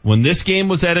history. When this game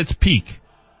was at its peak,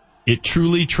 it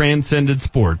truly transcended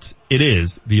sports. It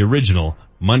is the original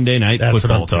Monday Night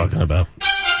Football. That's what I'm talking about.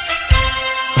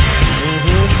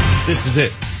 This is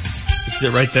it. This is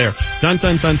it right there. Dun,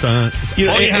 dun, dun, dun.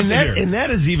 And that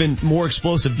is even more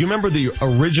explosive. Do you remember the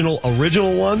original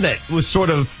one that was sort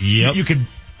of, you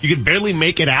could barely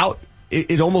make it out?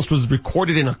 It almost was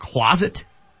recorded in a closet.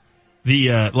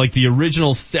 Like the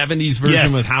original 70s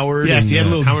version with Howard. Yes, and, you had a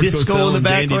little Howard disco Cosell in the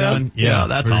background. Yeah,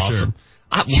 that's awesome.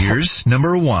 Sure. Here's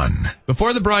number 1.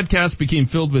 Before the broadcast became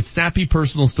filled with sappy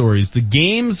personal stories, the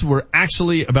games were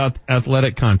actually about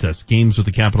athletic contests, games with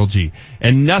a capital G.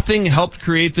 And nothing helped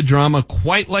create the drama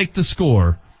quite like the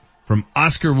score from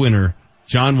Oscar winner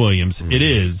John Williams. It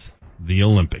is the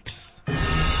Olympics.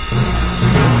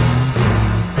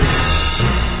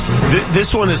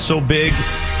 This one is so big,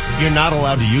 you're not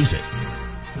allowed to use it.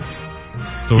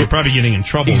 So we're probably getting in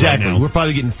trouble right now. We're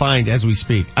probably getting fined as we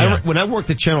speak. Yeah. When I worked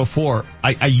at Channel 4,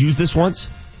 I used this once.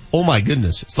 Oh my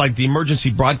goodness. It's like the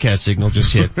emergency broadcast signal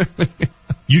just hit.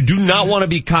 You do not want to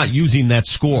be caught using that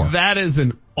score. That is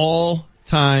an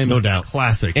all-time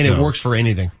classic. And it works for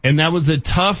anything. And that was a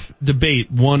tough debate,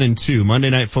 1 and 2, Monday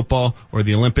Night Football or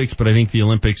the Olympics, but I think the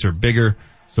Olympics are bigger.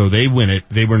 So they win it.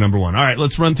 They were number 1. All right,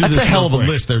 let's run through this. That's a hell of a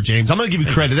list there, James. I'm going to give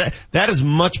you credit. That is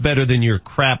much better than your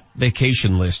crap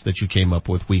vacation list that you came up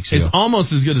with weeks ago. It's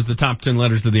almost as good as the top 10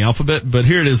 letters of the alphabet, but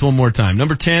here it is one more time.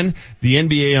 Number 10, the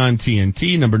NBA on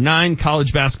TNT. Number 9,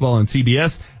 college basketball on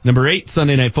CBS. Number 8,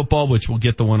 Sunday Night Football, which will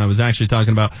get the one I was actually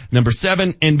talking about. Number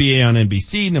 7, NBA on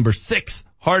NBC. Number 6,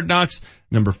 Hard Knocks.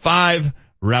 Number 5,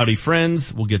 Rowdy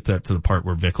Friends. We'll get that to the part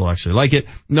where Vic will actually like it.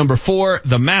 Number 4,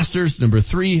 The Masters. Number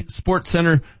 3,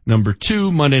 SportsCenter. Number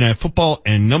 2, Monday Night Football.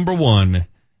 And number 1,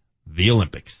 the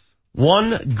Olympics.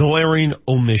 One glaring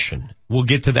omission. We'll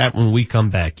get to that when we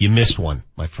come back. You missed one,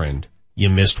 my friend.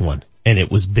 You missed one. And it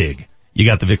was big. You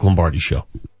got the Vic Lombardi Show.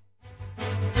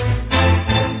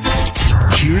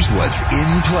 Here's what's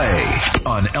in play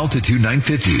on Altitude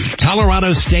 950.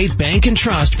 Colorado State Bank and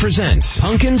Trust presents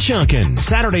Punkin' Chunkin'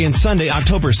 Saturday and Sunday,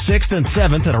 October 6th and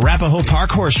 7th at Arapahoe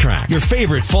Park Horse Track. Your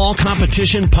favorite fall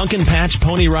competition, pumpkin patch,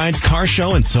 pony rides, car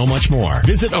show, and so much more.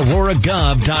 Visit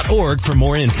auroragov.org for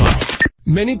more info.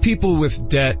 Many people with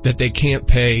debt that they can't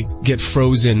pay get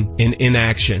frozen in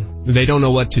inaction. They don't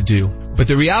know what to do. But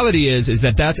the reality is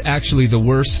that that's actually the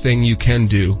worst thing you can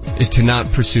do, is to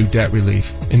not pursue debt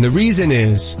relief. And the reason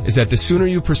is that the sooner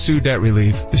you pursue debt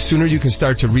relief, the sooner you can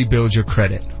start to rebuild your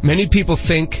credit. Many people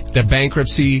think that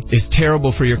bankruptcy is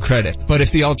terrible for your credit. But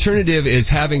if the alternative is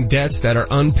having debts that are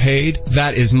unpaid,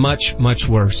 that is much, much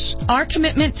worse. Our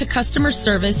commitment to customer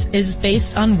service is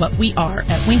based on what we are.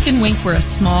 At Wink & Wink, we're a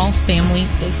small family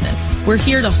business. We're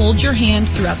here to hold your hand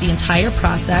throughout the entire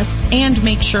process and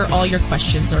make sure all your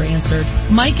questions are answered.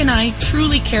 Mike and I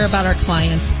truly care about our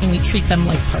clients, and we treat them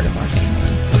like part of our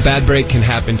family. A bad break can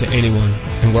happen to anyone,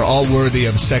 and we're all worthy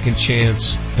of a second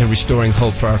chance and restoring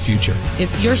hope for our future.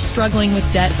 If you're struggling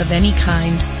with debt of any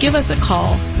kind, give us a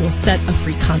call. We'll set a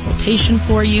free consultation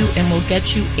for you, and we'll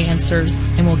get you answers,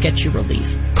 and we'll get you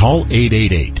relief. Call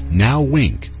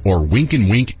 888-NOW-WINK or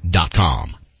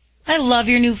winkandwink.com. I love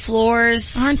your new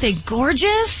floors. Aren't they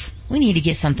gorgeous? We need to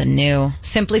get something new.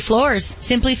 Simply Floors.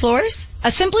 Simply Floors?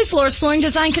 A Simply Floors flooring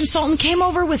design consultant came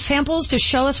over with samples to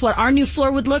show us what our new floor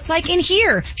would look like in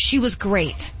here. She was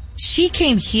great. She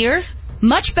came here?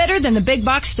 Much better than the big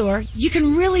box store. You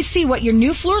can really see what your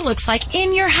new floor looks like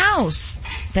in your house.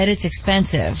 Bet it's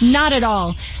expensive. Not at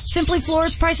all. Simply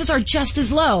Floors prices are just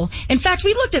as low. In fact,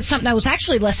 we looked at something that was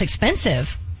actually less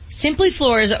expensive. Simply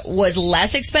Floors was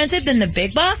less expensive than the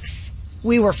big box?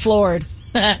 We were floored.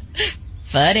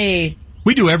 Funny.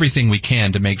 We do everything we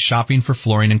can to make shopping for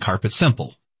flooring and carpet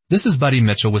simple. This is Buddy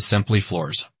Mitchell with Simply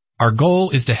Floors. Our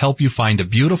goal is to help you find a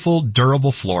beautiful,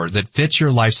 durable floor that fits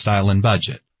your lifestyle and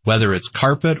budget, whether it's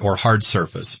carpet or hard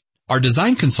surface. Our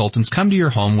design consultants come to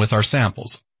your home with our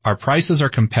samples. Our prices are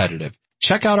competitive,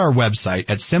 Check out our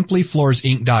website at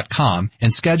simplyfloorsinc.com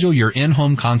and schedule your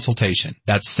in-home consultation.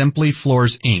 That's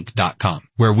simplyfloorsinc.com,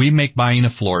 where we make buying a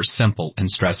floor simple and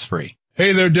stress-free.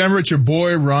 Hey there, Denver. It's your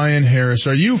boy, Ryan Harris.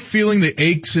 Are you feeling the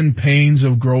aches and pains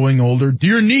of growing older? Do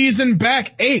your knees and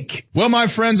back ache? Well, my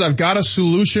friends, I've got a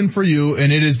solution for you,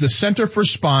 and it is the Center for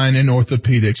Spine and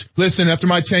Orthopedics. Listen, after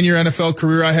my 10-year NFL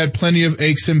career, I had plenty of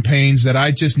aches and pains that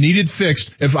I just needed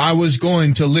fixed if I was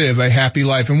going to live a happy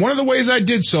life. And one of the ways I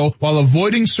did so while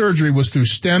avoiding surgery was through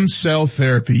stem cell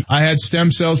therapy. I had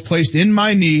stem cells placed in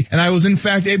my knee, and I was in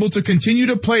fact able to continue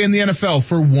to play in the NFL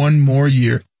for one more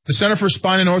year. The Center for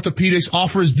Spine and Orthopedics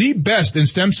offers the best in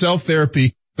stem cell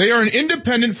therapy. They are an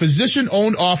independent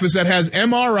physician-owned office that has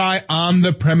MRI on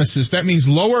the premises. That means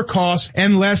lower costs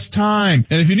and less time.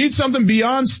 And if you need something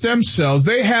beyond stem cells,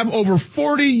 they have over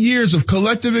 40 years of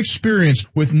collective experience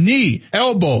with knee,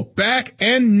 elbow, back,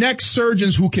 and neck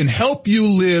surgeons who can help you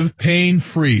live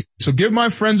pain-free. So give my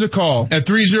friends a call at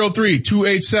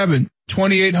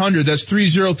 303-287-2800. That's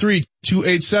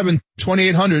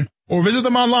 303-287-2800. Or visit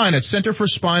them online at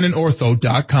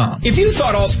centerforspineandortho.com. If you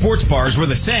thought all sports bars were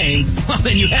the same, well,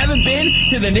 then you haven't been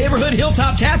to the neighborhood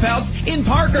Hilltop Tap House in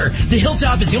Parker. The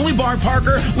Hilltop is the only bar in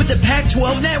Parker with the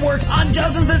Pac-12 network on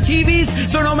dozens of TVs,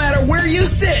 so no matter where you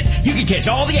sit, you can catch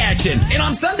all the action. And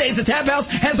on Sundays, the Tap House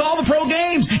has all the pro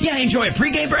games. Yeah, enjoy a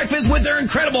pregame breakfast with their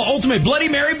incredible Ultimate Bloody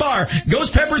Mary bar.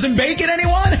 Ghost peppers and bacon,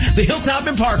 anyone? The Hilltop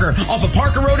in Parker, off of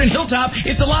Parker Road in Hilltop.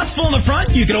 If the lot's full in the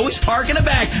front, you can always park in the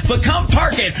back, but come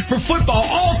park it for football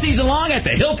all season long at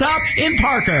the Hilltop in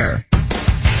Parker.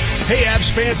 Hey, Avs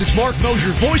fans, it's Mark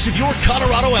Mosier, voice of your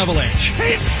Colorado Avalanche.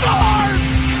 He scores!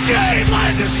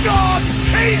 Nylander scored!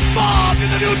 He's bombed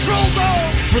in the neutral zone!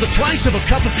 For the price of a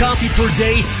cup of coffee per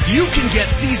day, you can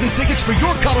get season tickets for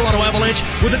your Colorado Avalanche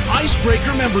with an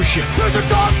Icebreaker membership. There's a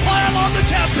dog pile on the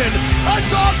captain! A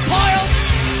dog pile!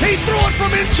 He threw it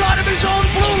from inside of his own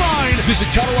blue line! Visit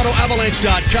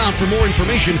ColoradoAvalanche.com for more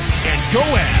information, and go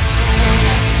Avs!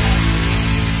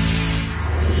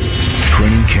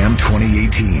 Training Camp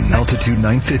 2018, Altitude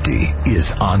 950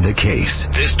 is on the case.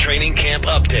 This training camp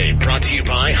update brought to you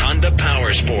by Honda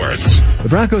Power Sports. The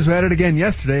Broncos were at it again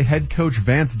yesterday. Head coach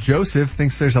Vance Joseph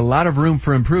thinks there's a lot of room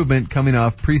for improvement coming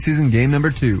off preseason game number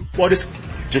 2. Well, just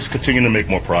continue to make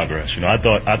more progress. I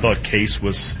thought Case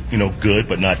was, good,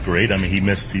 but not great. I mean, he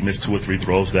missed 2 or 3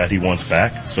 throws that he wants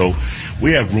back. So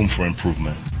we have room for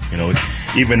improvement.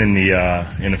 Even in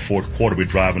the fourth quarter, we're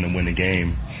driving to win the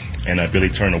game. And Billy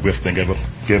Turner whiffed and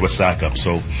gave a sack up.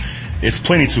 So it's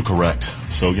plenty to correct.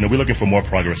 So, we're looking for more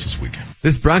progress this week.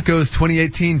 This Broncos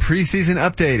 2018 preseason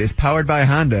update is powered by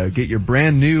Honda. Get your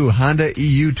brand new Honda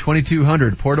EU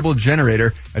 2200 portable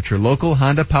generator at your local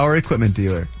Honda Power Equipment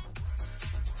dealer.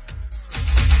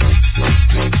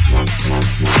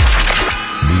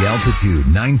 The Altitude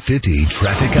 950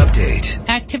 traffic update.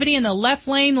 Activity in the left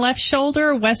lane, left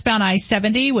shoulder, westbound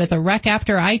I-70 with a wreck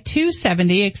after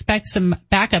I-270. Expect some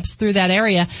backups through that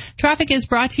area. Traffic is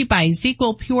brought to you by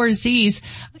ZzzQuil Pure Z's.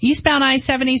 Eastbound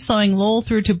I-70 slowing Lowell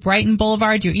through to Brighton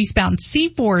Boulevard. Your eastbound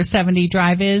C470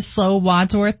 drive is slow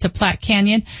Wadsworth to Platte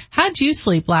Canyon. How'd you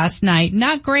sleep last night?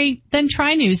 Not great? Then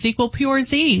try new ZzzQuil Pure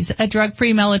Z's, a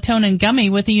drug-free melatonin gummy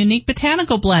with a unique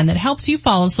botanical blend that helps you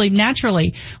fall asleep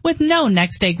naturally with no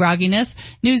next day grogginess.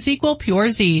 New ZzzQuil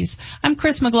Pure Z's. I'm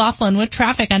Chris McLaughlin with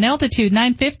traffic on Altitude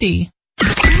 950.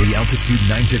 The Altitude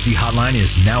 950 hotline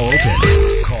is now open.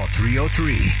 Call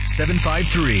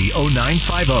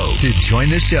 303-753-0950 to join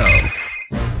the show.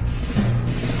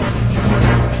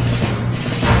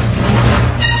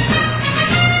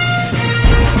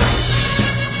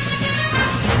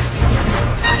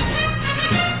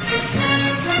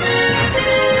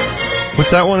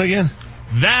 What's that one again?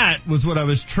 That was what I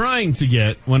was trying to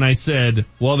get when I said,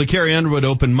 while the Carrie Underwood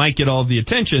Open might get all of the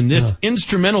attention, this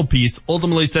instrumental piece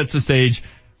ultimately sets the stage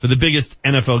for the biggest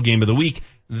NFL game of the week.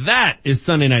 That is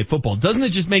Sunday Night Football. Doesn't it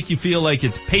just make you feel like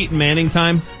it's Peyton Manning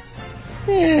time?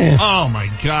 Yeah. Oh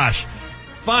my gosh.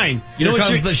 Fine. Here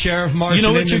comes the sheriff marching. You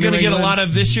know what you're going to get a lot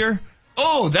of this year?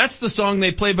 Oh, that's the song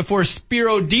they play before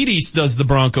Spiro Didis does the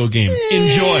Bronco game.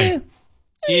 Enjoy.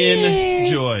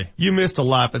 Enjoy. You missed a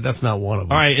lot, but that's not one of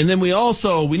them. All right, and then we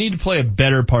need to play a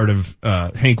better part of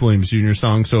Hank Williams Jr.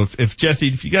 song. So if Jesse,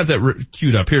 if you got that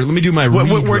queued up here, let me do my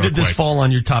read. Where did this fall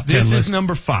on your top 10 list? This is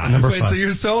number 5. Wait, so you're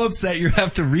so upset you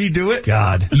have to redo it?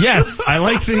 God. Yes, I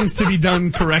like things to be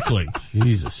done correctly.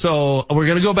 Jesus. So we're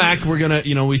gonna go back. We're gonna,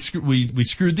 we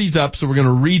screwed these up, so we're gonna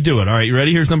redo it. All right, you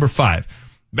ready? Here's number 5.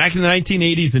 Back in the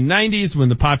 1980s and 90s, when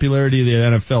the popularity of the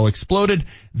NFL exploded,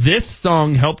 this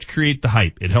song helped create the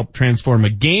hype. It helped transform a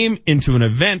game into an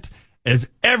event as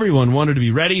everyone wanted to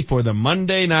be ready for the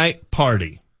Monday night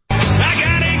party. I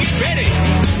gotta get ready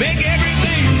make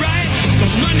everything right.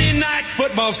 'Cause Monday Night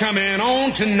Football's coming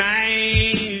on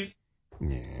tonight.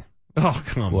 Oh,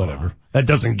 come on. Whatever. That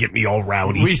doesn't get me all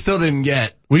rowdy. We still didn't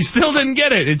get.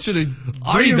 it. It should have.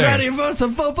 Are you ready for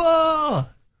some football?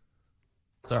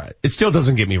 It's all right. It still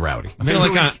doesn't get me rowdy. I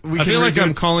feel like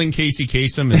I'm calling Casey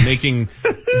Kasem and making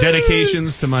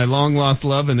dedications to my long lost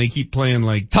love, and they keep playing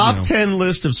like top 10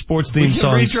 list of sports theme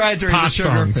songs. Retry during the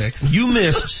sugar fix. You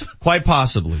missed, quite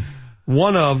possibly,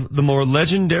 one of the more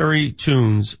legendary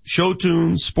tunes, show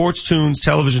tunes, sports tunes,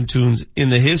 television tunes in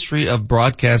the history of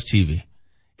broadcast TV.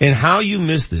 And how you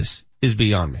missed this is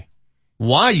beyond me.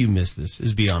 Why you missed this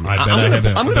is beyond me. I'm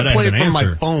going to play it from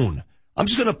my phone. I'm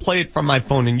just going to play it from my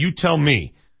phone, and you tell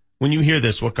me when you hear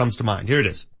this what comes to mind. Here it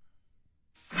is.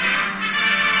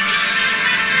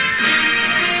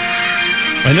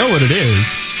 I know what it is.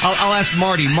 I'll ask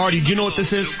Marty. Marty, do you know what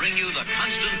this is?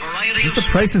 Is the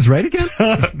Price is Right again?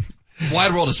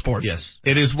 Wide World of Sports. Yes.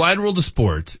 It is Wide World of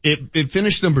Sports. It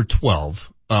finished number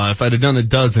 12. If I'd have done a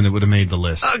dozen, it would have made the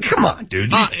list. Come on,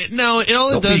 dude. All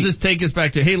it does is take us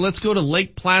back to, hey, let's go to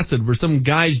Lake Placid where some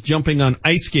guy's jumping on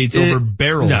ice skates over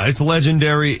barrels. No, it's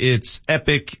legendary. It's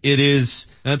epic. It is.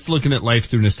 That's looking at life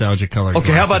through nostalgia colored Okay,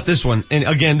 glasses. how about this one? And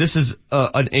again, this is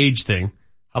an age thing.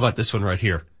 How about this one right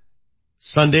here?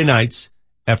 Sunday nights,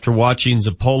 after watching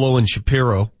Zappolo and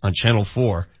Shapiro on Channel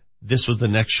 4, this was the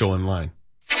next show in line.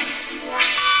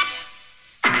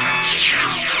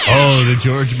 Oh, the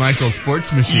George Michael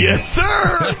Sports Machine. Yes, sir.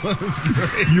 That was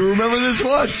great. You remember this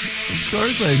one? Of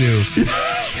course I do.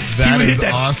 That would is hit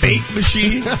that awesome. fake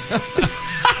machine.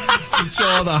 You show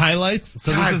all the highlights.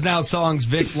 So this is now songs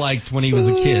Vic liked when he was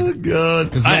a kid. God.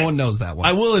 Because no one knows that one.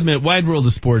 I will admit, Wide World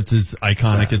of Sports is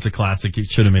iconic. It's a classic. It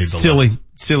should have made the list.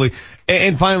 Silly.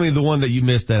 And finally, the one that you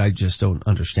missed that I just don't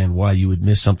understand why you would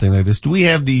miss something like this. Do we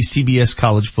have the CBS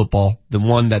college football? The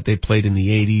one that they played in the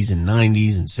 80s and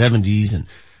 90s and 70s and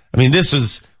I mean, this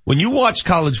was, when you watch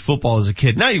college football as a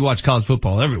kid, now you watch college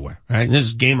football everywhere, right?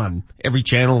 There's a game on every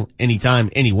channel, anytime,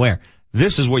 anywhere.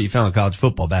 This is where you found college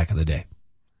football back in the day.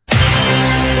 Yeah!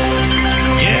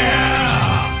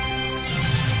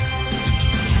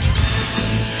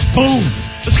 Boom!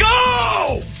 Let's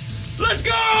go! Let's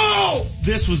go!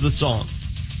 This was the song.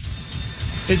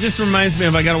 It just reminds me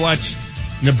of, I gotta watch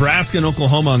Nebraska and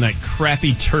Oklahoma on that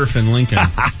crappy turf in Lincoln.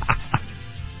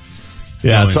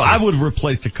 Yeah, so I would have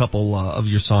replaced a couple of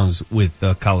your songs with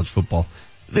college football.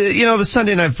 The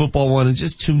Sunday Night Football one is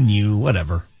just too new,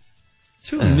 whatever.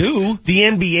 Too new? The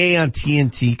NBA on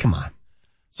TNT, come on.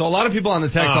 So a lot of people on the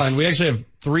text line, we actually have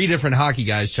 3 different hockey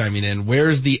guys chiming in.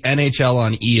 Where's the NHL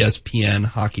on ESPN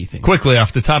hockey thing? Quickly,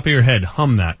 off the top of your head,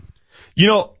 hum that.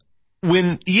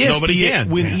 When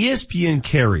ESPN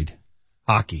carried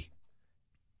hockey,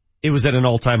 it was at an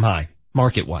all-time high,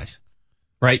 market-wise,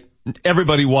 right?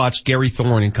 Everybody watched Gary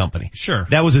Thorne and company. Sure.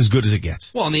 That was as good as it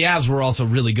gets. Well, and the Avs were also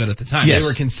really good at the time. Yes. They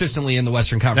were consistently in the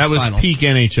Western Conference That was Finals. peak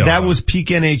NHL. That was peak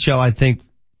NHL, I think,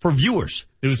 for viewers.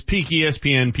 It was peak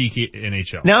ESPN, peak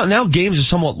NHL. Now games are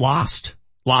somewhat lost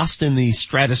in the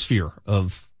stratosphere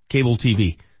of cable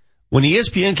TV. When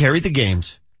ESPN carried the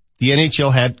games, the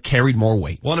NHL had carried more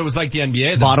weight. Well, it was like the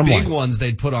NBA. The Bottom big line. ones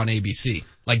they'd put on ABC.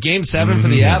 Like Game 7 for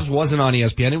the Avs wasn't on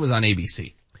ESPN, it was on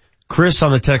ABC. Chris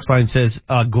on the text line says,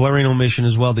 glaring omission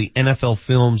as well, the NFL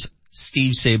Films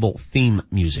Steve Sable theme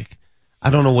music. I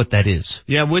don't know what that is.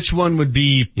 Yeah, which one would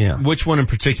be, which one in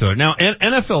particular? Now,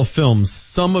 NFL Films,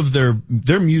 some of their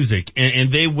music, and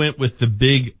they went with the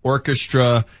big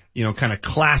orchestra, kind of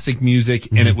classic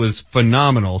music, and it was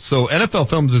phenomenal. So NFL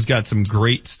Films has got some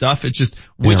great stuff. It's just,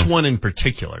 which one in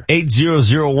particular?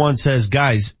 8001 says,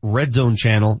 guys, Red Zone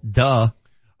channel, duh.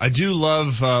 I do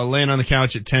love laying on the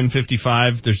couch at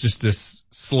 10:55. There's just this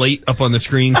slate up on the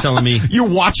screen telling me you're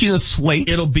watching a slate.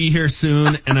 It'll be here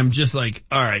soon, and I'm just like,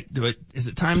 all right, is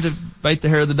it time to bite the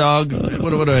hair of the dog? What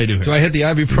do I do here? Do I hit the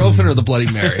ibuprofen or the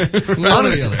Bloody Mary?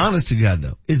 honest to God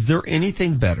though, is there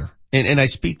anything better? And I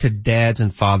speak to dads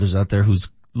and fathers out there whose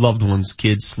loved ones,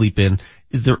 kids sleep in.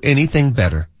 Is there anything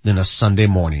better than a Sunday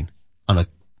morning on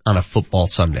a football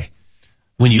Sunday?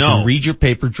 When you can read your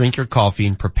paper, drink your coffee,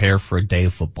 and prepare for a day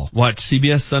of football. Watch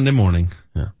CBS Sunday morning,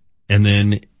 and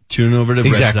then tune over to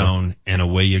Red Zone, and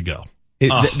away you go.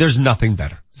 There's nothing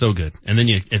better. So good. And then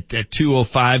at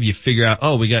 2:05, you figure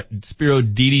out, we got Spiro,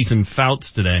 Dides, and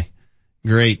Fouts today.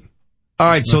 Great. All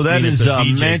right, so that is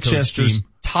VJ Manchester's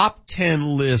top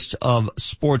 10 list of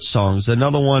sports songs.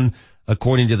 Another one,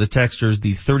 according to the texters,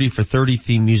 the 30 for 30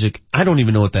 theme music. I don't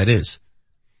even know what that is.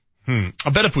 I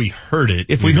bet if we heard it.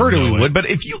 If we heard it, we would. But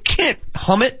if you can't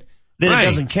hum it, then it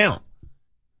doesn't count.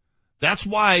 That's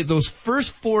why those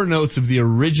first 4 notes of the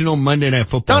original Monday Night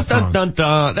Football song. Dun, dun,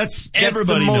 dun. That's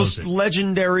everybody the knows most it.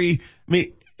 legendary. I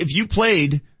mean, if you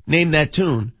played Name That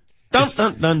Tune. Dun,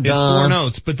 dun, dun, dun. It's 4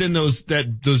 notes, but then those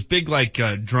big like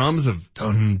drums of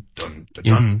dun dun dun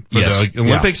dun. For Yes. the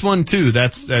Olympics 1, 2.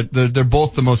 They're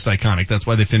both the most iconic. That's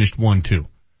why they finished 1, 2.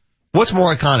 What's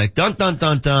more iconic? Dun, dun,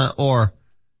 dun, dun, or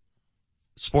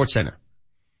Sports Center?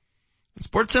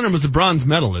 Sports Center was a bronze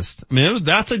medalist. I mean,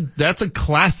 that's a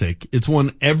classic. It's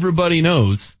one everybody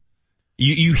knows.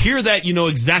 You hear that, you know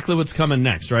exactly what's coming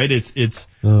next, right? It's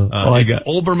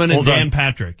Olbermann and Dan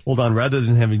Patrick. Hold on. Rather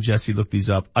than having Jesse look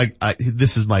these up,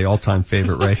 this is my all-time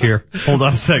favorite right here. Hold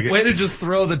on a second. Way to just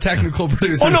throw the technical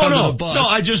producers under the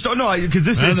bus. Because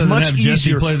it's Rather than much have easier.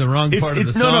 Jesse play the wrong part of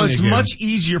the song it's again. much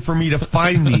easier for me to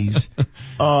find these.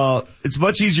 It's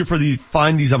much easier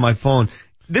find these on my phone.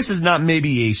 This is not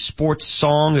maybe a sports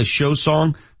song, a show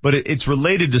song, but it's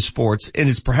related to sports, and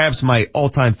it's perhaps my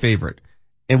all-time favorite.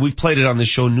 And we've played it on this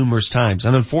show numerous times.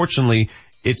 And unfortunately,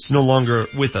 it's no longer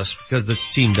with us because the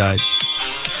team died.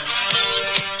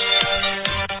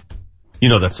 You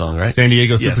know that song, right? San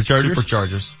Diego Yes, Superchargers?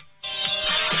 Superchargers.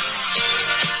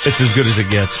 It's as good as it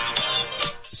gets.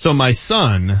 So my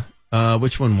son,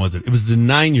 which one was it? It was the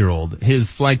 9-year-old.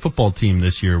 His flag football team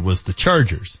this year was the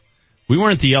Chargers. We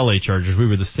weren't the LA Chargers. We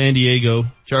were the San Diego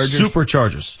Chargers.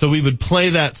 Superchargers. So we would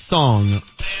play that song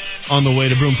on the way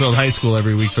to Broomfield High School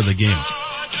every week for the game.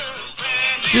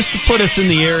 Just to put us in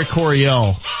the Eric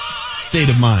Coryell state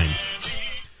of mind.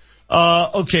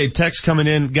 Okay, text coming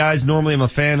in. Guys, normally I'm a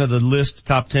fan of the list,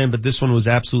 top 10, but this one was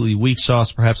absolutely weak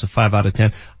sauce, perhaps a 5 out of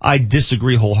 10. I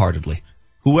disagree wholeheartedly.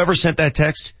 Whoever sent that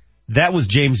text, that was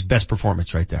James' best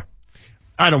performance right there.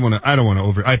 I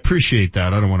appreciate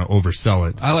that. I don't want to oversell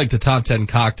it. I like the top 10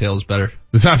 cocktails better.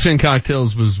 The top 10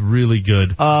 cocktails was really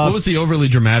good. What was the overly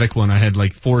dramatic one? I had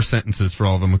like 4 sentences for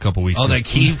all of them a couple weeks ago. That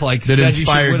Keith that said you should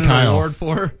inspired win an Kyle. award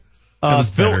for?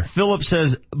 Philip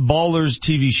says Ballers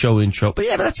TV show intro. But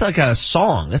that's like a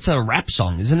song. That's a rap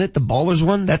song, isn't it? The Ballers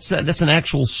one? That's an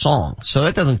actual song. So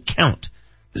that doesn't count.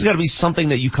 There's gotta be something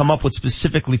that you come up with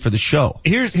specifically for the show.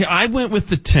 I went with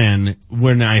the 10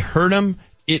 when I heard them.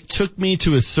 It took me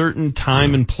to a certain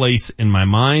time and place in my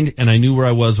mind, and I knew where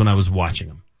I was when I was watching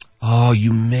them. Oh,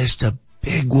 you missed a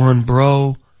big one,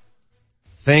 bro.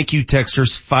 Thank you,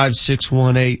 Texters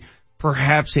 5618.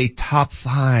 Perhaps a top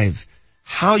 5.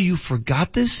 How you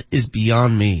forgot this is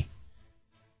beyond me.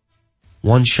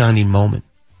 One Shining Moment.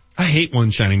 I hate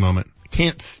One Shining Moment. I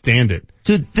can't stand it.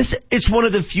 Dude, it's one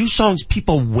of the few songs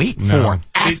people wait for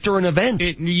after an event.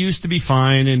 It used to be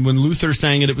fine, and when Luther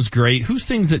sang it, it was great. Who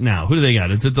sings it now? Who do they got?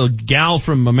 Is it the gal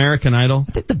from American Idol?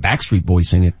 I think the Backstreet Boys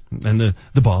sing it. And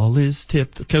the ball is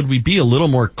tipped. Could we be a little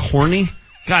more corny?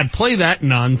 God, play that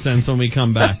nonsense when we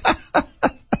come back.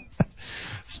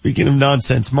 Speaking of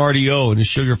nonsense, Marty O and his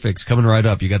Sugar Fix coming right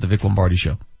up. You got the Vic Lombardi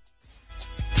Show.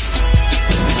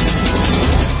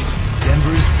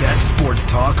 Denver's best sports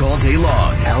talk all day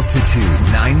long. Altitude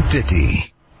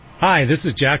 950. Hi, this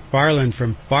is Jack Farland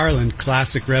from Farland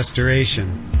Classic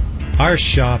Restoration. Our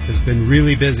shop has been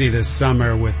really busy this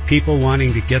summer with people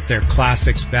wanting to get their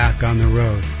classics back on the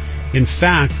road. In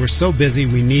fact, we're so busy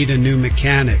we need a new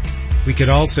mechanic. We could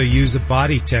also use a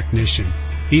body technician.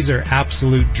 These are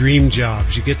absolute dream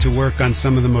jobs. You get to work on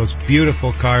some of the most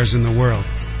beautiful cars in the world,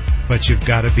 but you've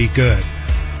got to be good.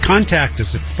 Contact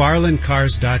us at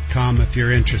farlandcars.com if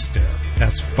you're interested.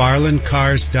 That's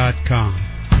farlandcars.com.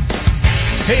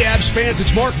 Hey, Abs fans,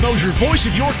 it's Mark Mosier, voice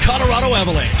of your Colorado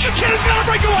Avalanche. The kid has got a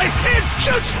breakaway and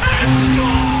shoots and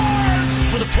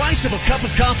scores! For the price of a cup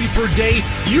of coffee per day,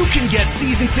 you can get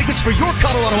season tickets for your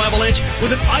Colorado Avalanche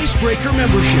with an Icebreaker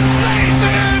membership.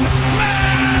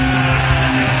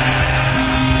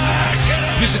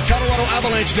 Visit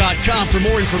ColoradoAvalanche.com for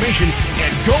more information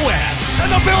and go Abs!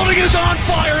 And the building is on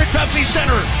fire at Pepsi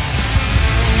Center!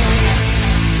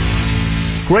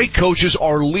 Great coaches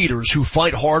are leaders who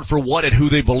fight hard for what and who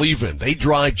they believe in. They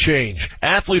drive change.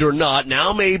 Athlete or not,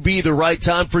 now may be the right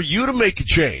time for you to make a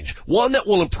change. One that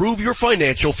will improve your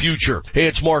financial future. Hey,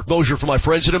 it's Mark Mosier for my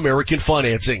friends at American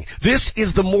Financing. This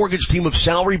is the mortgage team of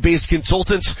salary-based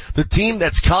consultants, the team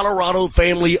that's Colorado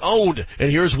family owned.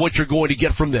 And here's what you're going to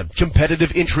get from them.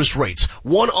 Competitive interest rates,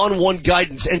 one-on-one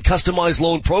guidance, and customized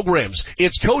loan programs.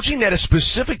 It's coaching that is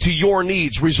specific to your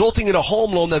needs, resulting in a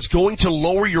home loan that's going to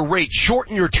lower your rate,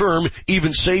 shorten your your term,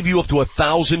 even save you up to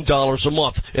 $1,000 a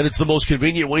month. And it's the most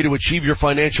convenient way to achieve your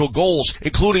financial goals,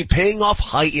 including paying off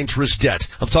high-interest debt.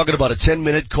 I'm talking about a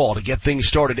 10-minute call to get things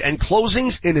started and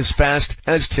closings in as fast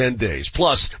as 10 days.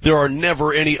 Plus, there are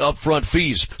never any upfront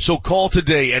fees. So call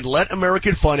today and let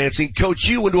American Financing coach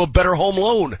you into a better home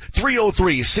loan.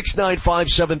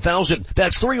 303-695-7000.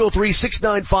 That's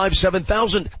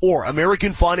 303-695-7000 or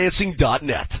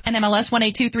AmericanFinancing.net. NMLS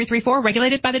 182334,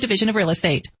 regulated by the Division of Real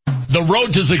Estate. The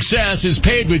road to success is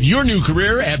paved with your new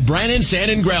career at Brannan Sand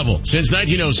and Gravel. Since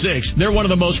 1906, they're one of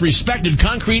the most respected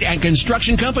concrete and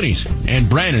construction companies. And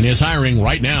Brannan is hiring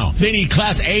right now. They need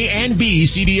Class A and B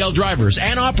CDL drivers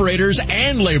and operators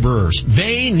and laborers.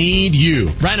 They need you.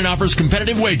 Brannan offers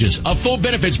competitive wages, a full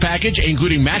benefits package,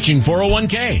 including matching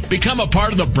 401k. Become a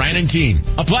part of the Brannan team.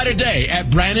 Apply today at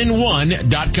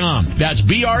Brannan1.com. That's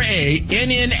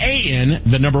BRANNAN,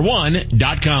 the number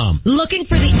 1.com. Looking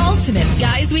for the ultimate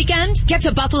guys weekend? Get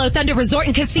to Buffalo Thunder Resort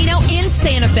and Casino in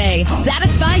Santa Fe.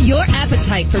 Satisfy your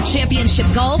appetite for championship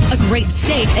golf, a great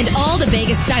steak, and all the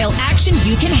Vegas-style action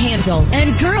you can handle.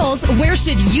 And girls, where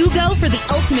should you go for the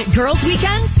ultimate girls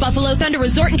weekend? Buffalo Thunder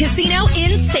Resort and Casino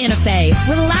in Santa Fe.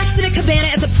 Relax in a cabana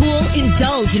at the pool,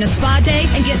 indulge in a spa day,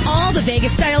 and get all the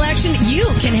Vegas-style action you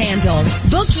can handle.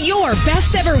 Book your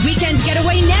best ever weekend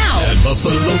getaway now at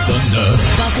Buffalo Thunder.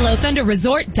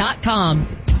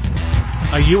 BuffaloThunderResort.com.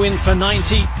 Are you in for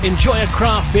 90? Enjoy a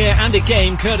craft beer and a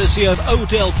game courtesy of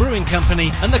Odell Brewing Company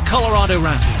and the Colorado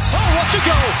Rapids. Oh, what a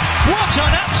goal! What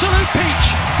an absolute peach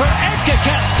for Edgar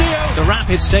Castillo! The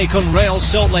Rapids take on Real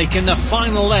Salt Lake in the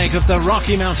final leg of the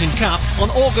Rocky Mountain Cup on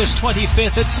August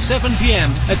 25th at 7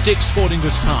 p.m. at Dick's Sporting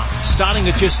Goods Park. Starting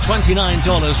at just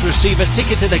 $29, receive a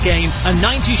ticket to the game, a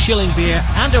 90-shilling beer,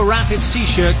 and a Rapids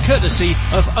t-shirt courtesy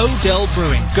of Odell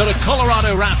Brewing. Go to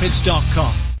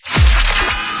ColoradoRapids.com.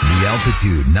 The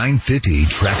Altitude 950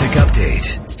 traffic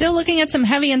update. Still looking at some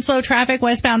heavy and slow traffic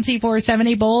westbound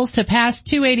C470 Bowles to past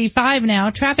 285 now.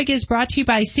 Traffic is brought to you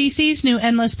by CC's new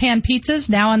Endless Pan Pizzas,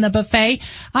 now on the buffet.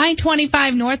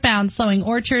 I-25 northbound slowing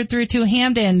Orchard through to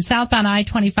Hamden. Southbound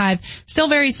I-25 still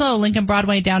very slow, Lincoln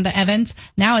Broadway down to Evans.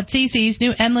 Now at CC's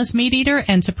new Endless Meat Eater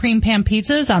and Supreme Pan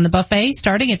Pizzas on the buffet,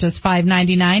 starting at just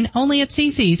 $5.99. Only at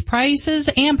CC's. Prices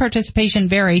and participation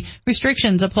vary.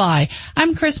 Restrictions apply.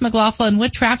 I'm Chris McLaughlin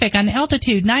with traffic on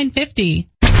Altitude 950.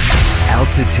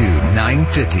 Altitude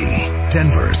 950,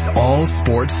 Denver's all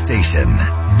sports station.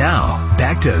 Now,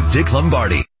 back to Vic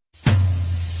Lombardi.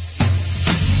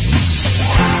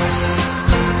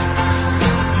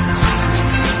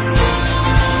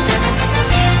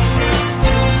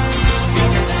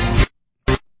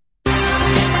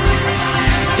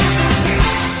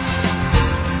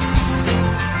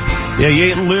 Yeah, you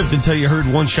ain't lived until you heard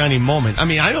One Shiny Moment. I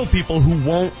mean, I know people who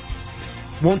won't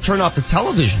turn off the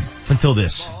television until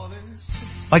this.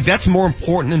 Like, that's more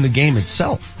important than the game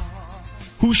itself.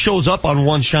 Who shows up on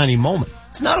One Shiny Moment?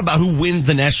 It's not about who wins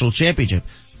the national championship.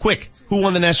 Quick, who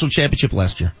won the national championship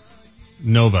last year?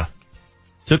 Nova.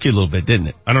 Took you a little bit, didn't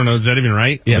it? I don't know. Is that even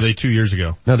right? Yes. Or were they 2 years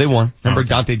ago? No, they won. Remember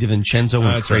Dante DiVincenzo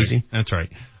went crazy? Right. That's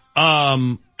right.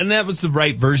 And that was the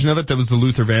right version of it. That was the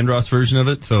Luther Vandross version of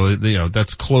it. So,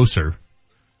 that's closer.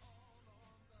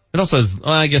 It also has,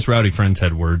 I guess Rowdy Friends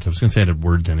had words. I was going to say it had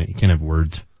words in it. You can't have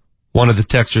words. One of the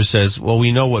texters says, well,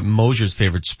 we know what Mosier's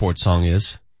favorite sports song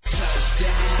is.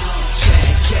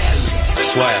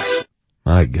 Swag.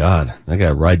 My God, that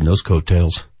guy riding those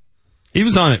coattails. He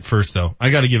was on it first, though. I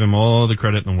got to give him all the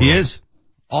credit in the world. He is.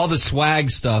 All the swag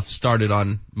stuff started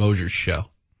on Mosier's show.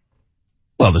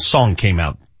 Well, the song came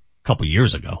out a couple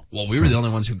years ago. Well, we were the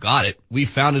only ones who got it. We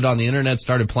found it on the internet,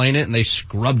 started playing it, and they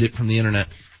scrubbed it from the internet.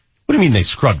 What do you mean they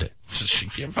scrubbed it? You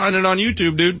can't find it on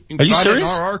YouTube, dude. Are you serious?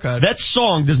 It in our archive. That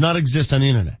song does not exist on the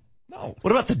internet. No.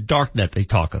 What about the darknet they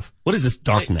talk of? What is this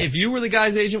darknet? If you were the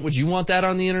guy's agent, would you want that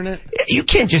on the internet? You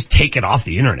can't just take it off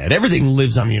the internet. Everything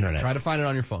lives on the internet. Try to find it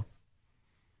on your phone.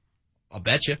 I'll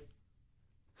bet you.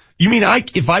 You mean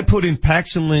if I put in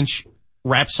Paxton Lynch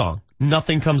rap song,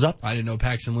 nothing comes up? I didn't know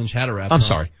Paxton Lynch had a rap song. I'm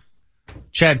sorry.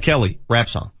 Chad Kelly, rap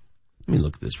song. Let me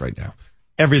look at this right now.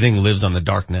 Everything lives on the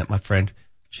darknet, my friend.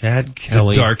 Chad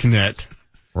Kelly. The darknet.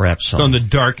 Rap song. It's on the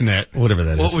darknet. Whatever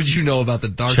that is. What would you know about the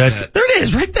darknet? There it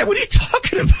is, right there. What are you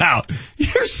talking about?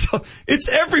 It's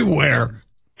everywhere.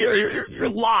 You're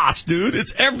lost, dude.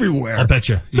 It's everywhere. I'll bet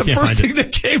you. It's the first thing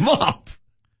that came up.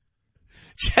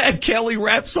 Chad Kelly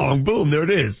rap song. Boom. There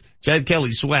it is. Chad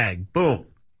Kelly swag. Boom.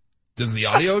 Does the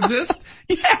audio exist?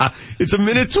 Yeah. It's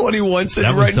 1:21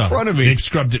 sitting right in front of me. They've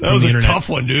scrubbed it that from was the internet. A tough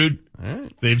one, dude. All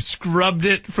right. They've scrubbed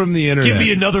it from the internet. Give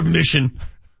me another mission.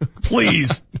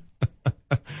 Please.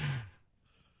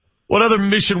 What other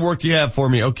mission work do you have for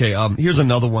me? Okay, here's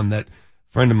another one that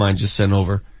friend of mine just sent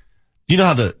over. Do you know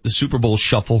how the Super Bowl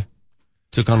shuffle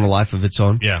took on a life of its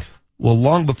own? Yeah. Well,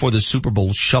 long before the Super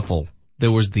Bowl shuffle,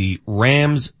 there was the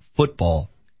Rams football,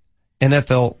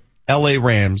 NFL LA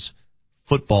Rams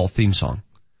football theme song.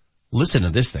 Listen to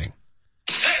this thing.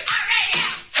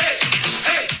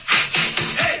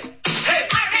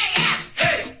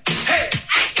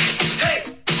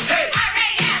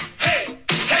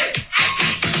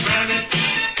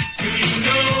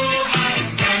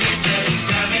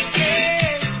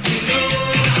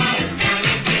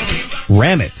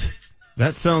 Ram it.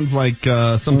 That sounds like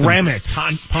something Ram it.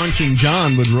 Punch and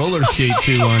John would roller skate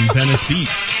to on Venice Beach.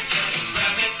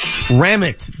 Ram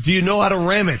it. Do you know how to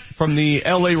ram it? From the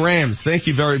LA Rams. Thank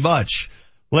you very much.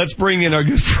 Let's bring in our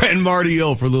good friend Marty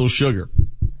O for a little sugar.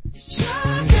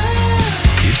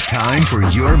 It's time for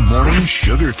your morning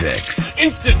sugar fix.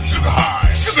 Instant sugar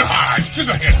high. Sugar high.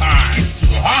 Sugar hit high.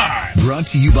 Sugar high. Brought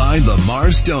to you by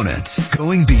Lamar's Donuts.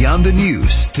 Going beyond the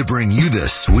news to bring you the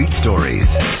sweet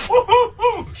stories.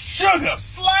 Woo-hoo-hoo. Sugar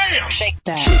slam. Shake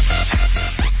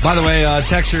that. By the way,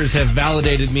 texters have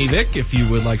validated me, Vic, if you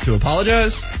would like to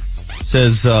apologize.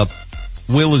 Says,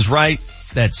 Will is right.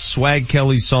 That's Swag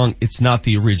Kelly's song. It's not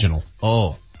the original.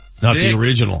 Oh, not Vic, the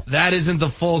original. That isn't the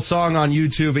full song on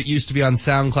YouTube. It used to be on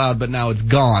SoundCloud, but now it's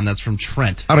gone. That's from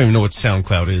Trent. I don't even know what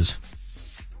SoundCloud is.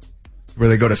 Where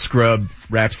they go to scrub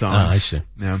rap songs. Ah, I see.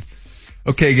 Yeah.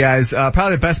 Okay, guys,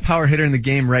 probably the best power hitter in the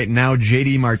game right now,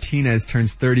 JD Martinez,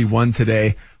 turns 31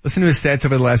 today. Listen to his stats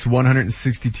over the last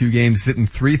 162 games, hitting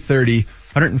 .330,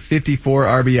 154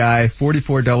 RBI,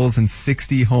 44 doubles, and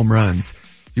 60 home runs.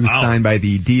 He was signed by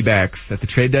the D-backs at the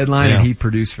trade deadline, and he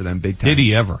produced for them big time. Did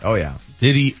he ever? Oh, yeah.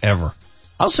 Did he ever?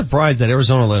 I was surprised that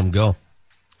Arizona let him go.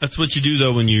 That's what you do,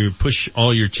 though, when you push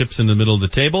all your chips in the middle of the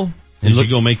table, and you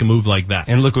go make a move like that.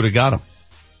 And look what it got him.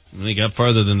 And they got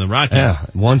farther than the Rockies. Yeah,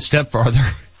 one step farther.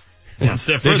 One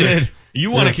step further.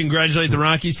 You want to congratulate the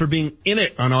Rockies for being in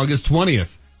it on August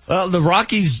 20th. Well, the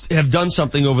Rockies have done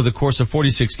something over the course of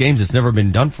 46 games that's never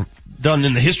been done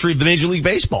in the history of the Major League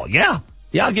Baseball. Yeah,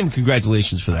 I'll give them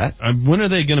congratulations for that. When are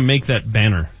they going to make that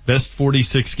banner? Best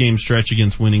 46 game stretch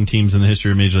against winning teams in the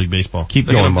history of Major League Baseball. Keep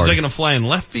going, Marty. Is that going to fly in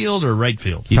left field or right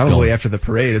field? Probably after the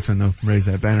parade is when they'll raise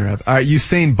that banner up. All right,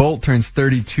 Usain Bolt turns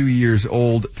 32 years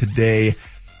old today.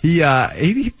 He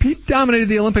dominated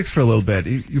the Olympics for a little bit.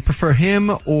 You prefer him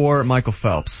or Michael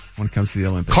Phelps when it comes to the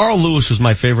Olympics? Carl Lewis was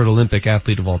my favorite Olympic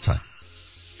athlete of all time.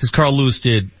 Because Carl Lewis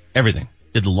did everything.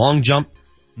 Did the long jump,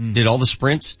 did all the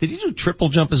sprints. Did he do triple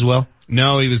jump as well?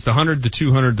 No, he was the 100, the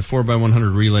 200, the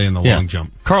 4x100 relay, and the long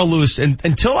jump. Carl Lewis, and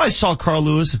until I saw Carl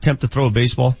Lewis attempt to throw a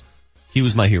baseball, he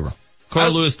was my hero.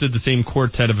 Carl Lewis did the same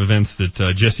quartet of events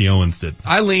that Jesse Owens did.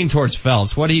 I lean towards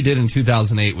Phelps. What he did in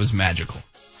 2008 was magical.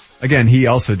 Again, he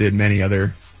also did many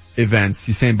other events.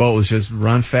 Usain Bolt was just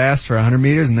run fast for 100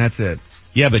 meters and that's it.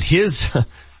 Yeah, but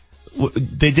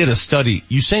they did a study.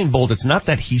 Usain Bolt, it's not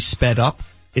that he sped up.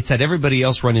 It's that everybody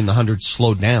else running the 100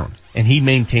 slowed down. And he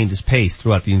maintained his pace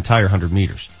throughout the entire 100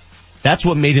 meters. That's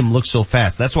what made him look so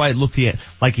fast. That's why it looked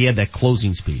like he had that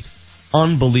closing speed.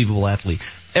 Unbelievable athlete.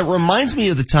 It reminds me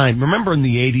of the time, remember in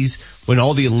the 80s when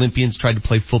all the Olympians tried to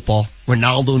play football?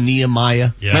 Ronaldo,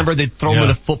 Nehemiah. Yeah. Remember they'd throw him in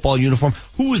a football uniform?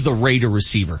 Who was the Raider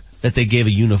receiver that they gave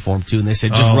a uniform to and they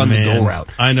said just run the go route?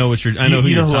 I know who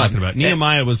you're talking about.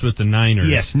 Nehemiah was with the Niners.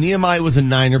 Yes, Nehemiah was a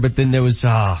Niner, but then there was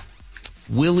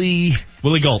Willie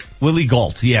Gault. Willie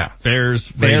Gault, yeah.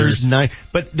 Bears,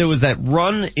 but there was that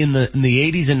run in the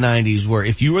 80s and 90s where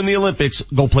if you were in the Olympics,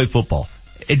 go play football.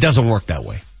 It doesn't work that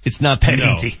way. It's not that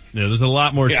easy. Yeah, there's a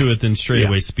lot more to it than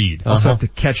straightaway speed. Also have to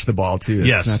catch the ball too.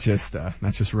 It's not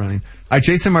just running. All right,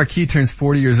 Jason Marquis turns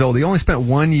 40 years old. He only spent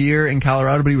 1 year in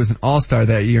Colorado, but he was an all-star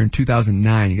that year in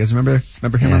 2009. You guys remember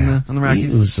him on the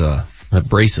Rockies? He was an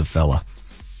abrasive fella.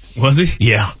 Was he?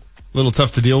 Yeah. A little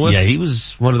tough to deal with? Yeah, he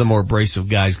was one of the more abrasive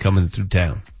guys coming through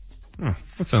town. Oh,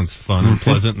 that sounds fun and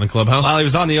pleasant in the clubhouse. Well, he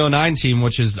was on the 09 team,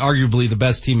 which is arguably the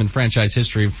best team in franchise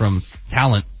history from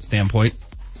talent standpoint.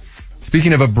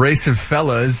 Speaking of abrasive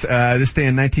fellas, this day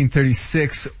in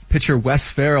 1936, pitcher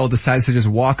Wes Farrell decides to just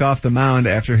walk off the mound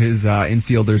after his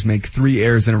infielders make 3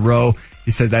 errors in a row.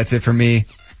 He said, "That's it for me.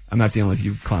 I'm not dealing with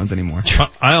you clowns anymore."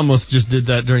 I almost just did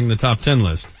that during the top 10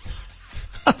 list.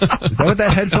 Is that what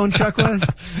that headphone chuck was?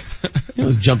 It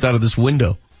was jumped out of this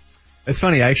window. It's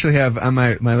funny, I actually have on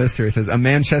my list here, it says, a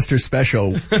Manchester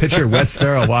special, pitcher Wes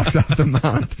Farrell walks off the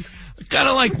mound. I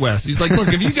kinda like Wes. He's like, look,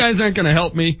 if you guys aren't gonna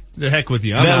help me, the heck with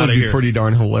you. I'm out of here. That would be pretty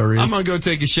darn hilarious. I'm gonna go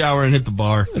take a shower and hit the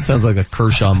bar. It sounds like a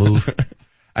Kershaw move.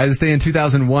 This day in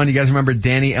 2001, you guys remember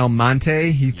Danny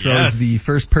Almonte? He throws the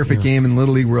first perfect game in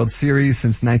Little League World Series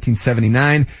since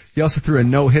 1979. He also threw a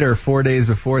no-hitter 4 days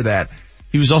before that.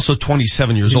 He was also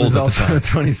 27 years old at the time.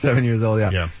 27 years old,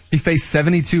 yeah. He faced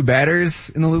 72 batters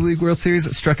in the Little League World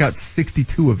Series, struck out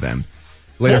 62 of them.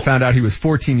 Later found out he was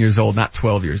 14 years old, not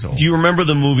 12 years old. Do you remember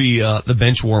the movie, The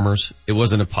Benchwarmers? It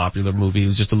wasn't a popular movie. It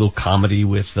was just a little comedy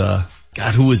with,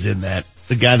 God, who was in that?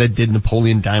 The guy that did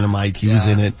Napoleon Dynamite, he was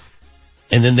in it.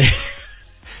 And then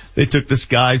they took this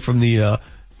guy from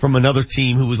from another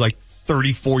team who was like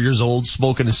 34 years old,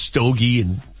 smoking a stogie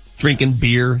and drinking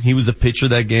beer. He was the pitcher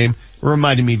that game. It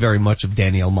reminded me very much of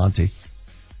Danny Almonte.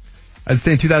 I'd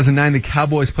say in 2009, the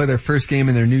Cowboys play their first game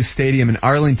in their new stadium in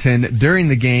Arlington. During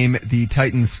the game, the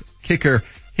Titans kicker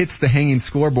hits the hanging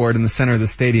scoreboard in the center of the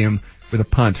stadium with a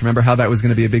punt. Remember how that was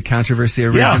going to be a big controversy?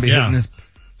 Everybody's going to be hitting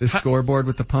this scoreboard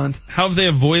with the punt. How have they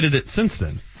avoided it since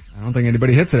then? I don't think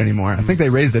anybody hits it anymore. I think they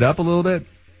raised it up a little bit.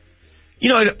 You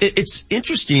know, it's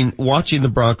interesting watching the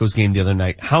Broncos game the other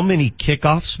night. How many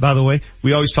kickoffs, by the way?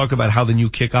 We always talk about how the new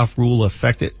kickoff rule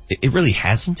affected. It really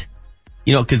hasn't.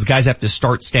 You know, because guys have to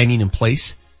start standing in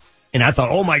place. And I thought,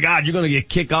 oh my God, you're going to get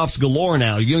kickoffs galore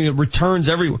now. You're going to get returns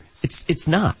everywhere. It's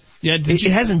not. Yeah, it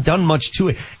hasn't done much to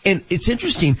it. And it's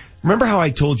interesting. Remember how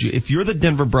I told you, if you're the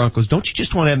Denver Broncos, don't you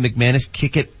just want to have McManus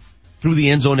kick it through the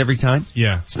end zone every time?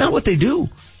 Yeah. It's not what they do.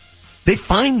 They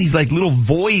find these like little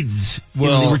voids in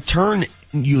the return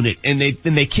unit and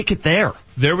they kick it there.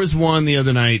 There was one the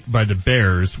other night by the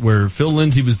Bears where Phil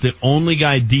Lindsay was the only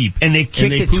guy deep. And they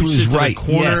kicked it to his right. The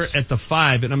corner at the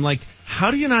 5. And I'm like, how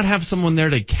do you not have someone there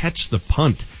to catch the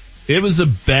punt? It was a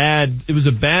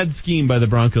bad scheme by the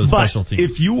Broncos special team.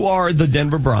 If you are the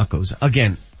Denver Broncos,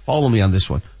 again, follow me on this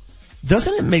one.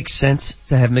 Doesn't it make sense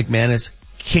to have McManus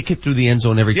kick it through the end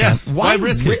zone every time? Why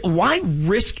risk it? Why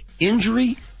risk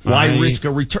injury? Why risk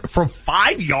a return for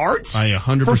 5 yards? I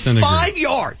 100% for agree. 5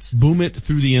 yards. Boom it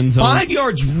through the end zone. 5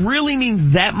 yards really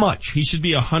means that much. He should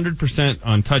be 100%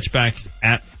 on touchbacks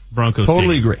at Broncos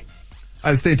Totally Stadium. agree.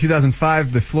 I'd say in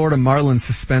 2005, the Florida Marlins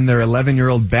suspend their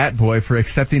 11-year-old bat boy for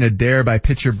accepting a dare by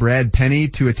pitcher Brad Penny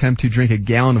to attempt to drink a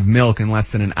gallon of milk in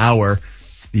less than an hour.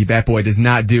 The bat boy does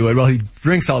not do it. Well, he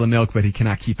drinks all the milk, but he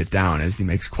cannot keep it down as he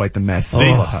makes quite the mess.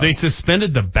 They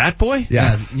suspended the bat boy?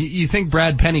 Yes. Yeah, you think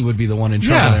Brad Penny would be the one in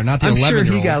trouble there, not the 11-year-old. I'm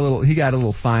sure he got a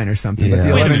little fine or something, but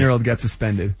the 11-year-old got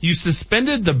suspended. You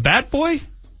suspended the bat boy?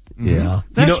 Yeah.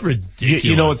 That's ridiculous.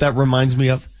 You know what that reminds me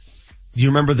of? Do you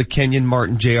remember the Kenyon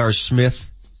Martin J.R.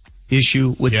 Smith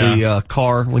issue with the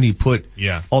car when he put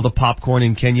all the popcorn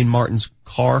in Kenyon Martin's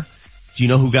car? Do you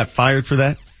know who got fired for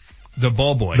that? The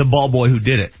ball boy. The ball boy who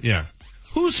did it. Yeah.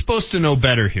 Who's supposed to know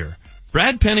better here?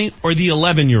 Brad Penny or the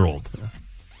 11-year-old?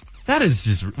 That is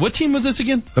just, what team was this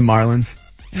again? The Marlins.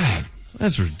 God,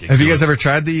 that's ridiculous. Have you guys ever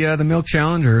tried the milk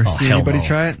challenge or seen anybody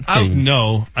try it?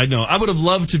 No, I know. I would have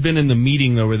loved to have been in the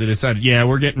meeting though where they decided,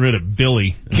 we're getting rid of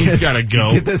Billy. He's gotta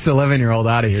go. Get this 11-year-old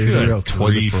out of here. He's a real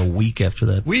toilet for a week after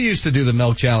that. We used to do the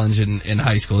milk challenge in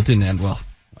high school. It didn't end well.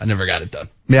 I never got it done.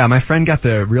 Yeah, my friend got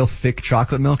the real thick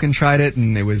chocolate milk and tried it,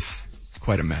 and it was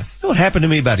quite a mess. You know what happened to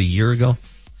me about a year ago? I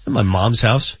was at my mom's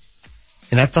house,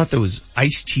 and I thought there was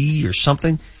iced tea or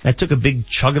something. And I took a big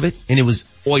chug of it, and it was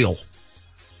oil.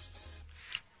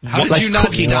 How did you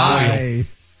not die?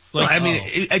 Well, I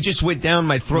mean, I just went down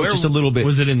my throat just a little bit.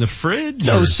 Was it in the fridge?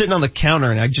 No, it was sitting on the counter,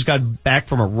 and I just got back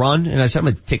from a run, and I said, I'm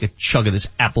going to take a chug of this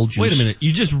apple juice. Wait a minute.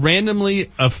 You just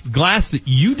randomly, a glass that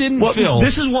you didn't fill.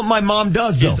 This is what my mom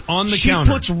does, though. Is on the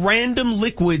counter. She puts random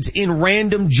liquids in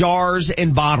random jars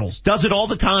and bottles. Does it all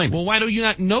the time. Well, why do you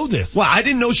not know this? Well, I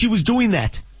didn't know she was doing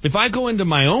that. If I go into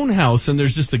my own house and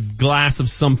there's just a glass of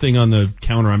something on the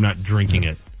counter, I'm not drinking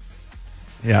it.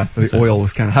 Yeah, the oil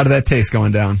was how did that taste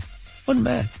going down? Wasn't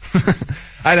bad. Alright,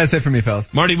 that's it for me,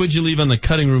 fellas. Marty, what'd you leave on the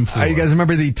cutting room floor? You guys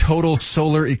remember the total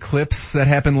solar eclipse that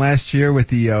happened last year with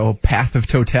the path of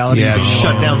totality? Yeah, it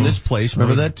shut down this place.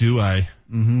 Remember that? Do I?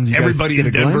 Mm-hmm. Everybody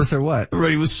in Denver or what?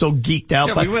 Everybody was so geeked out.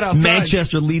 Yeah, we went outside.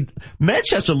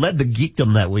 Manchester led the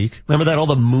geekdom that week. Remember that? All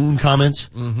the moon comments.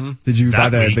 Mm-hmm. Did you buy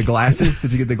the glasses?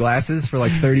 Did you get the glasses for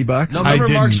like $30? No, remember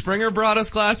Mark Springer brought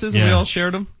us glasses and we all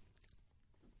shared them?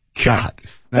 God.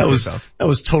 That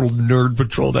was total nerd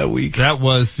patrol that week. That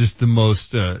was just the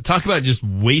most, talk about just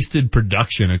wasted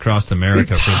production across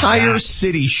America. The entire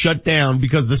city shut down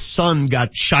because the sun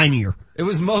got shinier. It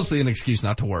was mostly an excuse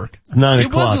not to work. It's 9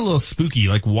 o'clock. It was a little spooky,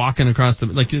 like walking across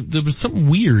there was something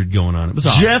weird going on. It was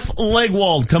Jeff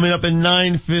Legwald coming up at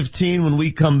 9:15 when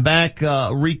we come back,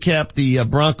 recap the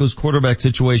Broncos quarterback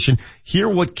situation. Hear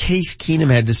what Case Keenum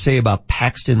had to say about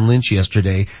Paxton Lynch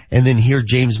yesterday, and then hear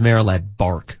James Merilatt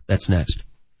bark. That's next.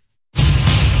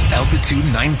 Altitude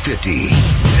 950,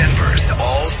 Denver's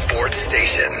all sports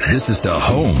station. This is the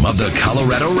home of the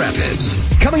Colorado Rapids.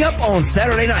 Coming up on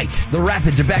Saturday night, the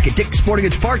Rapids are back at Dick's Sporting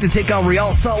Goods Park to take on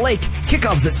Real Salt Lake.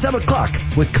 Kickoffs at 7 o'clock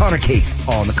with Connor Cate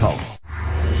on the call.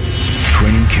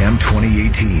 Training Camp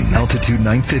 2018, Altitude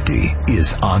 950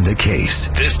 is on the case.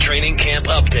 This training camp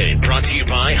update brought to you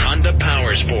by Honda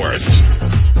Power Sports.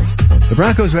 The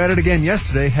Broncos were at it again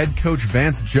yesterday. Head coach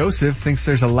Vance Joseph thinks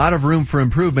there's a lot of room for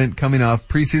improvement coming off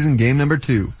preseason game number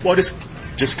 2. Well,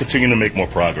 just continue to make more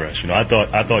progress. I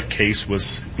thought Case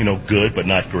was, good, but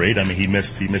not great. I mean, he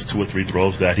missed 2 or 3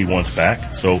 throws that he wants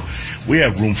back. So we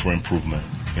have room for improvement.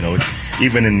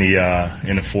 Even in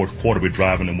the fourth quarter, we're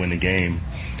driving to win the game,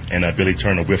 and Billy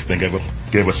Turner whiffed and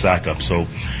gave a sack up. So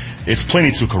it's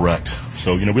plenty to correct.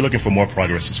 So, we're looking for more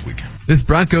progress this week. This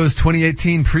Broncos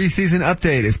 2018 preseason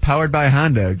update is powered by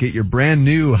Honda. Get your brand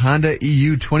new Honda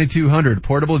EU 2200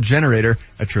 portable generator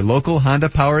at your local Honda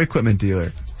Power Equipment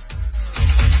dealer.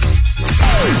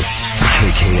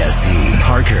 KKSE,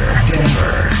 Parker,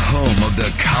 Denver, home of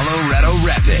the Colorado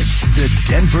Rapids, the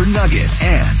Denver Nuggets,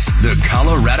 and the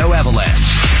Colorado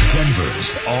Avalanche.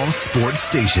 Denver's all sports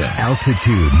station,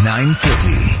 Altitude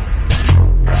 950.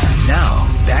 Now,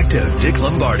 back to Vic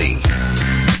Lombardi.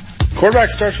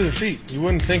 Quarterback starts with the feet. You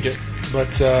wouldn't think it,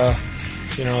 but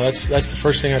that's the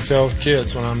first thing I tell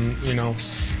kids when I'm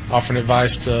offering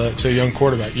advice to a young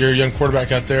quarterback. You're a young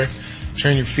quarterback out there.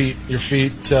 Train your feet. Your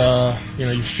feet,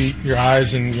 your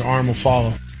eyes, and your arm will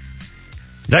follow.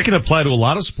 That can apply to a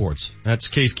lot of sports. That's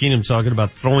Case Keenum talking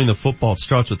about throwing the football. It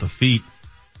starts with the feet.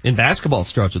 In basketball, it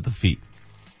starts with the feet.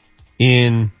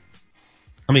 Name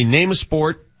a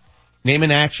sport, name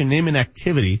an action, name an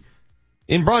activity.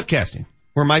 In broadcasting,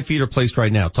 where my feet are placed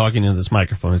right now, talking into this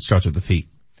microphone, it starts with the feet.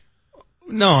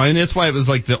 No, and that's why it was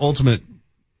like the ultimate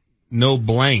no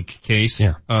blank case.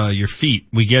 Yeah. Your feet,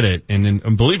 we get it.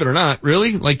 And believe it or not,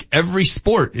 really, like every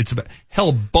sport, it's about,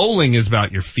 bowling is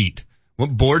about your feet. What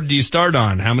board do you start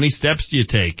on? How many steps do you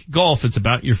take? Golf, it's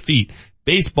about your feet.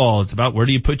 Baseball, it's about where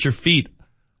do you put your feet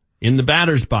in the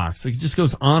batter's box. Like, it just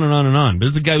goes on and on and on. But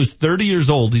this is a guy who's 30 years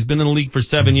old. He's been in the league for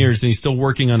 7 years and he's still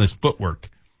working on his footwork.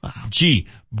 Gee,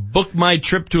 book my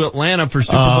trip to Atlanta for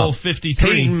Super Bowl 53.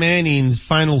 Peyton Manning's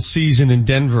final season in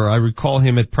Denver, I recall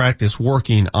him at practice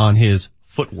working on his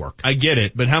footwork. I get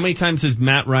it, but how many times has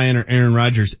Matt Ryan or Aaron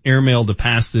Rodgers airmailed a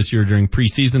pass this year during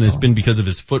preseason? It's been because of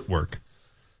his footwork.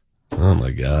 Oh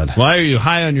my God. Why are you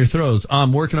high on your throws?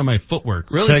 I'm working on my footwork.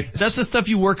 Really? That's the stuff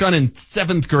you work on in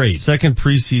 7th grade. Second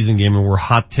preseason game and we're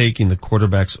hot taking the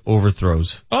quarterback's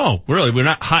overthrows. Oh, really? We're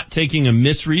not hot taking a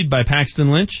misread by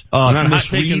Paxton Lynch? We're not hot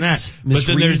taking that. But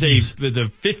then there's the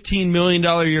 $15 million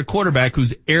a year quarterback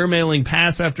who's airmailing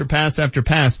pass after pass after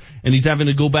pass, and he's having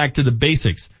to go back to the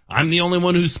basics. I'm the only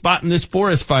one who's spotting this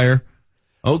forest fire.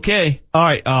 Okay. All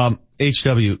right,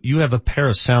 HW, you have a pair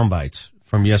of sound bites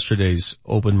from yesterday's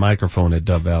open microphone at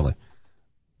Dove Valley.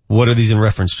 What are these in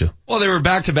reference to? Well, they were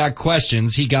back-to-back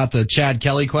questions. He got the Chad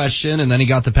Kelly question, and then he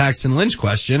got the Paxton Lynch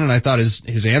question, and I thought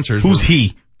his answers Who's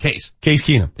he? Case. Case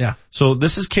Keenum. Yeah. So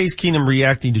this is Case Keenum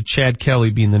reacting to Chad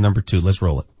Kelly being the number 2. Let's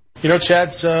roll it.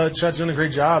 Chad's done a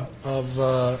great job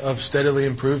of steadily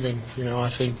improving. I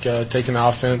think taking the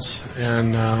offense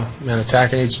and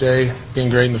attacking each day, being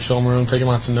great in the film room, taking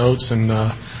lots of notes, and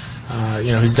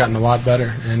he's gotten a lot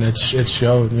better, and it's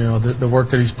showed. The work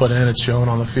that he's put in, it's showing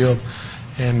on the field,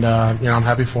 and I'm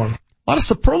happy for him. A lot of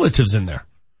superlatives in there.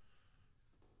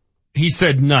 He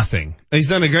said nothing. He's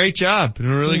done a great job, a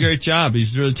really great job.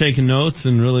 He's really taking notes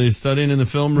and really studying in the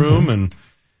film room, and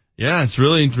yeah, it's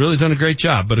really done a great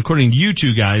job. But according to you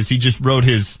two guys, he just wrote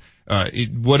his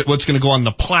what's going to go on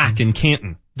the plaque in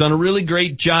Canton. Done a really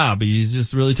great job. He's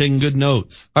just really taking good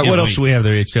notes. All right, what else do we have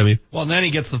there, HW? Well, and then he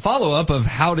gets the follow-up of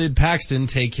how did Paxton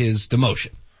take his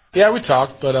demotion? Yeah, we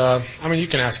talked, but you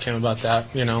can ask him about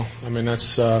that.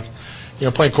 That's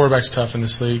playing quarterback's tough in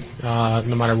this league, no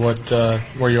matter what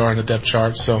where you are in the depth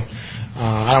chart. So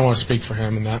I don't want to speak for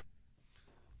him in that.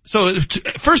 So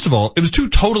first of all, it was 2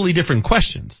 totally different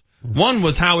questions. One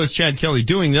was, how is Chad Kelly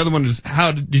doing? The other one is,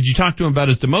 how did you talk to him about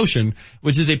his demotion,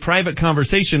 which is a private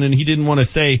conversation, and he didn't want to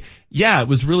say, yeah, it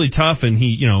was really tough, and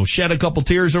he, shed a couple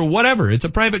tears or whatever. It's a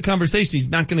private conversation.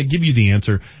 He's not going to give you the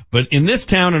answer. But in this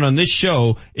town and on this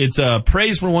show, it's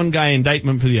praise for one guy,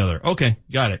 indictment for the other. Okay,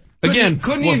 got it. Again,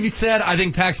 couldn't you have said, I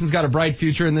think Paxton's got a bright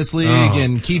future in this league,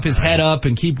 and keep his head up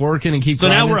and keep working and keep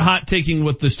grinding? So now we're hot taking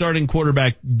what the starting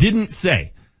quarterback didn't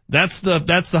say. That's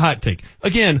the hot take.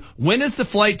 Again, when is the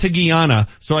flight to Guyana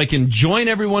so I can join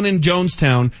everyone in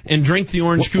Jonestown and drink the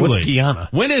orange Kool-Aid? What's Guyana?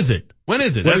 When is it?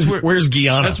 Where's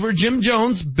Guyana? That's where Jim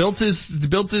Jones built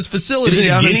his facility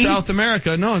down in South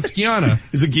America. No, it's Guyana.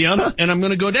 Is it Guyana? And I'm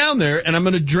going to go down there and I'm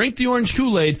going to drink the orange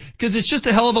Kool-Aid because it's just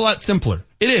a hell of a lot simpler.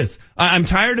 It is. I'm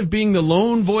tired of being the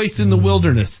lone voice in the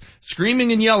wilderness,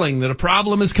 screaming and yelling that a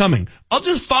problem is coming. I'll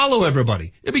just follow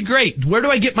everybody. It'd be great. Where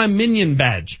do I get my minion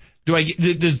badge?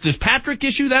 Does Patrick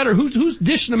issue that, or who's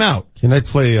dishing them out? Can I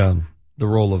play the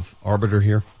role of arbiter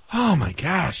here? Oh my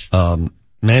gosh.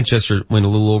 Manchester went a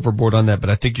little overboard on that,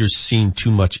 but I think you're seeing too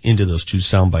much into those two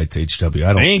sound bites, HW.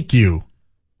 Thank you.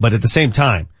 But at the same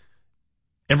time,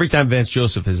 every time Vance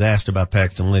Joseph has asked about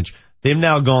Paxton Lynch, they've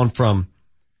now gone from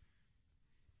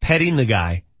petting the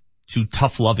guy to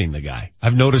tough loving the guy.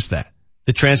 I've noticed that.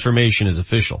 The transformation is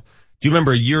official. Do you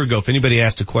remember a year ago, if anybody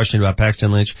asked a question about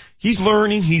Paxton Lynch, he's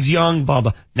learning, he's young, blah,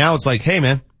 blah. Now it's like, hey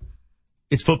man,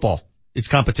 it's football. It's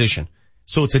competition.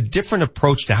 So it's a different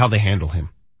approach to how they handle him.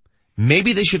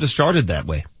 Maybe they should have started that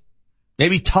way.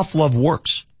 Maybe tough love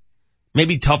works.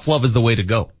 Maybe tough love is the way to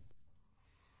go.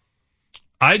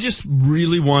 I just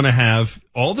really want to have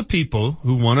all the people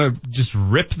who want to just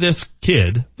rip this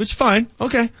kid, which fine,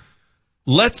 okay.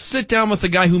 Let's sit down with the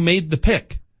guy who made the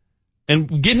pick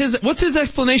and get what's his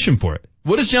explanation for it?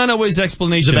 What is John Elway's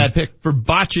explanation it's a bad pick. For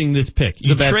botching this pick?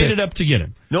 You traded up to get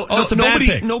him. It's a bad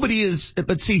pick. Nobody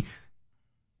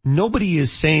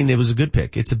is saying it was a good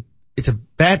pick. It's a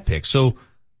bad pick. So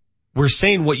we're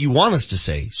saying what you want us to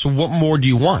say. So what more do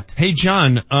you want? Hey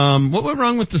John, what went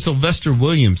wrong with the Sylvester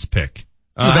Williams pick?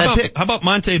 It's a bad pick. How about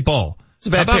Monte Ball? It's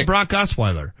a bad How about pick. Brock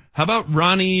Osweiler? How about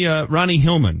Ronnie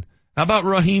Hillman? How about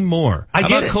Raheem Moore? How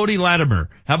about Cody Latimer?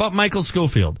 How about Michael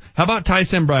Schofield? How about Ty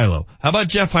Sambrailo? How about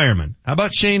Jeff Hireman? How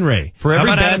about Shane Ray? For every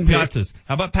How about bad Adam pick, Gotsis?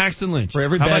 How about Paxton Lynch? For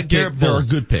every How bad about Garrett pick, there are Bowles?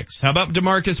 good picks. How about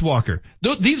DeMarcus Walker?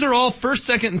 These are all first,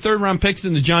 second, and third round picks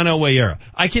in the John Elway era.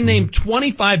 I can name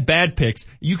 25 bad picks.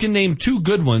 You can name 2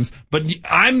 good ones, but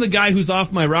I'm the guy who's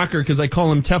off my rocker because I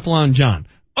call him Teflon John.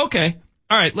 Okay.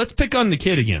 All right. Let's pick on the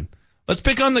kid again. Let's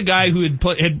pick on the guy who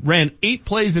had ran 8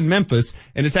 plays in Memphis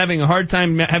and is having a hard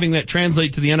time having that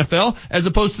translate to the NFL, as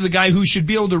opposed to the guy who should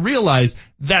be able to realize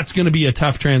that's going to be a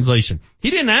tough translation. He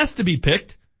didn't ask to be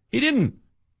picked. He didn't.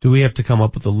 Do we have to come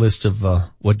up with a list of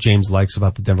what James likes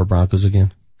about the Denver Broncos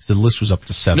again? Because the list was up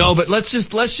to 7. No, but let's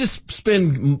just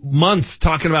spend months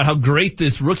talking about how great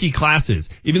this rookie class is.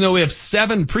 Even though we have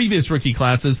 7 previous rookie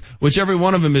classes, which every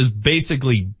one of them is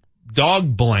basically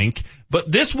dog blank. But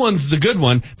this one's the good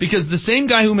one because the same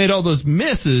guy who made all those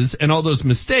misses and all those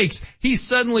mistakes, he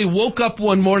suddenly woke up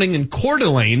one morning in Coeur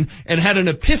d'Alene and had an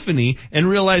epiphany and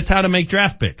realized how to make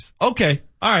draft picks. Okay.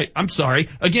 All right. I'm sorry.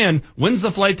 Again, when's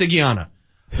the flight to Guyana?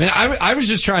 I was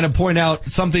just trying to point out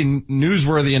something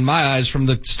newsworthy in my eyes from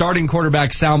the starting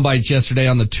quarterback sound bites yesterday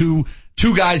on the two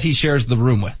guys he shares the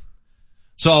room with.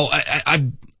 So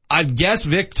I guess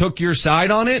Vic took your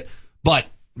side on it, but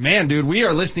man, dude, we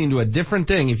are listening to a different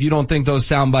thing if you don't think those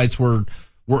sound bites were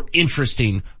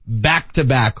interesting back to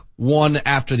back, one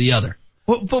after the other.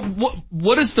 But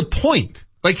what is the point?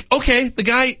 Like, okay, the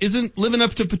guy isn't living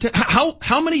up to potential.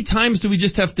 How many times do we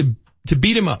just have to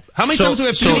beat him up? How many times do we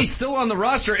have to? Because he's still on the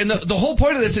roster, and the whole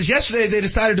point of this is yesterday they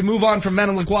decided to move on from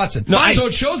Menelik Watson. So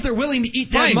it shows they're willing to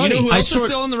eat that fine. money. You know who else is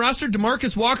still on the roster?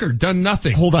 DeMarcus Walker, done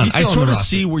nothing. Hold on. I sort of roster.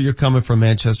 see where you're coming from,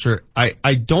 Manchester.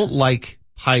 I don't like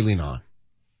piling on.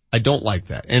 I don't like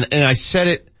that. And I said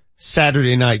it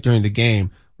Saturday night during the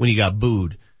game when he got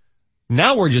booed.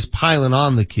 Now we're just piling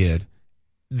on the kid.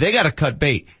 They gotta cut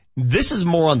bait. This is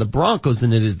more on the Broncos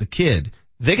than it is the kid.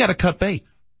 They gotta cut bait.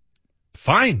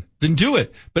 Fine, then do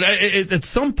it. But at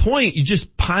some point, you're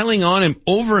just piling on him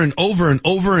over and over and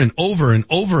over and over and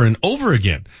over and over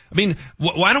again. I mean,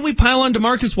 why don't we pile on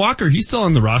DeMarcus Walker? He's still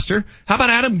on the roster. How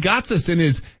about Adam Gotsis in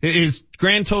his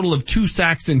grand total of 2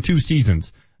 sacks in 2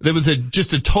 seasons? There was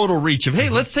just a total reach of, hey,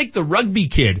 let's take the rugby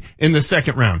kid in the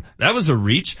 2nd round. That was a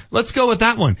reach. Let's go with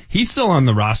that one. He's still on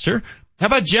the roster. How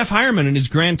about Jeff Hireman and his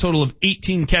grand total of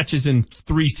 18 catches in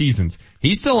 3 seasons?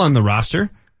 He's still on the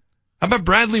roster. How about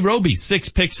Bradley Roby, 6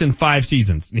 picks in 5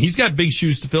 seasons? And he's got big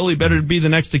shoes to fill. He better be the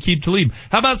next to keep Talib.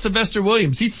 How about Sylvester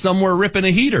Williams? He's somewhere ripping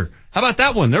a heater. How about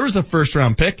that one? There was a 1st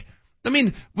round pick. I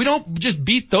mean, we don't just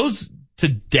beat those to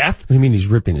death. What do you mean he's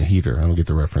ripping a heater? I don't get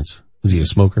the reference. Is he a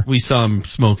smoker? We saw him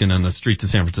smoking on the streets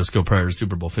of San Francisco prior to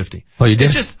Super Bowl 50. Oh, you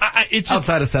did? It's just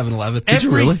outside of 7-Eleven.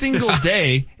 Every single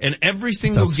day and every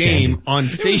single game on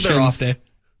stations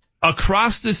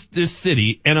across this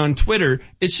city and on Twitter,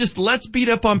 it's just let's beat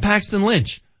up on Paxton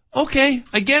Lynch. Okay,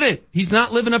 I get it. He's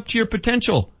not living up to your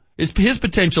potential. It's his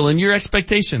potential and your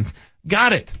expectations.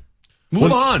 Got it.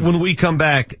 Move on. When we come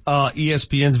back,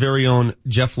 ESPN's very own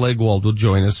Jeff Legwold will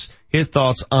join us. His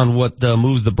thoughts on what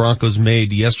moves the Broncos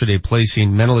made yesterday,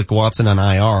 placing Menelik Watson on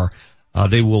IR.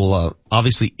 They will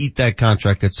obviously eat that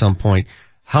contract at some point.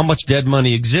 How much dead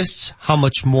money exists? How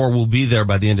much more will be there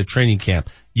by the end of training camp?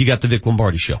 You got the Vic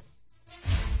Lombardi Show.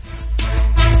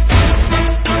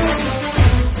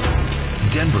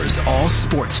 Denver's all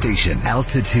sports station,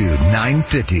 Altitude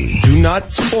 950. Do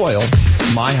not spoil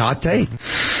my hot take.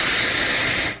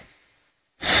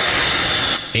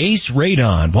 Ace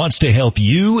Radon wants to help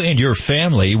you and your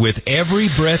family with every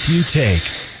breath you take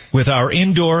with our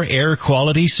indoor air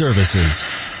quality services.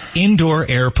 Indoor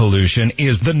air pollution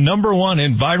is the #1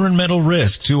 environmental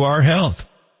risk to our health.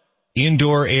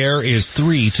 Indoor air is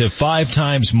 3 to 5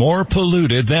 times more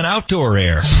polluted than outdoor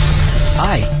air.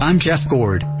 Hi, I'm Jeff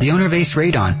Gord, the owner of Ace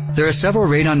Radon. There are several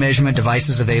radon measurement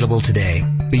devices available today,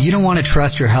 but you don't want to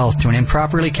trust your health to an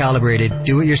improperly calibrated,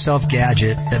 do-it-yourself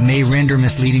gadget that may render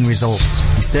misleading results.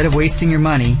 Instead of wasting your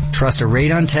money, trust a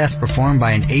radon test performed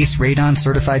by an Ace Radon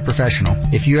certified professional.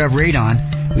 If you have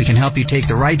radon, we can help you take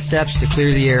the right steps to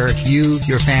clear the air you,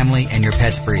 your family, and your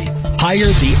pets breathe. Hire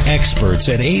the experts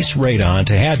at Ace Radon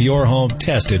to have your home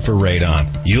tested for radon.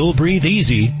 You'll breathe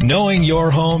easy knowing your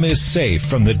home is safe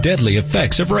from the deadly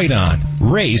effects of radon.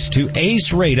 Race to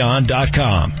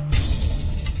aceradon.com.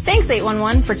 Thanks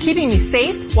 811 for keeping me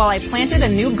safe while I planted a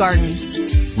new garden.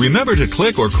 Remember to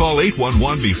click or call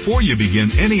 811 before you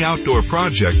begin any outdoor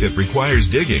project that requires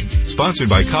digging. Sponsored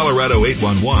by Colorado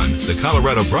 811, the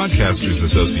Colorado Broadcasters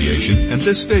Association, and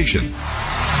this station.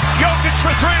 Jokic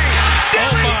for three.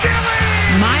 Dilly!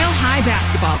 Mile High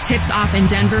Basketball tips off in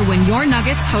Denver when your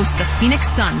Nuggets host the Phoenix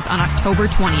Suns on October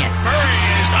 20th.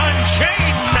 Murray is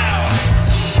unchained now.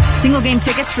 Single game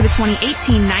tickets for the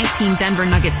 2018-19 Denver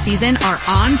Nuggets season are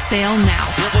on sale now.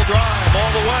 Dribble drive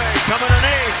all the way, coming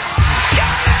underneath.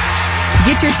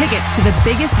 Get your tickets to the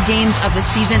biggest games of the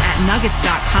season at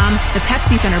nuggets.com, the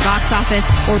Pepsi Center box office,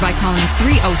 or by calling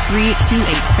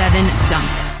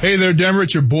 303-287-DUNK. Hey there, Denver.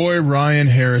 It's your boy, Ryan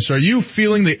Harris. Are you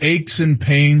feeling the aches and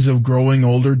pains of growing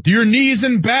older? Do your knees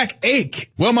and back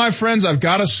ache? Well, my friends, I've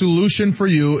got a solution for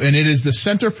you, and it is the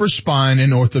Center for Spine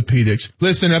and Orthopedics.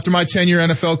 Listen, after my 10-year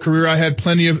NFL career, I had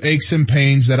plenty of aches and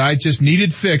pains that I just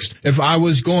needed fixed if I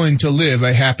was going to live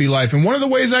a happy life. And one of the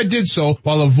ways I did so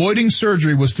while avoiding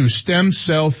surgery was through stem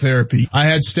cell therapy. I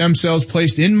had stem cells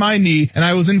placed in my knee, and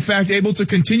I was in fact able to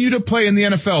continue to play in the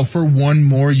NFL for one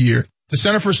more year. The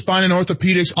Center for Spine and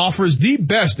Orthopedics offers the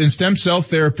best in stem cell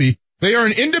therapy. They are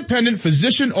an independent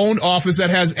physician-owned office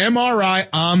that has MRI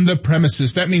on the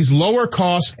premises. That means lower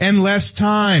costs and less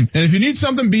time. And if you need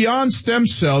something beyond stem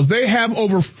cells, they have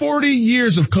over 40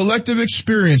 years of collective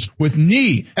experience with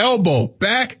knee, elbow,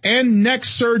 back, and neck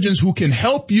surgeons who can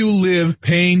help you live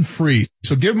pain-free.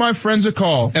 So give my friends a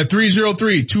call at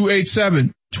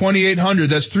 303-287-2800.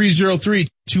 That's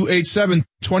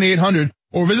 303-287-2800.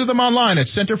 Or visit them online at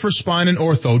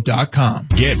centerforspineandortho.com.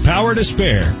 Get power to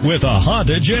spare with a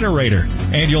Honda generator,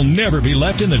 and you'll never be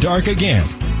left in the dark again.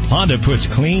 Honda puts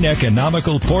clean,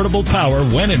 economical, portable power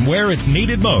when and where it's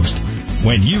needed most,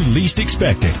 when you least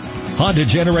expect it. Honda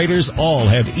generators all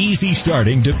have easy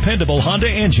starting, dependable Honda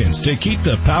engines to keep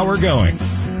the power going.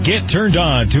 Get turned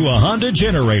on to a Honda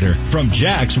generator from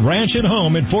Jack's Ranch and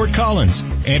Home in Fort Collins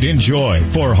and enjoy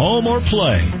for home or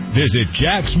play. Visit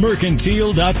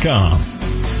jacksmercantile.com.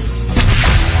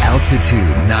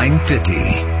 Altitude 950,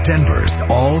 Denver's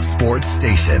all sports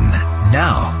station.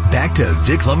 Now, back to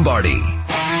Vic Lombardi.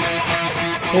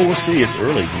 Well, we'll see. It's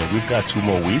early. We've got 2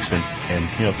 more weeks and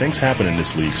things happen in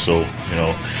this league. So,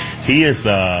 he's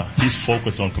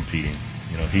focused on competing.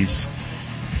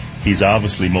 He's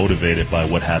obviously motivated by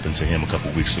what happened to him a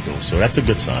couple weeks ago. So that's a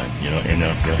good sign,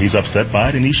 and he's upset by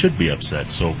it and he should be upset.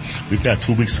 So we've got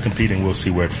 2 weeks to compete and we'll see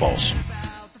where it falls.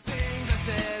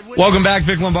 Welcome back,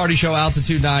 Vic Lombardi Show,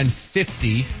 Altitude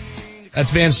 950.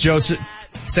 That's Vance Joseph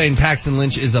saying Paxton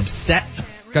Lynch is upset.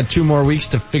 Got 2 more weeks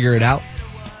to figure it out.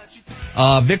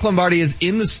 Vic Lombardi is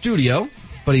in the studio,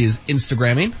 but he is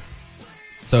Instagramming.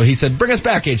 So he said, bring us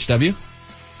back, HW.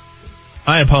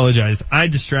 I apologize. I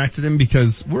distracted him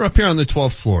because we're up here on the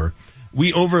 12th floor.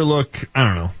 We overlook,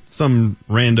 some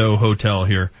rando hotel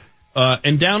here.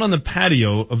 And down on the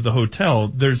patio of the hotel,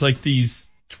 there's like these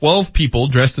 12 people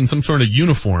dressed in some sort of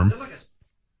uniform. Like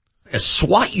a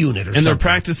SWAT unit or something. And they're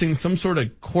practicing some sort of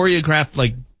choreographed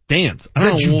dance. I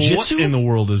don't know what in the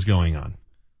world is going on.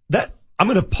 I'm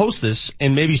going to post this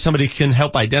and maybe somebody can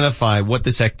help identify what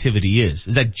this activity is.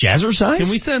 Is that jazzercise? Can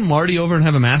we send Marty over and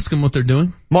have him ask them what they're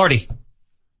doing? Marty,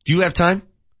 do you have time?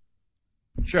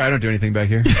 Sure, I don't do anything back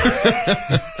here.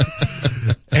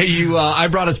 Hey, I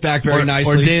brought us back very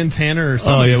nicely. Or Dan Tanner or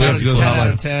something. Oh, yeah, we have to go to the 10 hotline.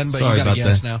 out of 10, but Sorry you got a about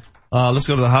yes that. now. Let's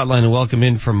go to the hotline and welcome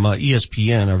in from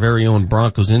ESPN, our very own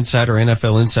Broncos insider,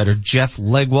 NFL insider, Jeff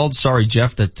Legwold. Sorry,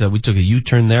 Jeff, that we took a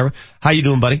U-turn there. How you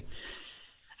doing, buddy?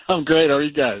 I'm great. How are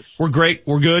you guys? We're great.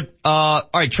 We're good. All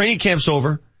right, training camp's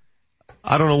over.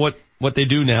 I don't know what they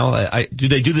do now. Do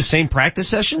they do the same practice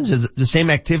sessions? Does the same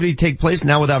activity take place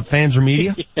now without fans or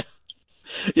media?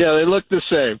 Yeah, they look the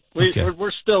same. Okay.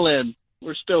 We're still in.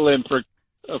 We're still in for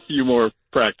a few more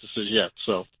practices yet.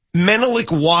 So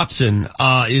Menelik Watson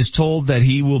is told that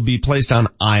he will be placed on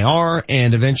IR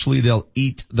and eventually they'll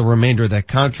eat the remainder of that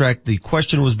contract. The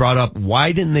question was brought up,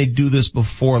 why didn't they do this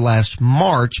before last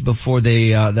March, before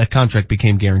that contract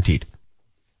became guaranteed?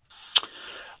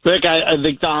 Vic, I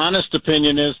think the honest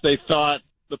opinion is they thought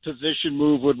the position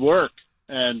move would work,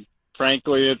 and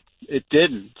frankly, it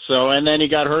didn't. So, and then he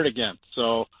got hurt again.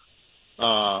 So,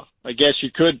 I guess you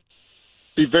could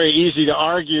be very easy to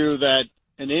argue that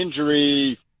an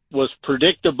injury was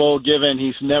predictable given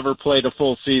he's never played a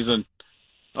full season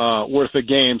worth of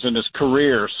games in his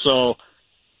career. So,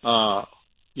 I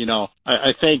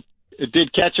think it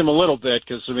did catch him a little bit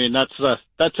because, I mean,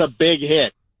 that's a big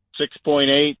hit.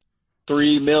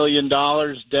 $6.83 million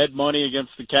dead money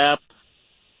against the cap.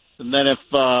 And then if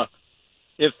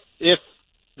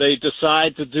they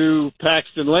decide to do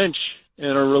Paxton Lynch in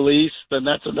a release, then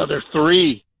that's another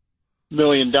 $3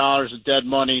 million of dead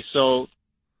money. So,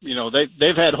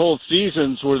 they've had whole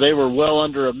seasons where they were well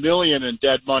under $1 million in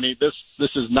dead money. This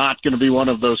is not going to be one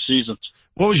of those seasons.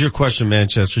 What was your question,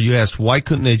 Manchester? You asked, why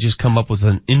couldn't they just come up with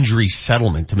an injury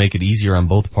settlement to make it easier on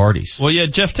both parties? Well, yeah,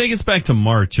 Jeff, take us back to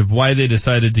March of why they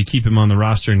decided to keep him on the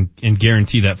roster and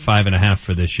guarantee that 5.5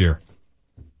 for this year.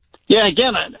 Yeah,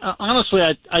 again, honestly,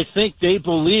 I think they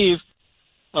believe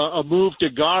a move to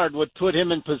guard would put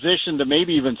him in position to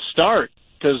maybe even start,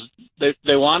 because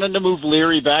they wanted to move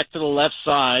Leary back to the left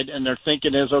side, and their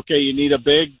thinking is, okay, you need a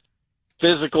big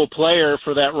physical player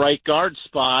for that right guard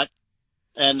spot.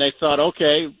 And they thought,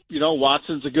 okay,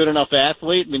 Watson's a good enough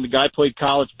athlete. I mean, the guy played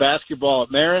college basketball at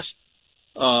Marist.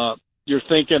 You're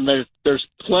thinking there's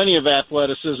plenty of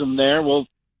athleticism there. Well,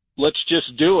 let's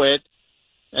just do it.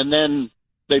 And then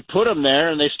they put him there,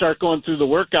 and they start going through the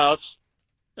workouts,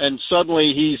 and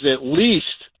suddenly he's at least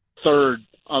third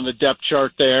on the depth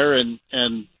chart there, and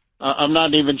I'm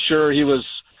not even sure he was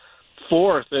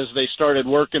fourth as they started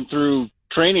working through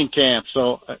training camp.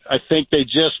 So I think they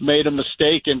just made a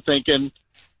mistake in thinking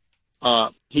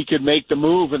he could make the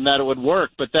move and that it would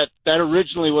work. But that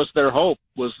originally was their hope,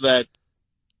 was that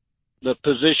the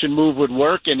position move would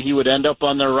work and he would end up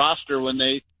on their roster when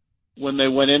they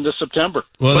went into September.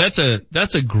 Well, that's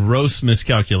a gross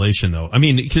miscalculation, though. I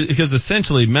mean, because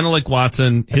essentially Menelik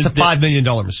Watson, it's a $5 million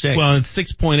mistake. Well, it's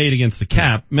 6.8 against the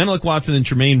cap. Menelik Watson and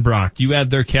Tremaine Brock, you add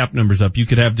their cap numbers up, you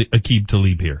could have Aqib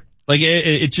Talib here. Like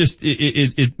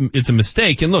it's a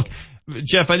mistake. And look,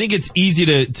 Jeff, I think it's easy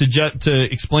to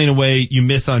explain away you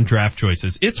miss on draft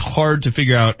choices. It's hard to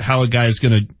figure out how a guy is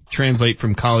going to translate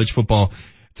from college football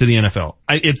to the NFL.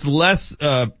 It's less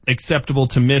acceptable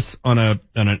to miss on an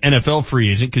NFL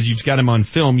free agent because you've got him on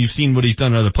film. You've seen what he's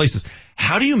done in other places.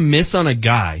 How do you miss on a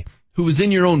guy who was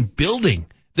in your own building,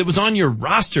 that was on your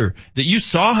roster, that you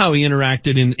saw how he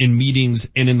interacted in meetings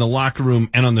and in the locker room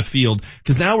and on the field?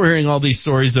 Because now we're hearing all these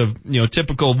stories of,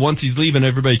 typical once he's leaving,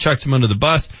 everybody chucks him under the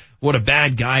bus. What a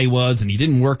bad guy he was, and he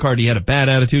didn't work hard. He had a bad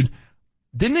attitude.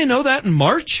 Didn't they know that in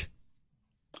March?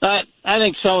 I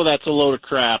think some of that's a load of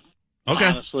crap. Okay.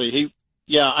 Honestly,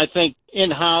 I think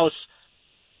in-house,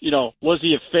 was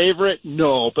he a favorite?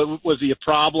 No. But was he a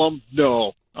problem?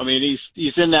 No. I mean,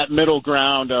 he's in that middle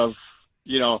ground of,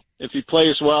 if he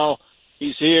plays well,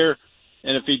 he's here.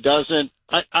 And if he doesn't,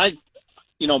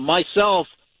 myself,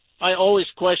 I always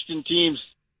question teams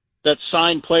that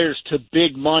sign players to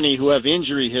big money who have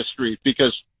injury history,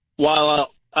 because while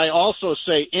I also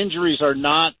say injuries are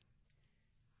not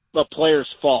the player's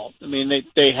fault. I mean,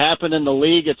 they happen in the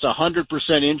league. It's 100%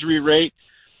 injury rate,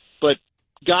 but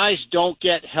guys don't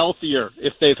get healthier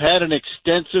if they've had an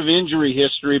extensive injury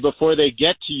history before they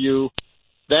get to you.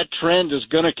 That trend is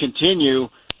going to continue,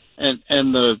 and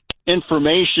the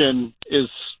information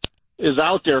is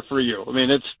out there for you. I mean,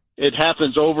 it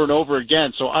happens over and over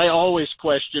again. So I always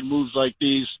question moves like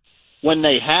these when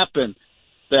they happen,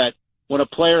 that when a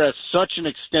player has such an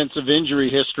extensive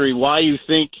injury history, why you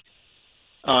think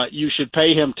you should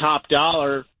pay him top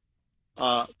dollar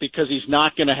because he's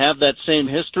not going to have that same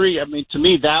history. I mean, to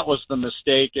me, that was the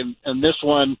mistake. And this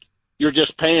one, you're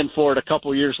just paying for it a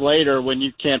couple years later when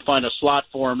you can't find a slot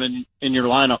for him in your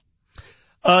lineup.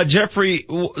 Jeffrey,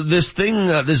 this thing,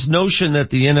 this notion that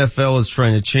the NFL is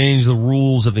trying to change the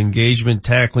rules of engagement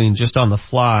tackling just on the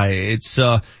fly,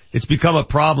 it's become a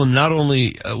problem not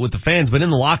only with the fans, but in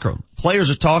the locker room.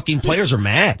 Players are talking, players are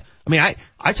mad. I mean,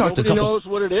 I talked to a couple. Nobody knows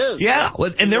what it is. Yeah,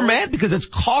 and they're mad because it's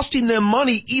costing them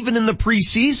money even in the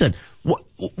preseason.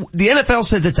 The NFL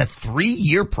says it's a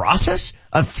 3-year process,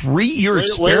 a 3-year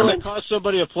experiment. Why would it cost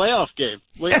somebody a playoff game?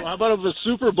 How about if the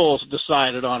Super Bowl's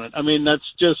decided on it? I mean, that's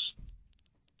just,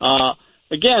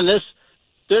 again,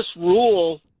 this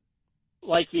rule,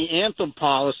 like the anthem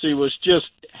policy, was just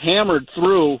hammered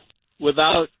through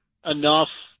without enough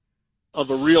of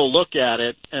a real look at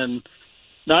it, and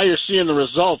now you're seeing the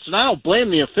results. And I don't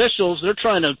blame the officials. They're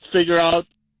trying to figure out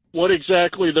what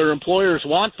exactly their employers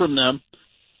want from them.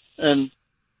 And,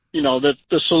 you know, the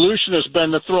solution has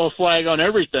been to throw a flag on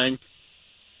everything.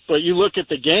 But you look at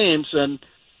the games and,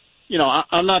 you know,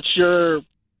 I'm not sure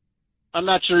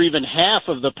even half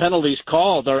of the penalties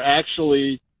called are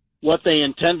actually what they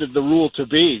intended the rule to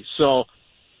be. So,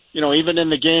 you know, even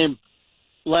in the game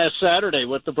last Saturday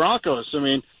with the Broncos, I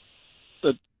mean,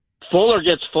 Fuller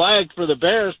gets flagged for the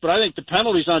Bears, but I think the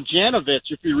penalty's on Janovich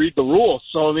if you read the rules.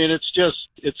 So, I mean,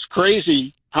 it's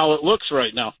crazy how it looks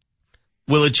right now.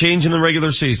 Will it change in the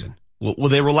regular season? Will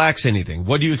they relax anything?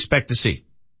 What do you expect to see?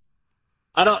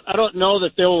 I don't know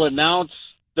that they will announce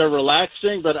they're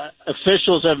relaxing, but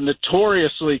officials have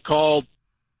notoriously called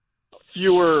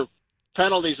fewer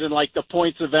penalties in like the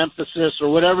points of emphasis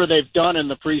or whatever they've done in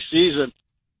the preseason.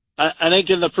 I think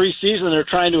in the preseason they're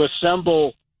trying to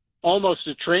assemble almost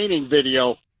a training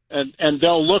video, and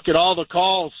they'll look at all the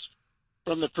calls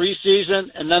from the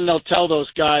preseason, and then they'll tell those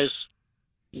guys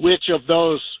which of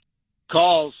those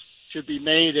calls should be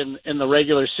made in the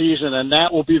regular season, and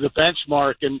that will be the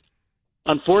benchmark. And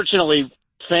unfortunately,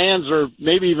 fans or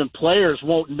maybe even players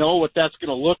won't know what that's going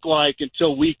to look like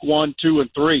until week 1, 2, and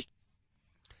 3.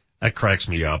 That cracks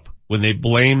me up when they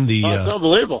blame it's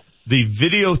unbelievable. The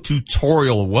video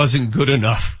tutorial wasn't good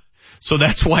enough. So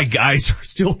that's why guys are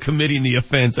still committing the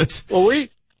offense. Well, we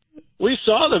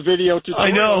saw the video tutorial. I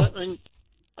know. And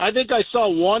I think I saw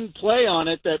one play on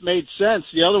it that made sense.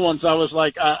 The other ones I was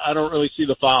like, I don't really see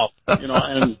the foul, you know,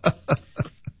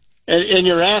 and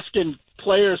you're asking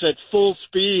players at full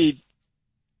speed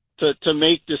to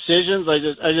make decisions. I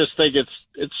just think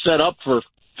it's set up for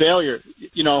failure.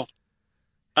 You know,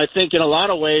 I think in a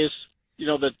lot of ways, you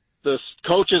know, the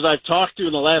coaches I've talked to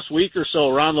in the last week or so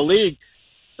around the league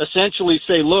essentially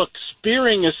say, look,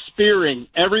 spearing is spearing.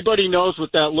 Everybody knows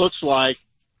what that looks like.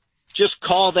 Just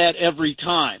call that every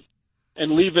time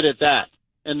and leave it at that.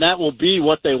 And that will be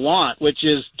what they want, which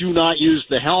is do not use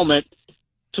the helmet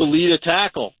to lead a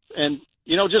tackle. And,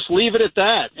 you know, just leave it at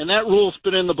that. And that rule's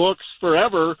been in the books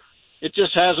forever. It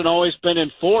just hasn't always been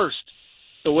enforced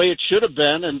the way it should have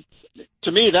been. And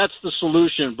to me, that's the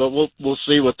solution, but we'll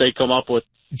see what they come up with.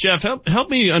 Jeff, help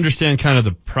me understand kind of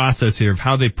the process here of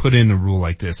how they put in a rule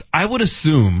like this. I would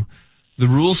assume the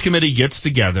rules committee gets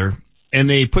together and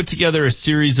they put together a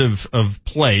series of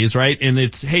plays, right? And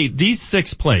it's, hey, these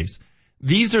 6 plays,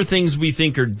 these are things we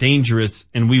think are dangerous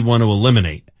and we want to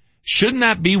eliminate. Shouldn't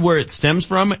that be where it stems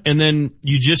from? And then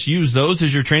you just use those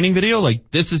as your training video?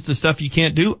 Like, this is the stuff you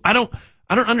can't do? I don't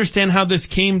understand how this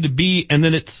came to be and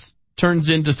then it turns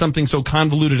into something so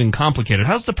convoluted and complicated.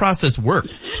 How's the process work?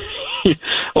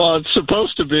 Well, it's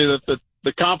supposed to be that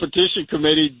the competition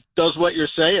committee does what you're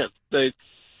saying.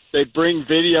 They bring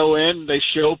video in, they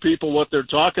show people what they're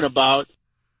talking about,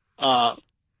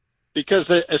 because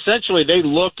essentially they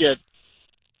look at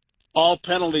all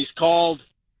penalties called,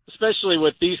 especially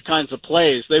with these kinds of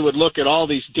plays. They would look at all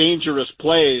these dangerous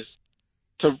plays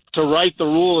to write the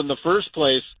rule in the first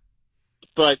place.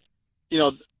 But, you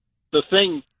know, the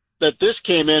thing that this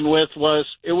came in with was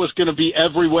it was going to be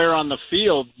everywhere on the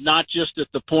field, not just at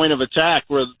the point of attack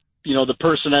where, you know, the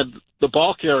person had the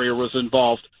ball carrier was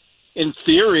involved. In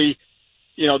theory,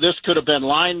 you know, this could have been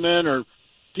linemen or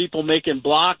people making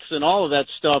blocks and all of that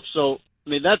stuff. So,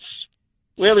 I mean,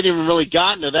 we haven't even really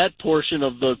gotten to that portion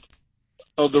of the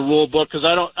rule book because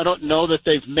I don't know that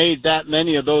they've made that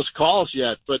many of those calls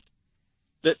yet. But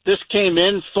this came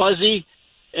in fuzzy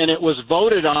and it was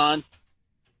voted on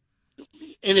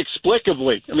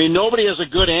inexplicably. I mean, nobody has a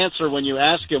good answer when you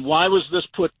ask him, why was this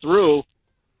put through?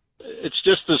 It's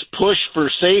just this push for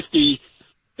safety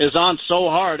is on so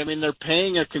hard. I mean, they're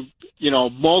paying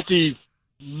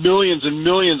multi-millions and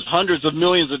millions, hundreds of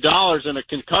millions of dollars in a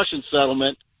concussion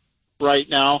settlement right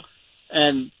now.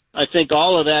 And I think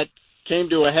all of that came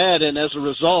to a head. And as a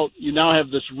result, you now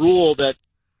have this rule that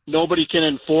nobody can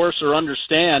enforce or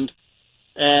understand.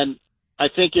 And I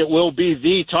think it will be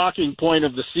the talking point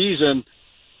of the season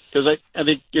because I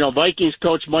think, Vikings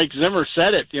coach Mike Zimmer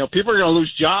said it. People are going to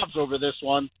lose jobs over this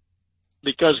one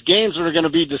because games are going to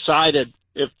be decided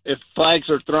if flags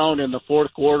are thrown in the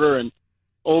fourth quarter and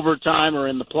overtime or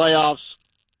in the playoffs.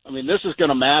 I mean, this is going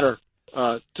to matter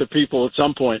to people at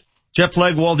some point. Jeff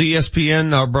Legwold,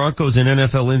 ESPN, our Broncos and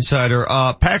NFL insider.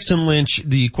 Paxton Lynch,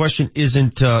 the question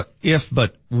isn't if,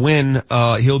 but when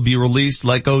he'll be released,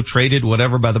 let go, traded,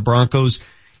 whatever, by the Broncos.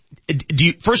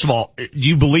 First of all, do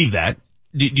you believe that?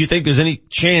 Do you think there's any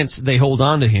chance they hold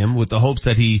on to him with the hopes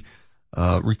that he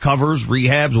recovers,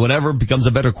 rehabs, whatever, becomes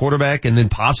a better quarterback, and then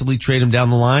possibly trade him down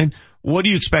the line? What do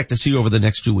you expect to see over the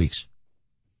next 2 weeks?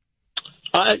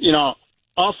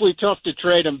 Awfully tough to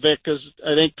trade him, Vic, because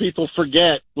I think people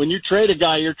forget when you trade a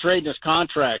guy, you're trading his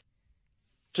contract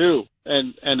too,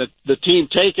 and the team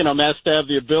taking him has to have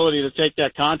the ability to take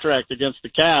that contract against the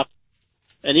cap,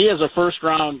 and he has a first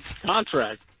round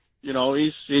contract.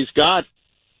 He's got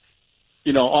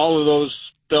all of those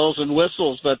bells and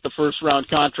whistles that the first round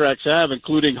contracts have,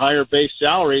 including higher base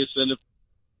salaries, and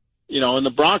and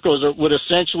the Broncos would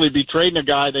essentially be trading a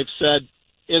guy they've said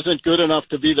isn't good enough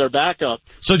to be their backup.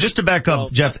 So just to back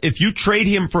up, Jeff, if you trade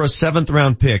him for a 7th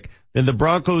round pick, then the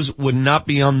Broncos would not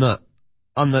be they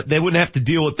wouldn't have to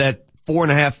deal with that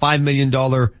 $4.5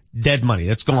 million dead money.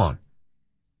 That's gone.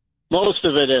 Most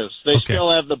of it is. They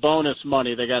still have the bonus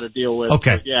money they got to deal with.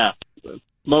 Okay. But yeah.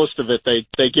 Most of it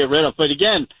they get rid of. But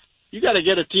again, you got to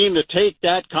get a team to take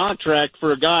that contract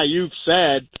for a guy you've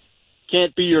said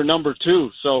can't be your number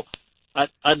 2. So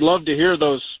I'd love to hear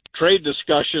those trade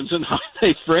discussions and how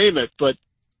they frame it, but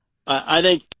I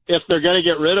think if they're going to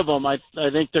get rid of him, I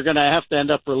think they're going to have to end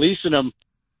up releasing him,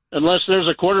 unless there's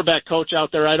a quarterback coach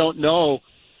out there I don't know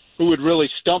who would really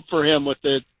stump for him with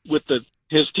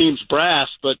his team's brass.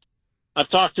 But I've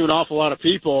talked to an awful lot of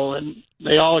people, and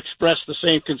they all express the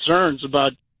same concerns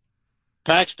about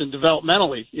Paxton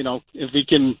developmentally. If he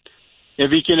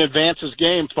can advance his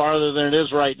game farther than it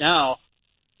is right now.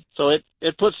 So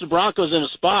it puts the Broncos in a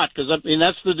spot, because,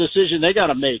 that's the decision they got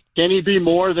to make. Can he be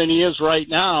more than he is right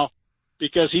now,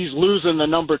 because he's losing the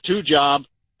number 2 job,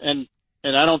 and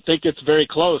I don't think it's very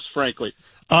close, frankly.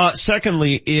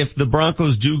 Secondly, if the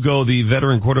Broncos do go the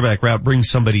veteran quarterback route, bring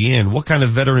somebody in, what kind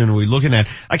of veteran are we looking at?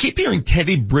 I keep hearing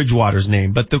Teddy Bridgewater's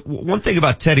name, but the one thing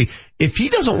about Teddy, if he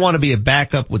doesn't want to be a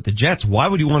backup with the Jets, why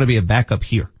would he want to be a backup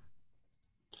here?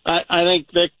 I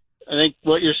think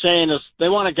what you're saying is they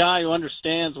want a guy who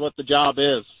understands what the job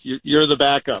is. You're the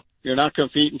backup. You're not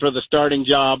competing for the starting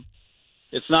job.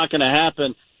 It's not going to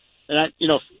happen. And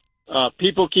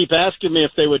people keep asking me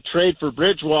if they would trade for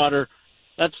Bridgewater.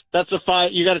 That's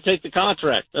you got to take the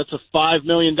contract. That's a $5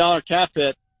 million cap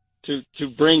hit to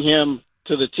bring him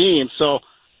to the team. So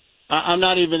I'm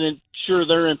not even sure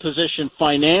they're in position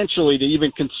financially to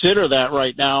even consider that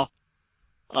right now,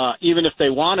 even if they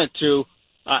wanted to.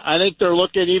 I think they're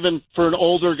looking even for an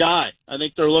older guy. I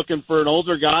think they're looking for an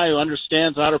older guy who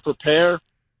understands how to prepare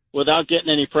without getting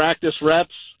any practice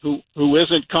reps, who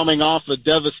isn't coming off a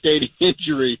devastating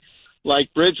injury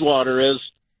like Bridgewater is,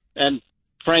 and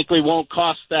frankly won't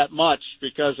cost that much,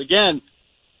 because again,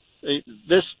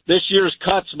 this year's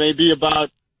cuts may be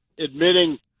about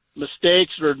admitting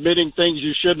mistakes or admitting things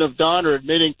you shouldn't have done or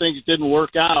admitting things didn't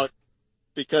work out,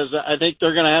 because I think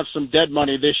they're going to have some dead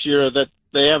money this year that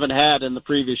they haven't had in the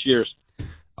previous years.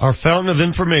 Our fountain of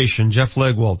information, Jeff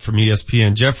Legwold from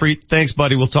ESPN. Jeffrey, thanks,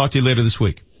 buddy. We'll talk to you later this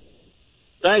week.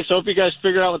 Thanks. Hope you guys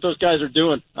figure out what those guys are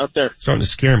doing out there. Starting to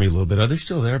scare me a little bit. Are they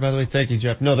still there, by the way? Thank you,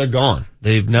 Jeff. No, they're gone.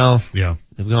 They've gone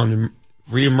and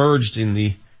reemerged in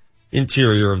the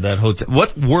interior of that hotel.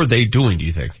 What were they doing, do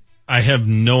you think? I have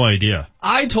no idea.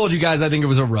 I told you guys I think it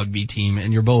was a rugby team,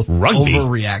 and you're both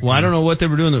overreacting. Well, I don't know what they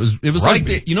were doing. It was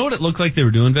like you know what it looked like they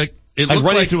were doing, Vic? It looked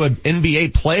running through an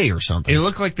NBA play or something. It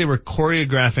looked like they were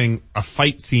choreographing a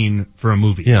fight scene for a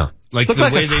movie. Yeah. Like looked the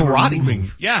like way a they karate were moving.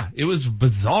 move. Yeah, it was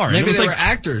bizarre. Maybe it was they like were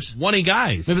actors. 20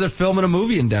 guys. Maybe they're filming a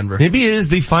movie in Denver. Maybe it is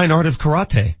the fine art of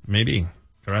karate. Maybe.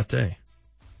 Karate.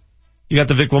 You got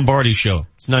the Vic Lombardi Show.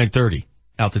 It's 9:30.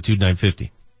 Altitude 950.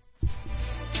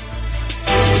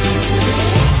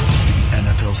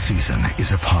 NFL season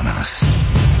is upon us.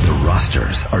 The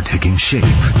rosters are taking shape.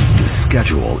 The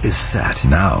schedule is set.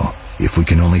 Now, if we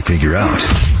can only figure out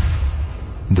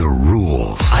the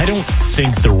rules. I don't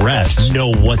think the refs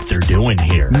know what they're doing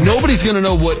here. Nobody's going to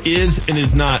know what is and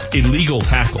is not a legal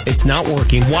tackle. It's not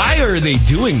working. Why are they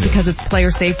doing this? Because it's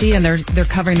player safety and they're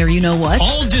covering their you-know-what.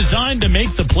 All designed to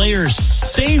make the players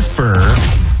safer.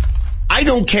 I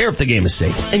don't care if the game is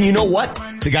safe. And you know what?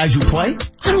 The guys who play,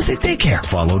 I don't think they care.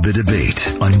 Follow the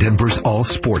debate on Denver's all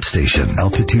sports station,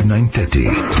 Altitude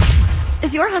 950.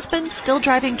 Is your husband still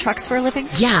driving trucks for a living?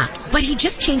 Yeah, but he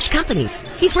just changed companies.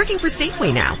 He's working for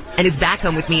Safeway now and is back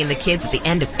home with me and the kids at the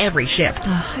end of every shift.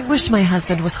 I wish my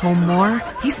husband was home more.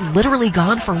 He's literally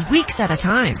gone for weeks at a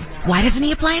time. Why doesn't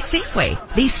he apply at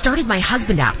Safeway? They started my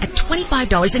husband out at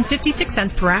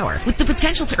 $25.56 per hour with the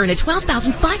potential to earn a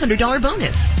 $12,500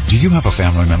 bonus. Do you have a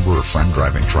family member or friend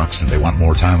driving trucks and they want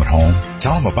more time at home?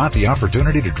 Tell them about the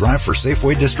opportunity to drive for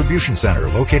Safeway Distribution Center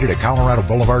located at Colorado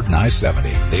Boulevard and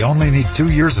I-70. They only need 2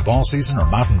 years of all-season or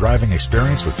mountain driving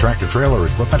experience with tractor-trailer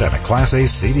equipment and a Class A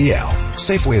CDL.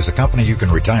 Safeway is a company you can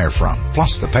retire from.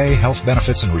 Plus, the pay, health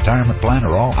benefits, and retirement plan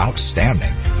are all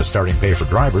outstanding. The starting pay for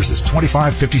drivers is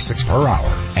 $25.56 per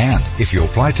hour. And if you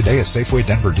apply today at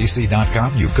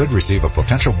SafewayDenverDC.com, you could receive a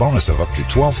potential bonus of up to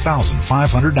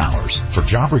 $12,500. For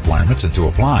job requirements and to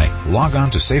apply, log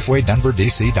on to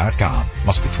SafewayDenverDC.com.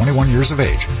 Must be 21 years of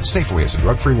age. Safeway is a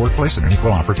drug-free workplace and an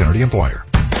equal opportunity employer.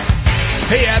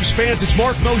 Hey, Avs fans, it's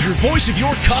Mark Mosier, voice of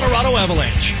your Colorado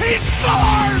Avalanche. He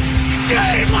scores!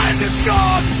 Game Landis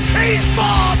gone! He's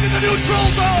bombed in the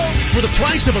neutral zone! For the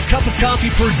price of a cup of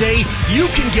coffee per day, you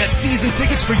can get season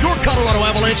tickets for your Colorado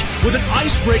Avalanche with an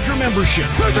Icebreaker membership.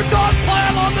 There's a dog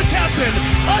pile on the captain!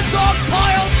 A dog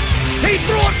pile! He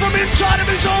threw it from inside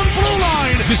of his own blue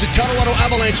line! Visit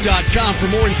ColoradoAvalanche.com for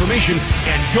more information,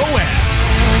 and go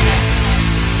Avs!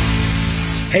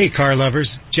 Hey car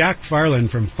lovers, Jack Farland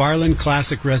from Farland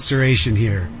Classic Restoration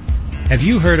here. Have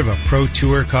you heard of a Pro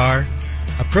Tour car?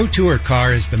 A Pro Tour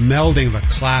car is the melding of a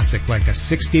classic like a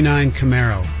 69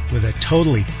 Camaro with a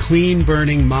totally clean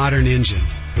burning modern engine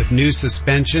with new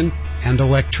suspension and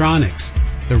electronics.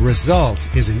 The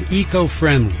result is an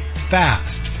eco-friendly,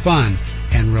 fast, fun,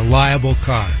 and reliable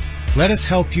car. Let us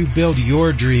help you build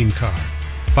your dream car.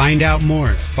 Find out more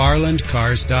at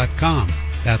farlandcars.com.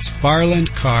 That's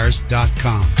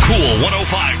farlandcars.com. Cool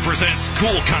 105 presents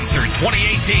Cool Concert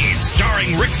 2018,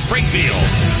 starring Rick Springfield.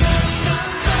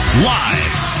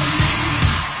 Live.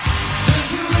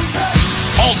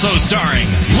 Also starring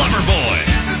Loverboy.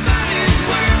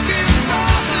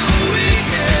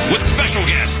 With special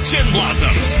guests Gin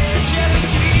Blossoms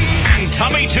and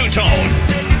Tommy Two-Tone.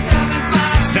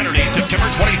 Saturday, September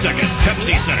 22nd,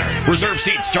 Pepsi Center. Reserve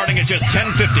seats starting at just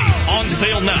 $10.50. On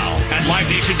sale now at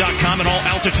LiveNation.com and all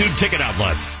Altitude ticket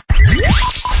outlets.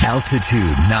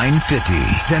 Altitude 950,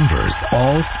 Denver's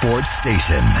all sports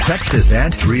station. Text us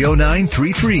at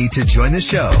 30933 to join the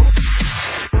show.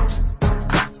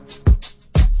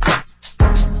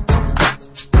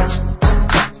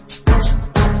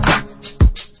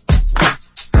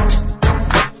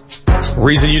 The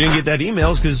reason you didn't get that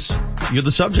email is because you're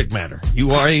the subject matter.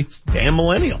 You are a damn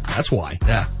millennial. That's why.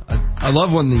 Yeah. I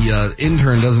love when the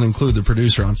intern doesn't include the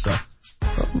producer on stuff.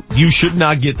 You should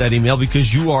not get that email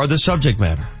because you are the subject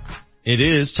matter. It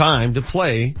is time to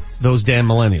play those damn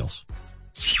millennials.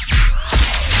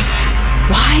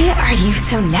 Why are you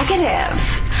so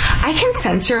negative? I can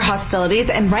sense your hostilities,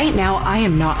 and right now I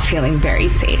am not feeling very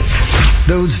safe.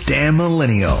 Those damn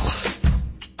millennials.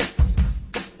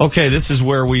 Okay, this is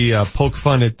where we poke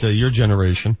fun at your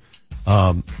generation.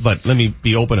 But let me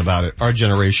be open about it. Our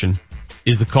generation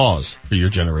is the cause for your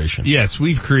generation. Yes,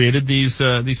 we've created these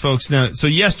folks now. So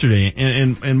yesterday,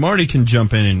 and Marty can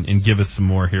jump in and give us some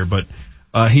more here, but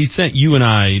he sent you and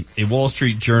I a Wall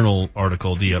Street Journal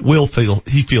article.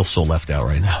 He feels so left out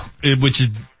right now. Which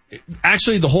is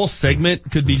actually the whole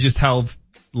segment could be just how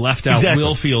left out exactly.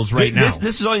 Will feels right now.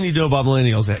 This is all you need to know about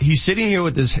millennials. He's sitting here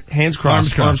with his hands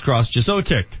crossed, arms crossed, just so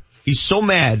ticked. He's so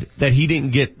mad that he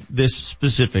didn't get this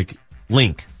specific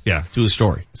link to his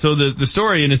story. So the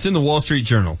story, and it's in the Wall Street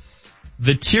Journal.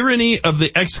 The tyranny of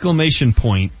the exclamation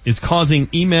point is causing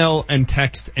email and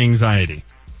text anxiety.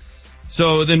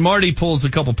 So then Marty pulls a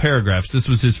couple paragraphs. This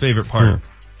was his favorite part.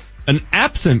 An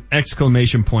absent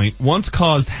exclamation point once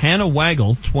caused Hannah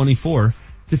Waggle, 24,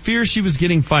 to fear she was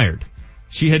getting fired.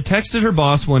 She had texted her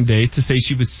boss one day to say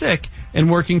she was sick and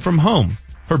working from home.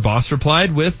 Her boss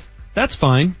replied with, "That's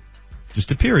fine."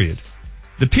 Just a period.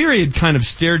 The period kind of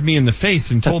stared me in the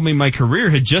face and told me my career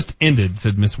had just ended,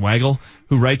 said Miss Waggle,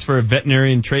 who writes for a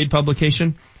veterinarian trade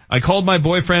publication. I called my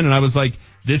boyfriend and I was like,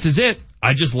 "This is it.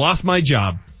 I just lost my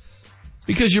job."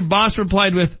 Because your boss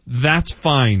replied with, "That's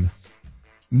fine."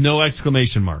 No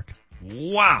exclamation mark.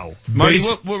 Wow. Marty,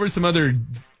 what were some other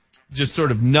just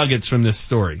sort of nuggets from this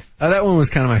story? That one was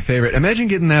kind of my favorite. Imagine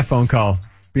getting that phone call,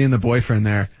 being the boyfriend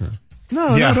there.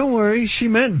 No, don't worry. She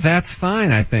meant that's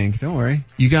fine, I think. Don't worry.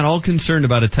 You got all concerned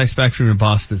about a text back from your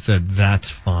boss that said, "That's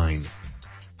fine."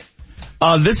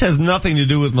 This has nothing to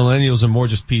do with millennials and more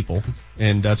just people,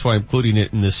 and that's why I'm including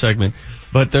it in this segment.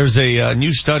 But there's a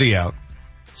new study out.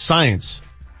 Science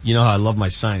You know how I love my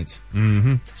science.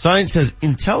 Mm-hmm. Science says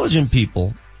intelligent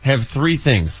people have three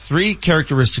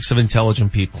characteristics of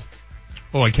intelligent people.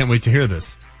 Oh, I can't wait to hear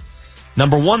this.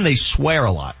 Number one, they swear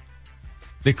a lot.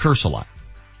 They curse a lot.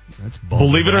 That's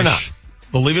Believe it or not.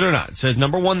 Believe it or not. It says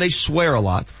number one, they swear a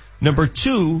lot. Number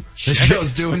two, the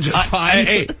show's doing just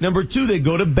fine. Number two, they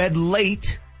go to bed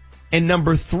late. And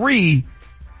number three,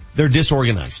 they're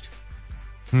disorganized.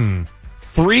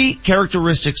 Three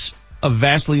characteristics of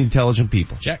vastly intelligent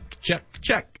people. Check.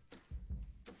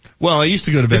 Well, I used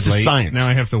to go to bed This late. is science. Now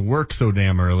I have to work so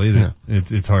damn early that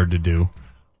it's hard to do.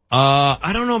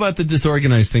 I don't know about the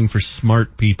disorganized thing for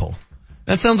smart people.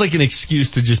 That sounds like an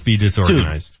excuse to just be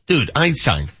disorganized. Dude,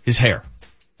 Einstein, his hair.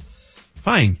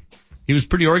 Fine. He was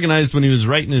pretty organized when he was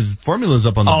writing his formulas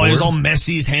up on the board. Oh, it was all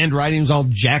messy. His handwriting was all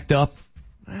jacked up.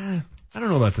 I don't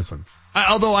know about this one.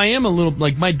 Although I am a little,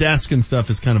 like, my desk and stuff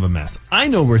is kind of a mess. I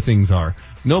know where things are.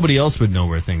 Nobody else would know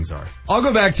where things are. I'll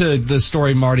go back to the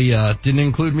story Marty didn't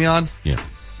include me on. Yeah.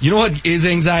 You know what is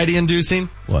anxiety inducing?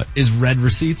 What? Is red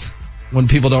receipts. When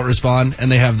people don't respond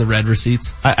and they have the red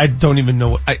receipts. I don't even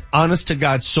know. Honest to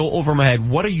God, so over my head.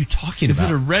 What are you talking about? Is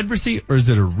it a red receipt or is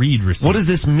it a read receipt? What does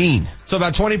this mean? So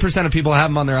about 20% of people have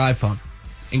them on their iPhone,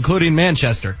 including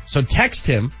Manchester. So text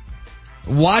him,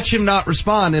 watch him not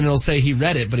respond, and it'll say he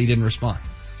read it, but he didn't respond.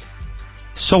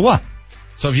 So what?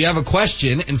 So if you have a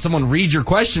question and someone reads your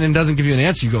question and doesn't give you an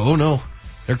answer, you go, oh no,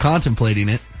 they're contemplating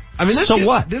it. I mean,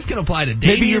 what? This can apply to dating.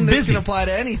 Maybe you're busy. This can apply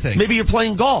to anything. Maybe you're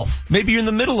playing golf. Maybe you're in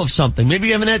the middle of something. Maybe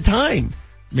you haven't had time.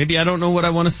 Maybe I don't know what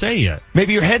I want to say yet.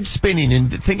 Maybe your head's spinning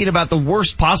and thinking about the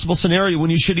worst possible scenario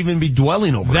when you should even be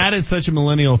dwelling over it. That is such a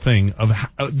millennial thing of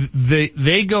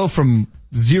they go from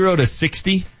 0 to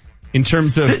 60 in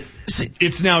terms of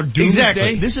it's now doomsday.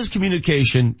 Exactly. This is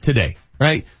communication today,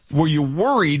 right? Where you're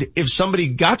worried if somebody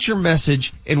got your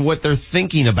message and what they're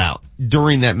thinking about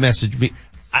during that message.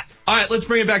 All right, let's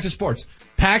bring it back to sports.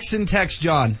 Paxton texts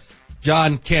John.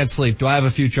 John, can't sleep. Do I have a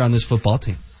future on this football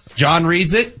team? John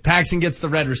reads it. Paxton gets the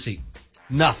red receipt.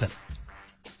 Nothing.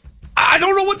 I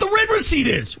don't know what the red receipt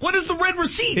is. What is the red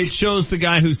receipt? It shows the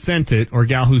guy who sent it or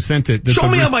gal who sent it. Show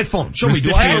me on my phone. Show me.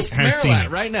 Do I have Marilat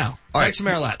right now? Text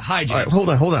Marilat. Hi, James. All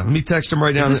right, hold on. Let me text him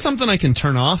right now. Is this something I can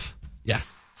turn off? Yeah.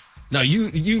 No,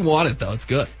 you want it though. It's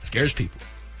good. It scares people.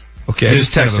 Okay, I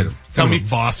just texted him. Tell me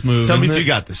boss move. Tell me if you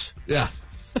got this. Yeah.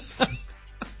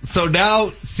 So now,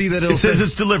 see that it says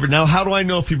it's delivered. Now, how do I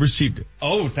know if he received it?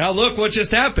 Oh, now look what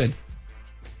just happened.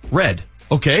 Red.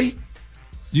 Okay.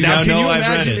 Now, can you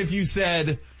imagine if you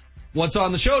said, what's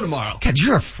on the show tomorrow? God,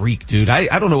 you're a freak, dude.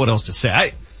 I don't know what else to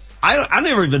say. I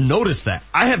never even noticed that.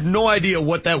 I have no idea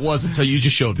what that was until you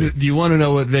just showed me. Do you want to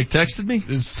know what Vic texted me?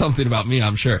 It's something about me,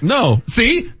 I'm sure. No.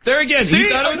 See? There again. See? He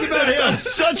thought it was about him.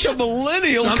 Such a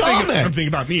millennial comment. Something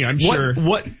about me, I'm sure.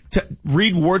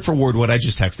 Read word for word what I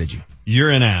just texted you.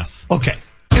 You're an ass. Okay.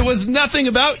 It was nothing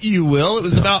about you, Will. It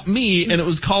was about me, and it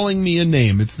was calling me a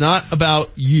name. It's not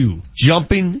about you.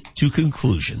 Jumping to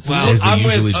conclusions. Well, I'm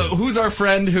with, who's our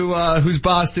friend whose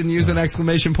boss didn't use an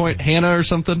exclamation point? Hannah or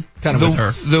something? Kind of with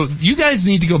her. You guys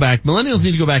need to go back. Millennials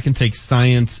need to go back and take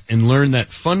science and learn that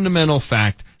fundamental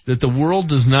fact that the world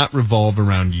does not revolve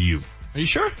around you. Are you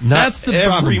sure? That's the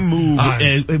every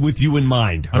problem. Move with you in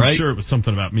mind. I'm right? sure it was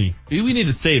something about me. We need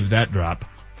to save that drop.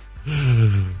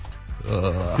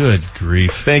 Good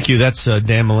grief. Thank you. That's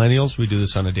damn millennials. We do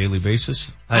this on a daily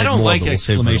basis. I don't like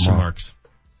exclamation marks.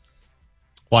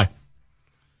 Why?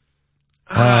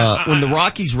 When the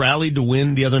Rockies rallied to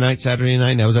win the other night, Saturday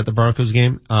night, and I was at the Broncos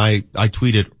game, I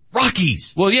tweeted,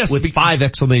 Rockies! Well, yes. With 5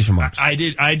 exclamation marks. I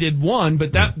did one,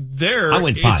 but I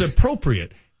went 5. It's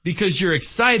appropriate because you're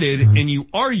excited and you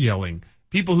are yelling.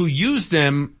 People who use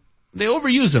them, they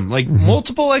overuse them. Like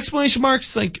multiple exclamation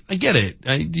marks, like, I get it.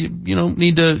 You don't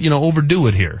need to, overdo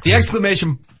it here. The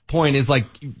exclamation point is like,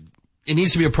 it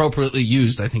needs to be appropriately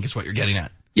used, I think is what you're getting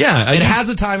at. Yeah. It has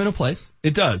a time and a place.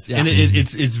 It does. Yeah. And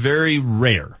it's very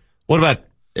rare. What about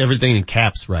everything in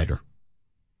caps, Ryder?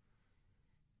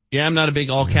 Yeah, I'm not a big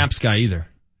all caps guy either.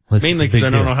 Mainly because I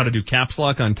don't know how to do caps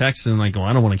lock on text and like,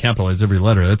 I don't want to capitalize every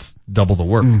letter. That's double the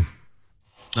work.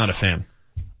 Not a fan.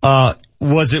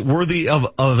 Was it worthy of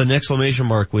an exclamation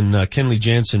mark when Kenley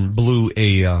Jansen blew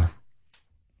a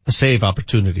save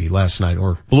opportunity last night,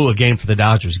 or blew a game for the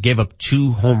Dodgers, gave up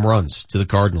 2 home runs to the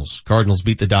Cardinals. Cardinals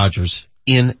beat the Dodgers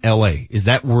in LA. Is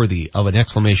that worthy of an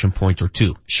exclamation point or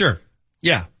 2? Sure.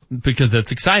 Yeah, because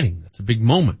that's exciting. That's a big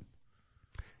moment.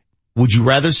 Would you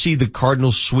rather see the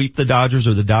Cardinals sweep the Dodgers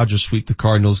or the Dodgers sweep the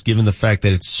Cardinals, given the fact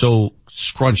that it's so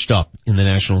scrunched up in the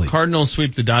National League? Cardinals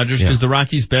sweep the Dodgers because the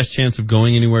Rockies' best chance of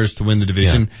going anywhere is to win the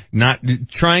division. Not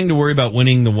trying to worry about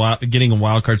getting a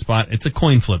wild card spot. It's a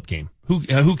coin flip game.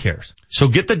 Who cares? So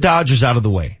get the Dodgers out of the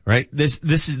way, right? This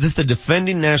is the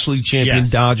defending National League champion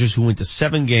Dodgers who went to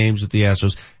 7 games with the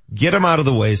Astros. Get them out of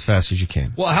the way as fast as you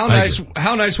can. Well,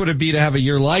 how nice would it be to have a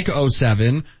year like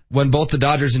 07 when both the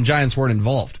Dodgers and Giants weren't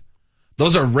involved?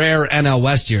 Those are rare NL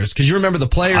West years. Cause you remember the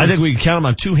players. I think we can count them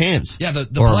on 2 hands. Yeah, the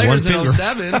players in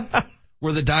 07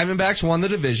 where the Diamondbacks won the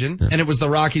division and it was the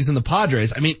Rockies and the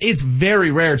Padres. I mean, it's very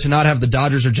rare to not have the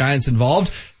Dodgers or Giants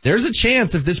involved. There's a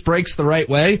chance if this breaks the right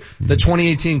way that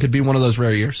 2018 could be one of those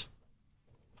rare years.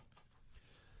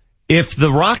 If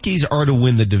the Rockies are to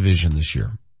win the division this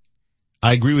year,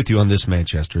 I agree with you on this,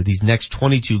 Manchester, these next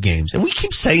 22 games, and we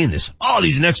keep saying this,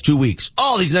 these next 2 weeks,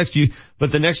 these next few,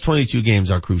 but the next 22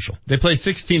 games are crucial. They play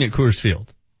 16 at Coors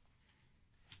Field.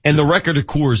 And the record at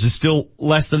Coors is still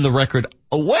less than the record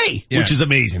away, which is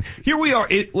amazing. Here we are.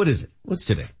 What is it? What's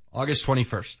today? August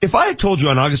 21st. If I had told you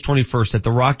on August 21st that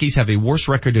the Rockies have a worse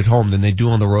record at home than they do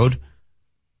on the road,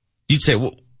 you'd say,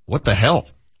 well, what the hell?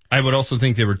 I would also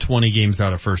think they were 20 games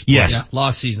out of first place. Yes. Yeah,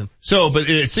 lost season. So, but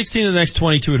 16 of the next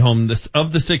 22 at home.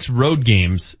 Of the 6 road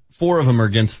games, 4 of them are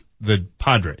against the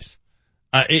Padres.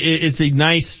 It's a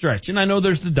nice stretch. And I know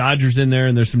there's the Dodgers in there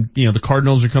and there's some, the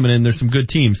Cardinals are coming in. There's some good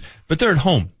teams, but they're at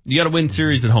home. You got to win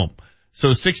series at home.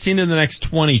 So 16 of the next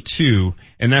 22,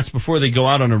 and that's before they go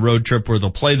out on a road trip where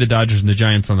they'll play the Dodgers and the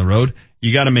Giants on the road.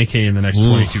 You got to make hay in the next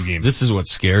 22 games. This is what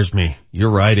scares me. You're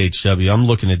right, HW. I'm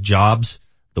looking at jobs.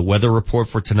 The weather report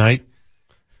for tonight,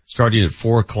 starting at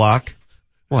 4:00.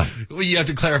 What? Well, you have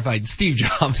to clarify, Steve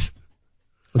Jobs.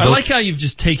 I like how you've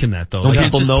just taken that though. Don't Like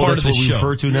people it's just know part that's of what the we show.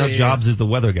 refer to now? Jobs is the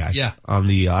weather guy. Yeah. On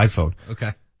the iPhone.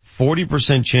 Okay.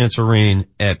 40% chance of rain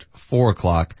at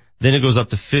 4:00. Then it goes up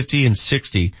to 50 and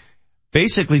 60.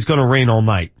 Basically, it's going to rain all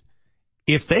night.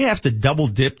 If they have to double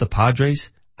dip the Padres,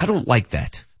 I don't like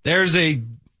that. There's a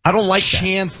I don't like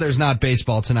chance there's not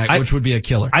baseball tonight, which would be a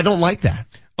killer. I don't like that.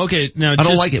 Okay, now I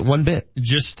don't like it one bit.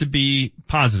 Just to be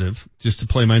positive, just to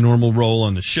play my normal role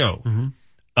on the show.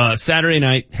 Saturday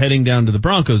night, heading down to the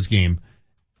Broncos game,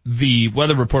 the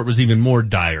weather report was even more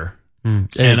dire. And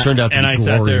it turned out to be glorious. I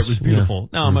sat there, it was beautiful.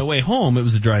 Now on my way home, it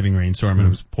was a driving rainstorm and it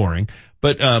was pouring.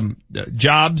 But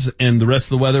Jobs and the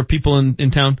rest of the weather, people in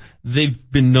town,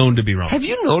 they've been known to be wrong. Have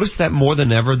you noticed that more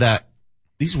than ever that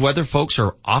these weather folks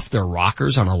are off their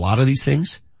rockers on a lot of these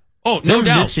things? Oh, no They're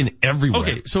doubt. missing everywhere.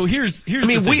 Okay, so here's I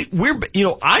mean,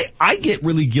 I get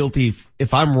really guilty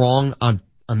if I'm wrong on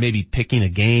maybe picking a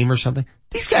game or something.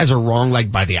 These guys are wrong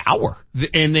like by the hour.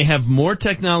 And they have more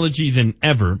technology than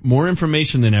ever, more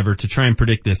information than ever to try and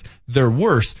predict this. They're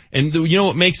worse. And you know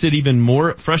what makes it even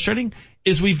more frustrating?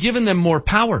 Is we've given them more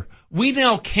power. We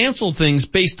now cancel things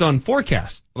based on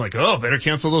forecasts. Like, better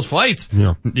cancel those flights.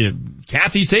 Yeah.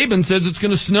 Kathy Saban says it's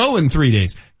going to snow in 3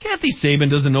 days. Kathy Saban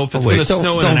doesn't know if it's going to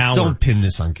snow in an hour. Don't pin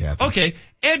this on Kathy. Okay.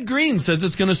 Ed Green says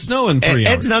it's going to snow in 3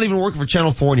 hours. Ed's not even working for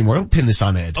Channel 4 anymore. Don't pin this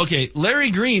on Ed. Okay.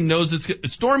 Larry Green knows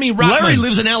it's Stormy Rotman. Larry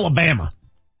lives in Alabama.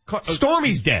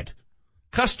 Stormy's dead.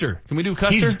 Custer. Can we do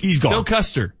Custer? He's gone. Bill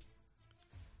Custer.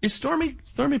 Is Stormy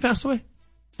passed away?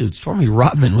 Dude, Stormy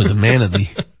Rotman was a man of the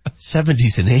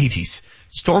 70s and 80s.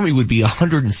 Stormy would be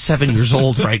 107 years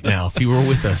old right now if he were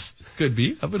with us. Could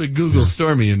be. I'm going to Google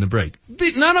Stormy in the break.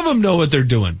 None of them know what they're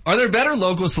doing. Are there better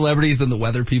local celebrities than the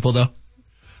weather people though?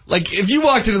 Like if you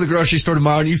walked into the grocery store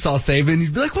tomorrow and you saw Saban,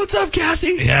 you'd be like, "What's up,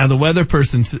 Kathy?" Yeah, the weather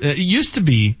person. It used to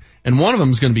be, and one of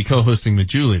them is going to be co-hosting with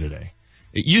Julie today.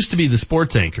 It used to be the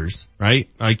sports anchors, right?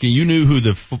 Like you knew who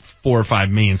the 4 or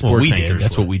 5 main sports anchors were.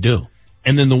 That's what we do.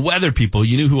 And then the weather people,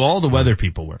 you knew who all the weather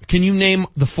people were. Can you name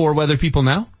the 4 weather people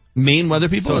now? Main weather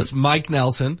people? So it's Mike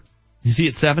Nelson. You see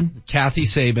at 7? Kathy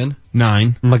Saban.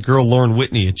 9. My girl Lauren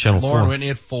Whitney at Channel 4. Lauren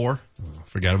Whitney at 4.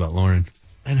 Forgot about Lauren.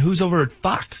 And who's over at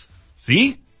Fox?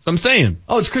 See? So I'm saying.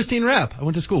 Oh, it's Christine Rapp. I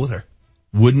went to school with her.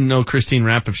 Wouldn't know Christine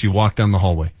Rapp if she walked down the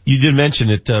hallway. You did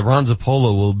mention it. Ron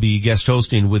Zappolo will be guest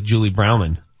hosting with Julie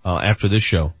Browman after this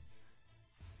show.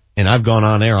 And I've gone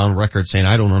on air on record saying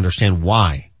I don't understand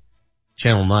why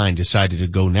Channel 9 decided to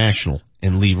go national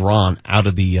and leave Ron out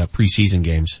of the preseason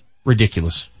games.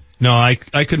 Ridiculous. No, I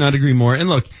could not agree more. And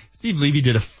look, Steve Levy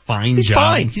did a fine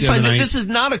job. He's fine. This is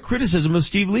not a criticism of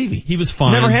Steve Levy. He was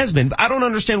fine. Never has been. I don't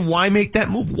understand why make that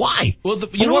move. Why? Well,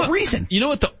 For what reason? You know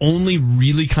what the only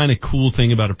really kind of cool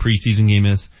thing about a preseason game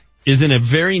is in a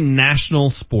very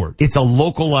national sport. It's a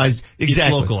localized,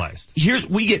 exactly. It's localized.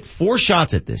 We get 4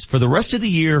 shots at this. For the rest of the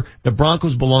year, the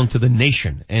Broncos belong to the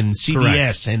nation and CBS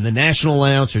Correct. and the national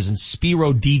announcers and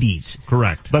Spiro Dides.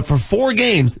 Correct. But for 4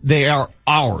 games, they are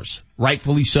ours.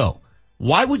 Rightfully so.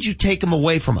 Why would you take them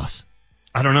away from us?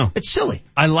 I don't know. It's silly.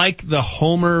 I like the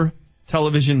Homer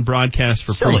television broadcast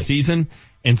for preseason,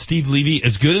 and Steve Levy,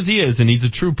 as good as he is, and he's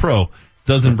a true pro,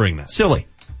 doesn't bring that. Silly.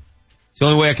 the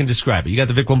only way I can describe it. You got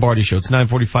the Vic Lombardi Show. It's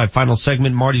 9:45, final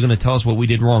segment. Marty's going to tell us what we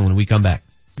did wrong when we come back.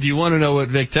 Do you want to know what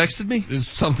Vic texted me? It's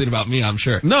something about me, I'm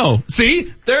sure. No.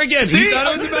 See? There again. See? He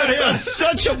thought it was about him.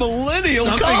 Such a millennial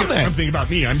comment. Something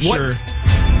about me, I'm sure.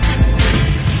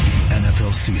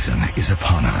 NFL season is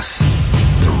upon us.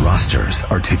 The rosters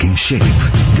are taking shape.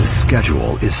 The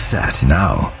schedule is set.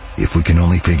 Now, if we can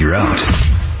only figure out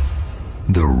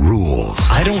the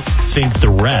rules. I don't think the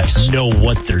refs know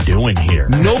what they're doing here.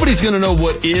 Nobody's going to know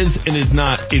what is and is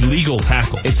not a legal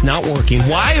tackle. It's not working.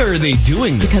 Why are they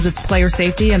doing this? Because it's player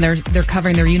safety and they're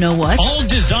covering their you-know-what. All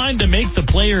designed to make the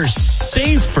players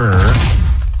safer.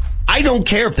 I don't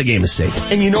care if the game is safe.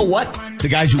 And you know what? The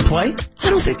guys who play, I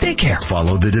don't think they care.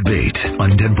 Follow the debate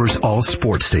on Denver's all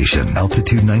sports station,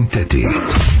 Altitude 950.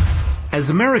 As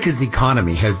America's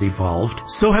economy has evolved,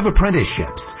 so have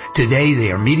apprenticeships. Today,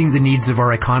 they are meeting the needs of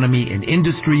our economy in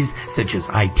industries such as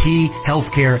IT,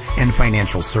 healthcare, and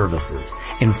financial services.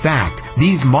 In fact,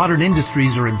 these modern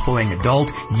industries are employing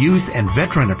adult, youth, and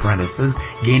veteran apprentices,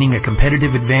 gaining a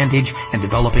competitive advantage and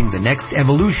developing the next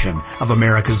evolution of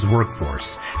America's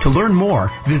workforce. To learn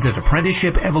more, visit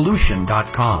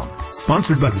apprenticeshipevolution.com.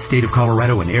 Sponsored by the state of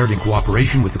Colorado and aired in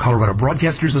cooperation with the Colorado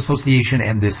Broadcasters Association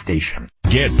and this station.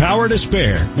 Get power to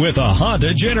spare with a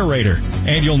Honda generator,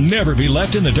 and you'll never be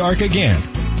left in the dark again.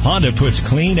 Honda puts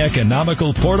clean,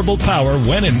 economical, portable power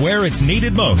when and where it's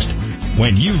needed most,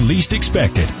 when you least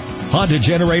expect it. Honda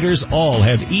generators all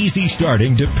have easy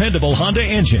starting, dependable Honda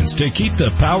engines to keep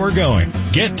the power going.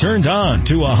 Get turned on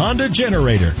to a Honda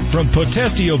generator from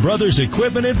Potestio Brothers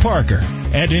Equipment in Parker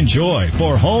and enjoy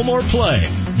for home or play.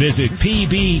 Visit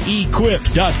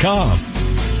pbequip.com.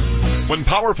 When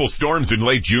powerful storms in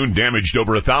late June damaged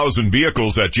over 1,000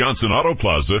 vehicles at Johnson Auto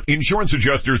Plaza, insurance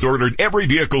adjusters ordered every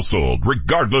vehicle sold,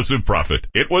 regardless of profit.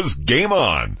 It was game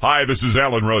on. Hi, this is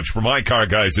Alan Roach from my car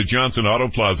guys at Johnson Auto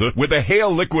Plaza with a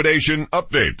hail liquidation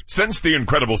update. Since the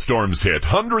incredible storms hit,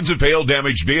 hundreds of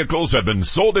hail-damaged vehicles have been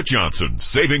sold at Johnson,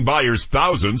 saving buyers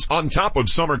thousands on top of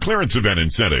summer clearance event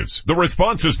incentives. The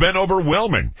response has been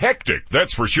overwhelming. Hectic,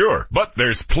 that's for sure. But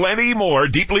there's plenty more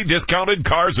deeply discounted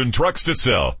cars and trucks to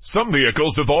sell. Some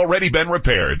vehicles have already been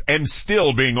repaired and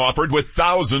still being offered with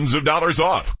thousands of dollars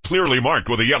off, clearly marked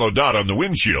with a yellow dot on the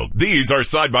windshield. These are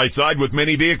side by side with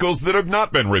many vehicles that have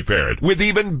not been repaired, with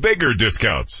even bigger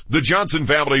discounts. The Johnson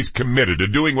family's committed to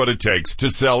doing what it takes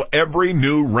to sell every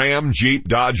new Ram, Jeep,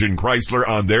 Dodge, and Chrysler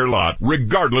on their lot,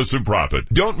 regardless of profit.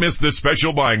 Don't miss this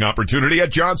special buying opportunity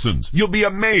at Johnson's. You'll be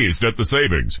amazed at the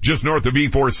savings. Just north of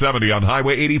E470 on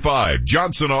Highway 85,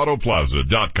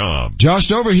 JohnsonAutoplaza.com. Josh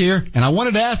Dover here, and I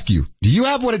wanted to ask you, do you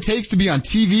have what it takes to be on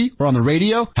TV or on the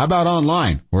radio? How about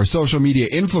online or a social media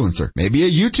influencer? Maybe a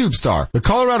YouTube star? The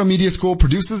Colorado Media School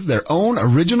produces their own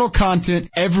original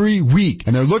content every week,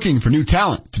 and they're looking for new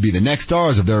talent to be the next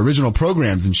stars of their original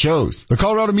programs and shows. The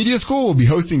Colorado Media School will be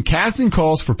hosting casting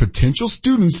calls for potential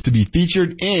students to be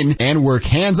featured in and work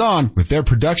hands-on with their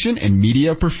production and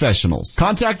media professionals.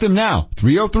 Contact them now,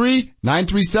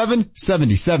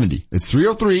 303-937-7070. It's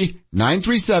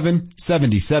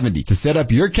 303-937-7070 to set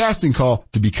up your casting call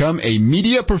to become a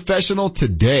media professional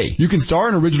today. You can star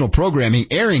in original programming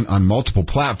airing on multiple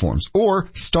platforms or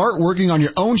start working on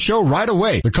your own show right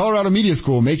away. The Colorado Media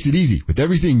School makes it easy with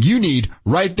everything you need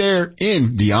right there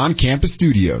in the on-campus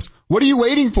studios. What are you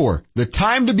waiting for? The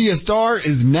time to be a star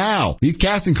is now. These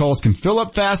casting calls can fill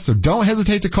up fast, so don't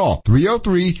hesitate to call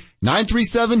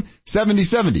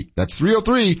 303-937-7070. That's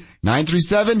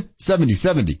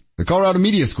 303-937-7070. The Colorado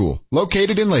Media School,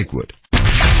 located in Lakewood.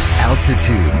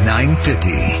 Altitude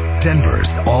 950,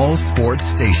 Denver's all sports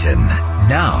station.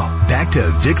 Now, back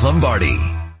to Vic Lombardi.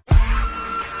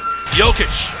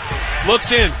 Jokic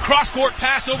looks in, cross-court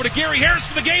pass over to Gary Harris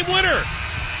for the game winner.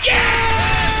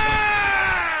 Yeah!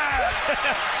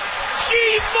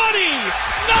 G-Money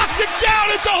knocked it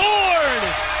down at the horn.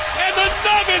 And the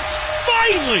Nuggets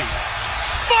finally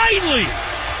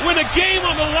win a game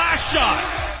on the last shot.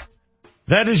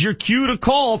 That is your cue to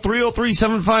call,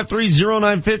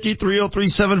 303-753-0950,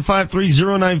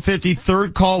 303-753-0950.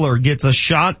 Third caller gets a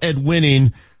shot at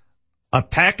winning a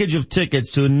package of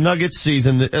tickets to a Nuggets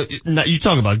season. You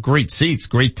talk about great seats,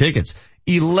 great tickets.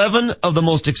 11 of the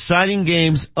most exciting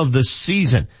games of the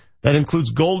season. That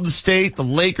includes Golden State, the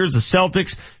Lakers, the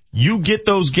Celtics. You get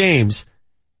those games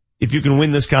if you can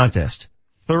win this contest.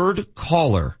 Third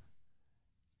caller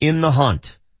in the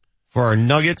hunt for our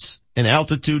Nuggets and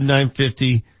Altitude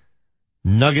 950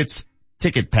 Nuggets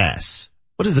ticket pass.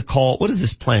 What is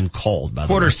this plan called, by the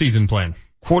way? Quarter season plan.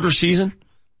 Quarter season?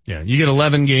 Yeah, you get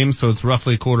 11 games, so it's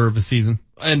roughly a quarter of a season.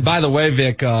 And by the way,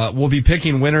 Vic, we'll be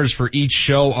picking winners for each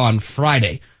show on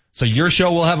Friday. So your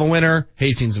show will have a winner.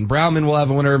 Hastings and Brownman will have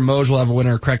a winner. Moj will have a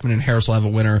winner. Kreckman and Harris will have a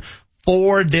winner.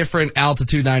 4 different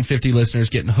Altitude 950 listeners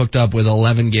getting hooked up with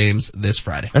 11 games this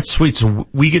Friday. That's sweet. So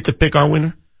we get to pick our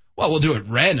winner? Well, we'll do it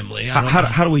randomly.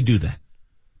 How do we do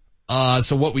that?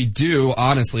 So what we do,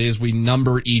 honestly, is we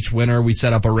number each winner. We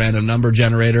set up a random number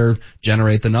generator,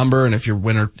 generate the number, and if you're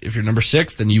number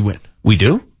 6, then you win. We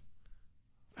do?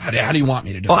 How do you want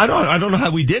me to do it? I don't know how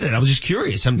we did it. I was just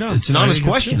curious. It's an honest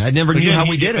question. I never knew how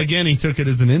we did it. Again, he took it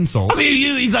as an insult. I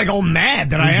mean, he's like all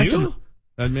mad that I asked him.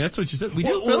 I mean, that's what you said. We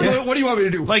do. What do you want me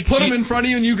to do? Like, put him in front of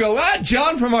you and you go,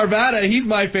 John from Arvada, he's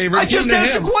my favorite. I just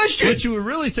asked a question. What you were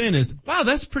really saying is, wow,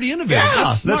 that's pretty innovative.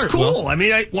 Yeah, that's cool. Well, I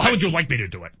mean, how would you like me to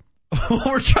do it?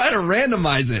 We're trying to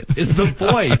randomize it, is the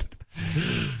point.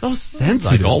 So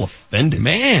sensitive. Like all offended.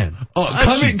 Man.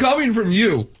 Coming from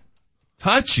you.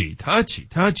 Touchy.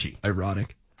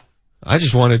 Ironic. I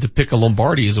just wanted to pick a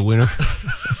Lombardi as a winner.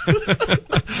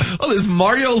 Is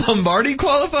Mario Lombardi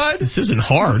qualified? This isn't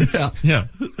hard. Yeah.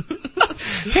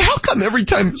 Hey, how come every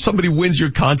time somebody wins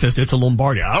your contest, it's a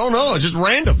Lombardi? I don't know. It's just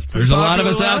random. There's a lot of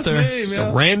us out there. It's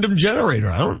a random generator.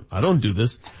 I don't do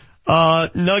this.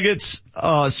 Nuggets,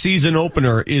 season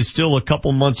opener is still a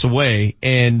couple months away.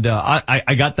 And,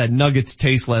 I got that Nuggets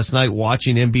taste last night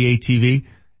watching NBA TV.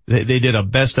 They did a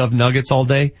best of Nuggets all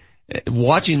day.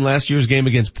 Watching last year's game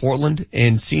against Portland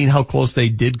and seeing how close they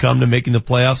did come to making the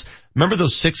playoffs. Remember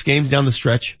those 6 games down the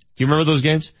stretch? Do you remember those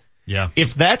games? Yeah.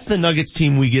 If that's the Nuggets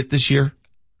team we get this year,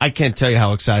 I can't tell you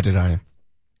how excited I am.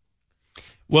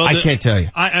 Well, I can't tell you.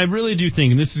 I really do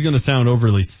think, and this is going to sound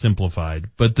overly simplified,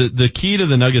 but the key to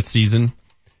the Nuggets season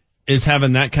is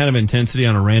having that kind of intensity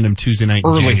on a random Tuesday night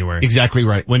in January. Exactly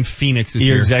right. When Phoenix is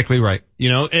You're here. exactly right.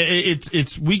 You know,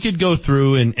 we could go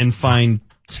through and find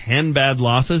 10 bad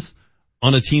losses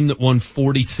on a team that won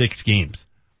 46 games.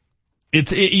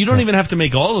 You don't even have to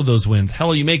make all of those wins.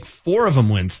 Hell, you make 4 of them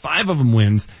wins, 5 of them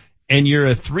wins, and you're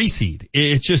a 3 seed.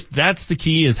 It's just, that's the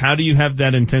key, is how do you have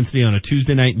that intensity on a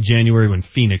Tuesday night in January when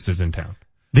Phoenix is in town?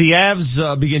 The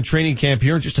Avs begin training camp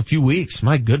here in just a few weeks.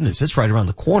 My goodness, it's right around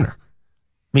the corner.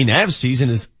 I mean, Avs season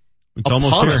is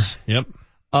almost here. Us. Yep.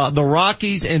 The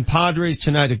Rockies and Padres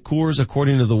tonight at Coors,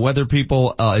 according to the weather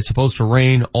people. It's supposed to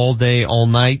rain all day, all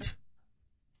night.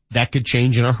 That could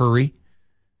change in a hurry.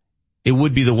 It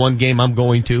would be the one game I'm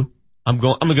going to. I'm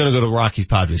going to go to Rockies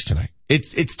Padres tonight.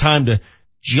 It's time to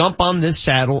jump on this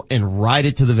saddle and ride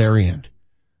it to the very end.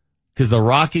 Cause the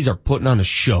Rockies are putting on a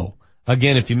show.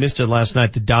 Again, if you missed it last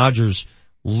night, the Dodgers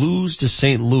lose to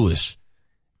St. Louis.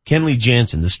 Kenley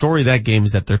Jansen, the story of that game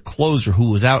is that their closer,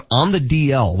 who was out on the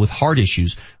DL with heart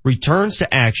issues, returns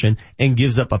to action and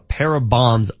gives up a pair of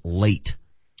bombs late.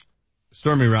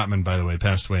 Stormy Rotman, by the way,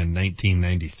 passed away in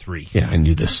 1993. Yeah, I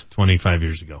knew this. 25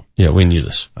 years ago. Yeah, we knew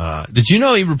this. Did you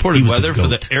know he reported weather for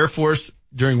the GOAT. Air Force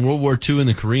during World War II and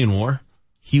the Korean War?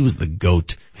 He was the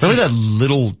GOAT. Remember that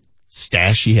little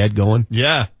stash he had going?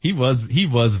 Yeah, he was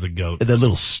the GOAT. That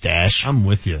little stash. I'm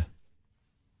with you.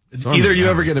 Either you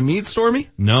ever get to meet Stormy?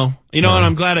 No. You know, and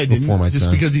I'm glad I didn't.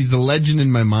 Just because he's a legend in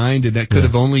my mind, and that could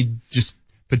have only just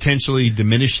potentially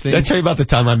diminished things. Did I tell you about the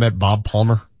time I met Bob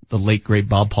Palmer? The late great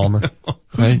Bob Palmer.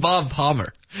 Who's Bob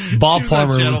Palmer? Bob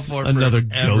Palmer was another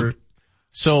GOAT.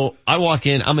 So I walk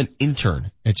in, I'm an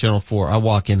intern at Channel 4. I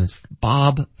walk in, it's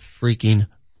Bob freaking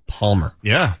Palmer.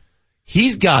 Yeah.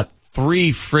 He's got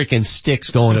 3 freaking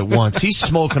sticks going at once. He's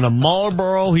smoking a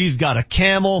Marlboro. He's got a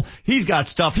Camel. He's got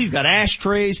stuff. He's got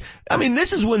ashtrays. I mean,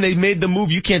 this is when they made the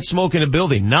move. You can't smoke in a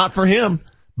building. Not for him.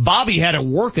 Bobby had it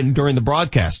working during the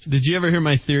broadcast. Did you ever hear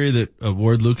my theory that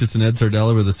Ward Lucas and Ed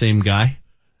Sardella were the same guy?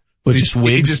 But just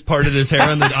wigs? He just parted his hair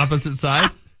on the opposite side.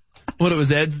 When it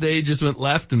was Ed's day, he just went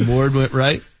left and Ward went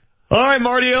right. All right,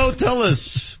 Marty O, tell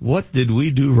us, what did we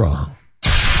do wrong?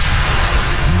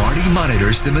 Marty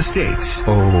monitors the mistakes.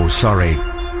 Oh, sorry.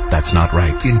 That's not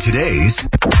right. In today's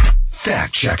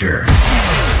Fact Checker.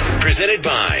 Presented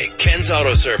by Ken's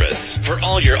Auto Service. For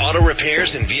all your auto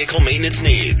repairs and vehicle maintenance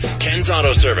needs. Ken's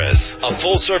Auto Service, a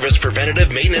full-service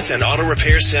preventative maintenance and auto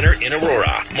repair center in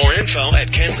Aurora. More info at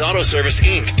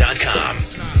kensautoserviceinc.com.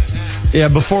 Yeah,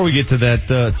 before we get to that,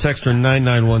 texter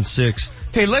 9916.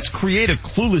 Hey, let's create a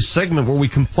clueless segment where we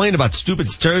complain about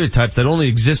stupid stereotypes that only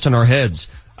exist in our heads.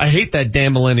 I hate that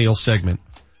damn millennial segment.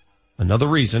 Another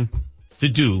reason to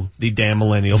do the damn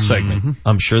millennial segment.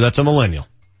 I'm sure that's a millennial.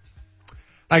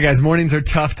 Hi guys, mornings are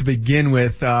tough to begin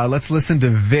with. Let's listen to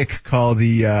Vic call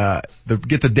the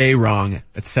get the day wrong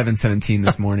at 7:17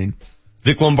 this morning.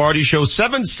 Vic Lombardi Show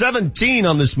 7:17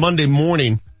 on this Monday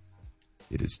morning.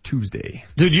 It is Tuesday.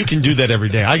 Dude, you can do that every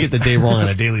day. I get the day wrong on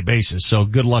a daily basis, so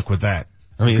good luck with that.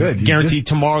 I mean, good. Guaranteed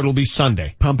tomorrow it'll be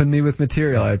Sunday. Pumping me with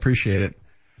material. I appreciate it.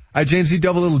 All right, James, you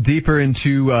dove a little deeper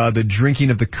into the drinking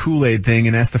of the Kool-Aid thing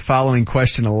and asked the following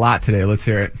question a lot today. Let's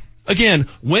hear it. Again,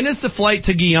 when is the flight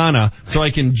to Guyana so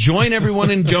I can join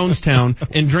everyone in Jonestown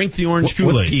and drink the orange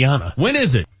Kool-Aid? What's Guyana? When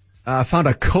is it? Found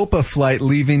a Copa flight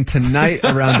leaving tonight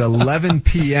around 11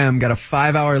 p.m. Got a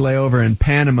 5-hour layover in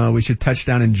Panama. We should touch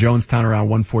down in Jonestown around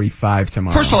 1:45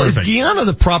 tomorrow. First of all, is Guyana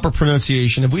the proper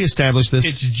pronunciation? Have we established this?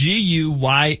 It's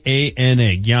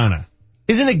Guyana. Guyana.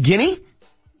 Isn't it Guinea?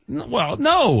 Well,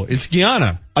 no, it's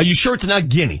Guyana. Are you sure it's not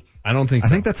Guinea? I don't think so. I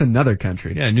think that's another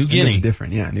country. Yeah, New Guinea. It's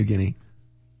different. Yeah, New Guinea.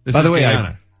 By the way,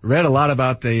 Guyana. I read a lot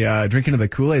about the drinking of the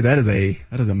Kool-Aid. That is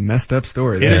a messed up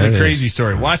story. It is a crazy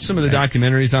story. Watch some of the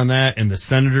documentaries on that and the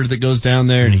senator that goes down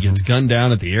there and he gets gunned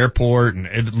down at the airport and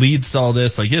it leads to all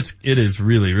this. Like it is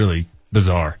really, really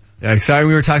bizarre. Yeah, sorry,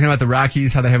 we were talking about the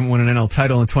Rockies, how they haven't won an NL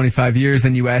title in 25 years.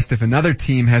 Then you asked if another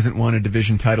team hasn't won a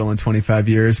division title in 25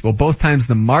 years. Well, both times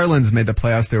the Marlins made the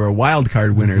playoffs, they were wild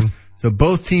card winners. So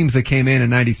both teams that came in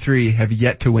 93 have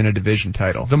yet to win a division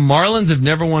title. The Marlins have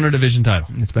never won a division title.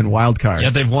 It's been wild card. Yeah,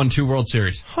 they've won 2 World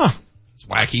Series. Huh. It's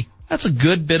wacky. That's a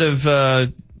good bit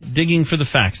of digging for the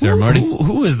facts there, Marty.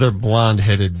 Who is their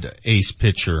blonde-headed ace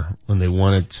pitcher when they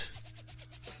won it?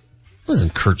 It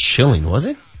wasn't Curt Schilling, was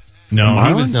it? No,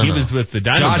 he was with the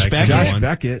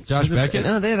Diamondbacks. Josh Beckett?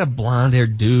 No, they had a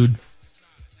blonde-haired dude.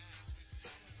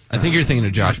 I think you're thinking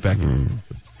of Josh Beckett.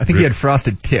 I think he had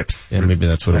frosted tips. Yeah, maybe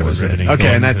that's what it was. Okay,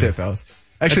 and that's it, fellas.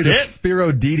 Actually, the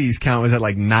Spiro Didi's count was at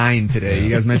like 9 today. You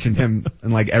guys mentioned him in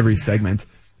like every segment.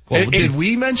 Well, did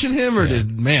we mention him or did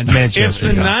Manchester? If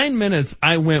the 9 minutes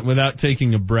I went without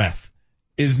taking a breath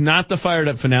is not the fired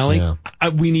up finale,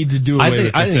 we need to do away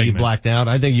with the I think you blacked out.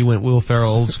 I think you went Will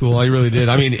Ferrell old school. I really did.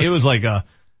 I mean, it was like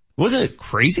wasn't it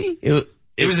crazy?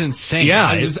 It was insane.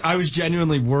 Yeah. I was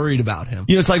genuinely worried about him.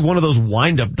 You know, it's like one of those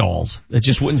wind-up dolls that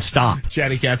just wouldn't stop.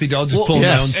 Chatty Cathy doll just pulling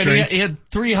down strings. And he had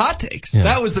 3 hot takes. Yeah.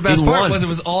 That was the best part. It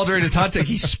was all during his hot take.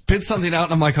 He spit something out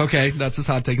and I'm like, okay, that's his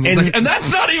hot take. And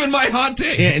that's not even my hot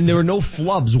take. And there were no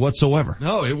flubs whatsoever.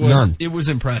 No, it was none. It was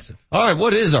impressive. All right,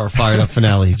 what is our fired up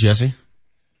finale, Jesse?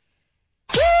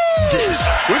 This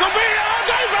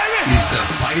is the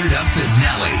fired up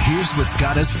finale. Here's what's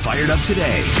got us fired up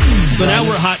today. So now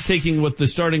we're hot taking what the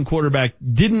starting quarterback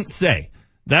didn't say.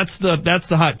 That's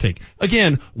the hot take.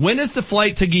 Again, when is the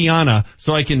flight to Guyana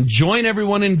so I can join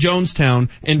everyone in Jonestown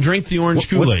and drink the orange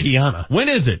Kool-Aid? What's Guyana? When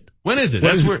is it?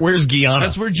 Where's Guyana?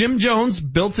 That's where Jim Jones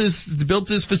built his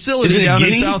facility down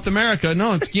in South America.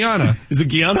 No, it's Guyana. Is it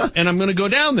Guyana? And I'm going to go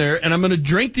down there and I'm going to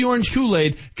drink the orange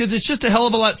Kool-Aid because it's just a hell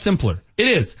of a lot simpler. It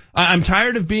is. I'm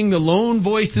tired of being the lone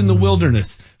voice in the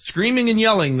wilderness, screaming and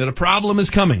yelling that a problem is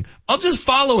coming. I'll just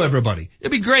follow everybody.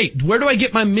 It'd be great. Where do I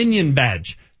get my minion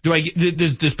badge?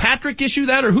 Does Patrick issue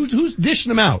that or who's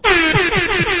dishing them out? The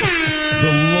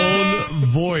lone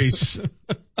voice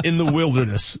in the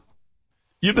wilderness.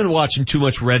 You've been watching too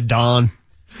much Red Dawn.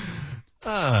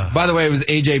 By the way, it was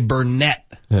AJ Burnett.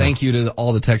 Yeah. Thank you to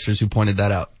all the texters who pointed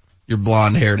that out. Your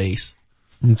blonde-haired ace.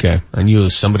 Okay. I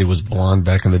knew somebody was blonde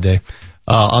back in the day.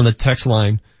 On the text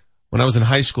line, when I was in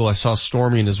high school, I saw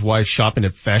Stormy and his wife shopping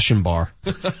at Fashion Bar.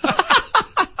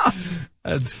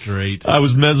 That's great. I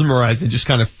was mesmerized and just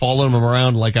kind of following them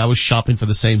around like I was shopping for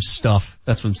the same stuff.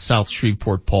 That's from South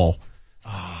Shreveport, Paul.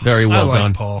 Very well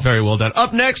done. Paul. Very well done.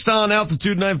 Up next on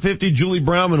Altitude 950, Julie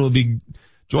Browman will be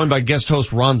joined by guest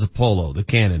host Ron Zappolo, the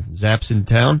Cannon. Zap's in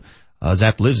town.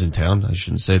 Zap lives in town. I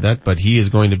shouldn't say that, but he is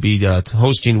going to be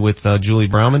hosting with Julie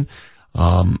Browman.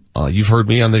 You've heard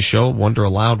me on this show wonder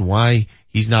aloud why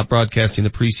he's not broadcasting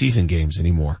the preseason games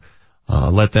anymore.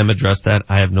 Let them address that.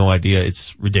 I have no idea.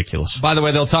 It's ridiculous. By the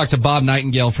way, they'll talk to Bob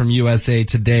Nightingale from USA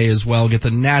Today as well, get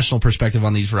the national perspective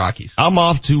on these Rockies. I'm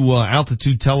off to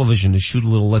Altitude Television to shoot a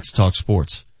little Let's Talk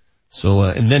Sports. So,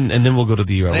 and then we'll go to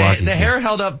the Rockies. The hair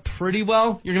held up pretty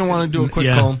well. You're going to want to do a quick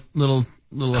comb. Little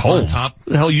comb? On top.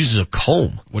 Who the hell uses a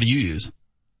comb? What do you use?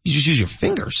 You just use your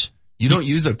fingers. You don't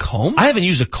use a comb? I haven't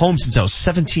used a comb since I was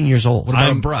 17 years old. What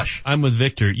about a brush? I'm with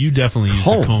Victor. You definitely use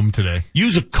a comb today.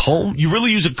 Use a comb? You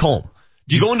really use a comb?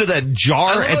 Do you go into that jar?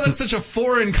 I don't know that's such a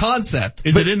foreign concept.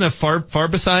 Is it in the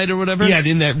farbicide or whatever? Yeah,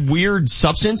 in that weird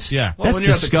substance? Yeah. Well, that's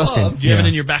disgusting. Do you have it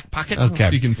in your back pocket? Okay.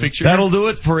 So you can fix your That'll do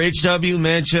it for HW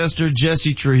Manchester,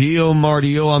 Jesse Trujillo,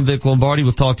 Marty O. I'm Vic Lombardi.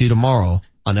 We'll talk to you tomorrow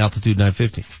on Altitude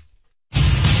 950.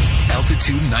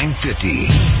 Altitude 950,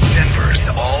 Denver's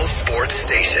all-sports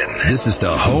station. This is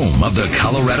the home of the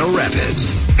Colorado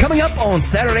Rapids. Coming up on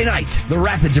Saturday night, the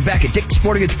Rapids are back at Dick's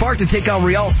Sporting Goods Park to take on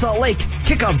Real Salt Lake.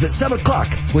 Kickoffs at 7 o'clock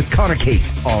with Connor Cate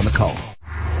on the call.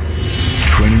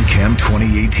 Training Camp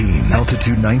 2018,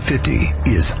 Altitude 950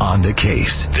 is on the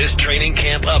case. This training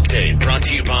camp update brought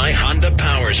to you by Honda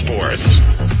Power Sports.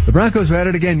 The Broncos were at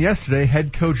it again yesterday.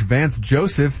 Head coach Vance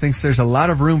Joseph thinks there's a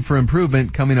lot of room for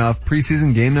improvement coming off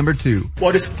preseason game number 2.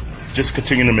 Well, just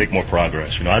continue to make more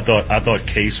progress. I thought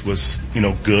Case was,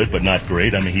 good, but not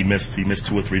great. I mean, he missed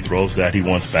 2 or 3 throws that he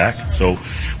wants back. So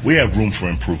we have room for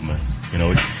improvement.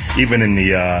 Even in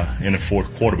the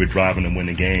fourth quarter, we're driving to win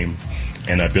the game,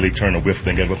 and Billy Turner whiffed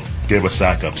and gave a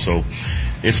sack up. So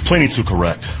it's plenty to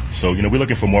correct. So, we're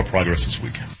looking for more progress this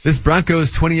week. This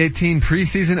Broncos 2018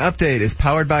 preseason update is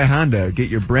powered by Honda. Get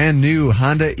your brand new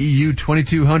Honda EU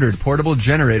 2200 portable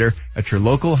generator at your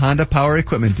local Honda Power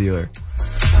Equipment dealer.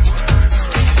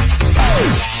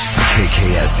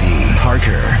 KKSE,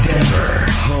 Parker, Denver,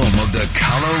 home of the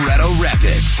Colorado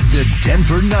Rapids, the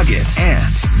Denver Nuggets,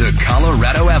 and the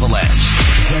Colorado Avalanche.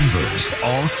 Denver's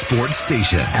all-sports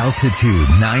station, Altitude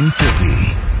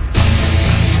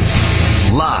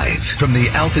 950. Live from the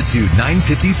Altitude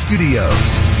 950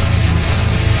 studios.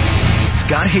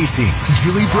 Scott Hastings,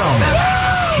 Julie Browman.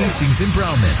 Hastings and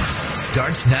Browman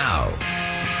starts now.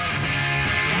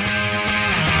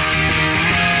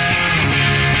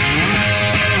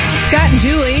 Scott and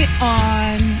Julie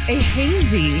on a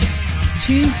hazy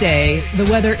Tuesday. The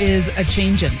weather is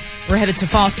a-changin'. We're headed to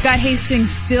fall. Scott Hastings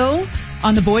still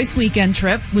on the boys' weekend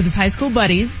trip with his high school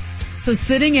buddies. So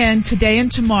sitting in today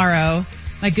and tomorrow,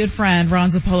 my good friend Ron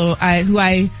Zappolo, who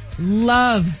I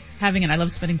love having, and I love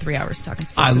spending 3 hours talking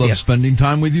sports I with love you. spending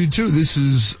time with you too. This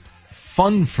is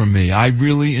fun for me. I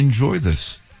really enjoy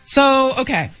this. So,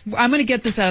 okay, I'm going to get this out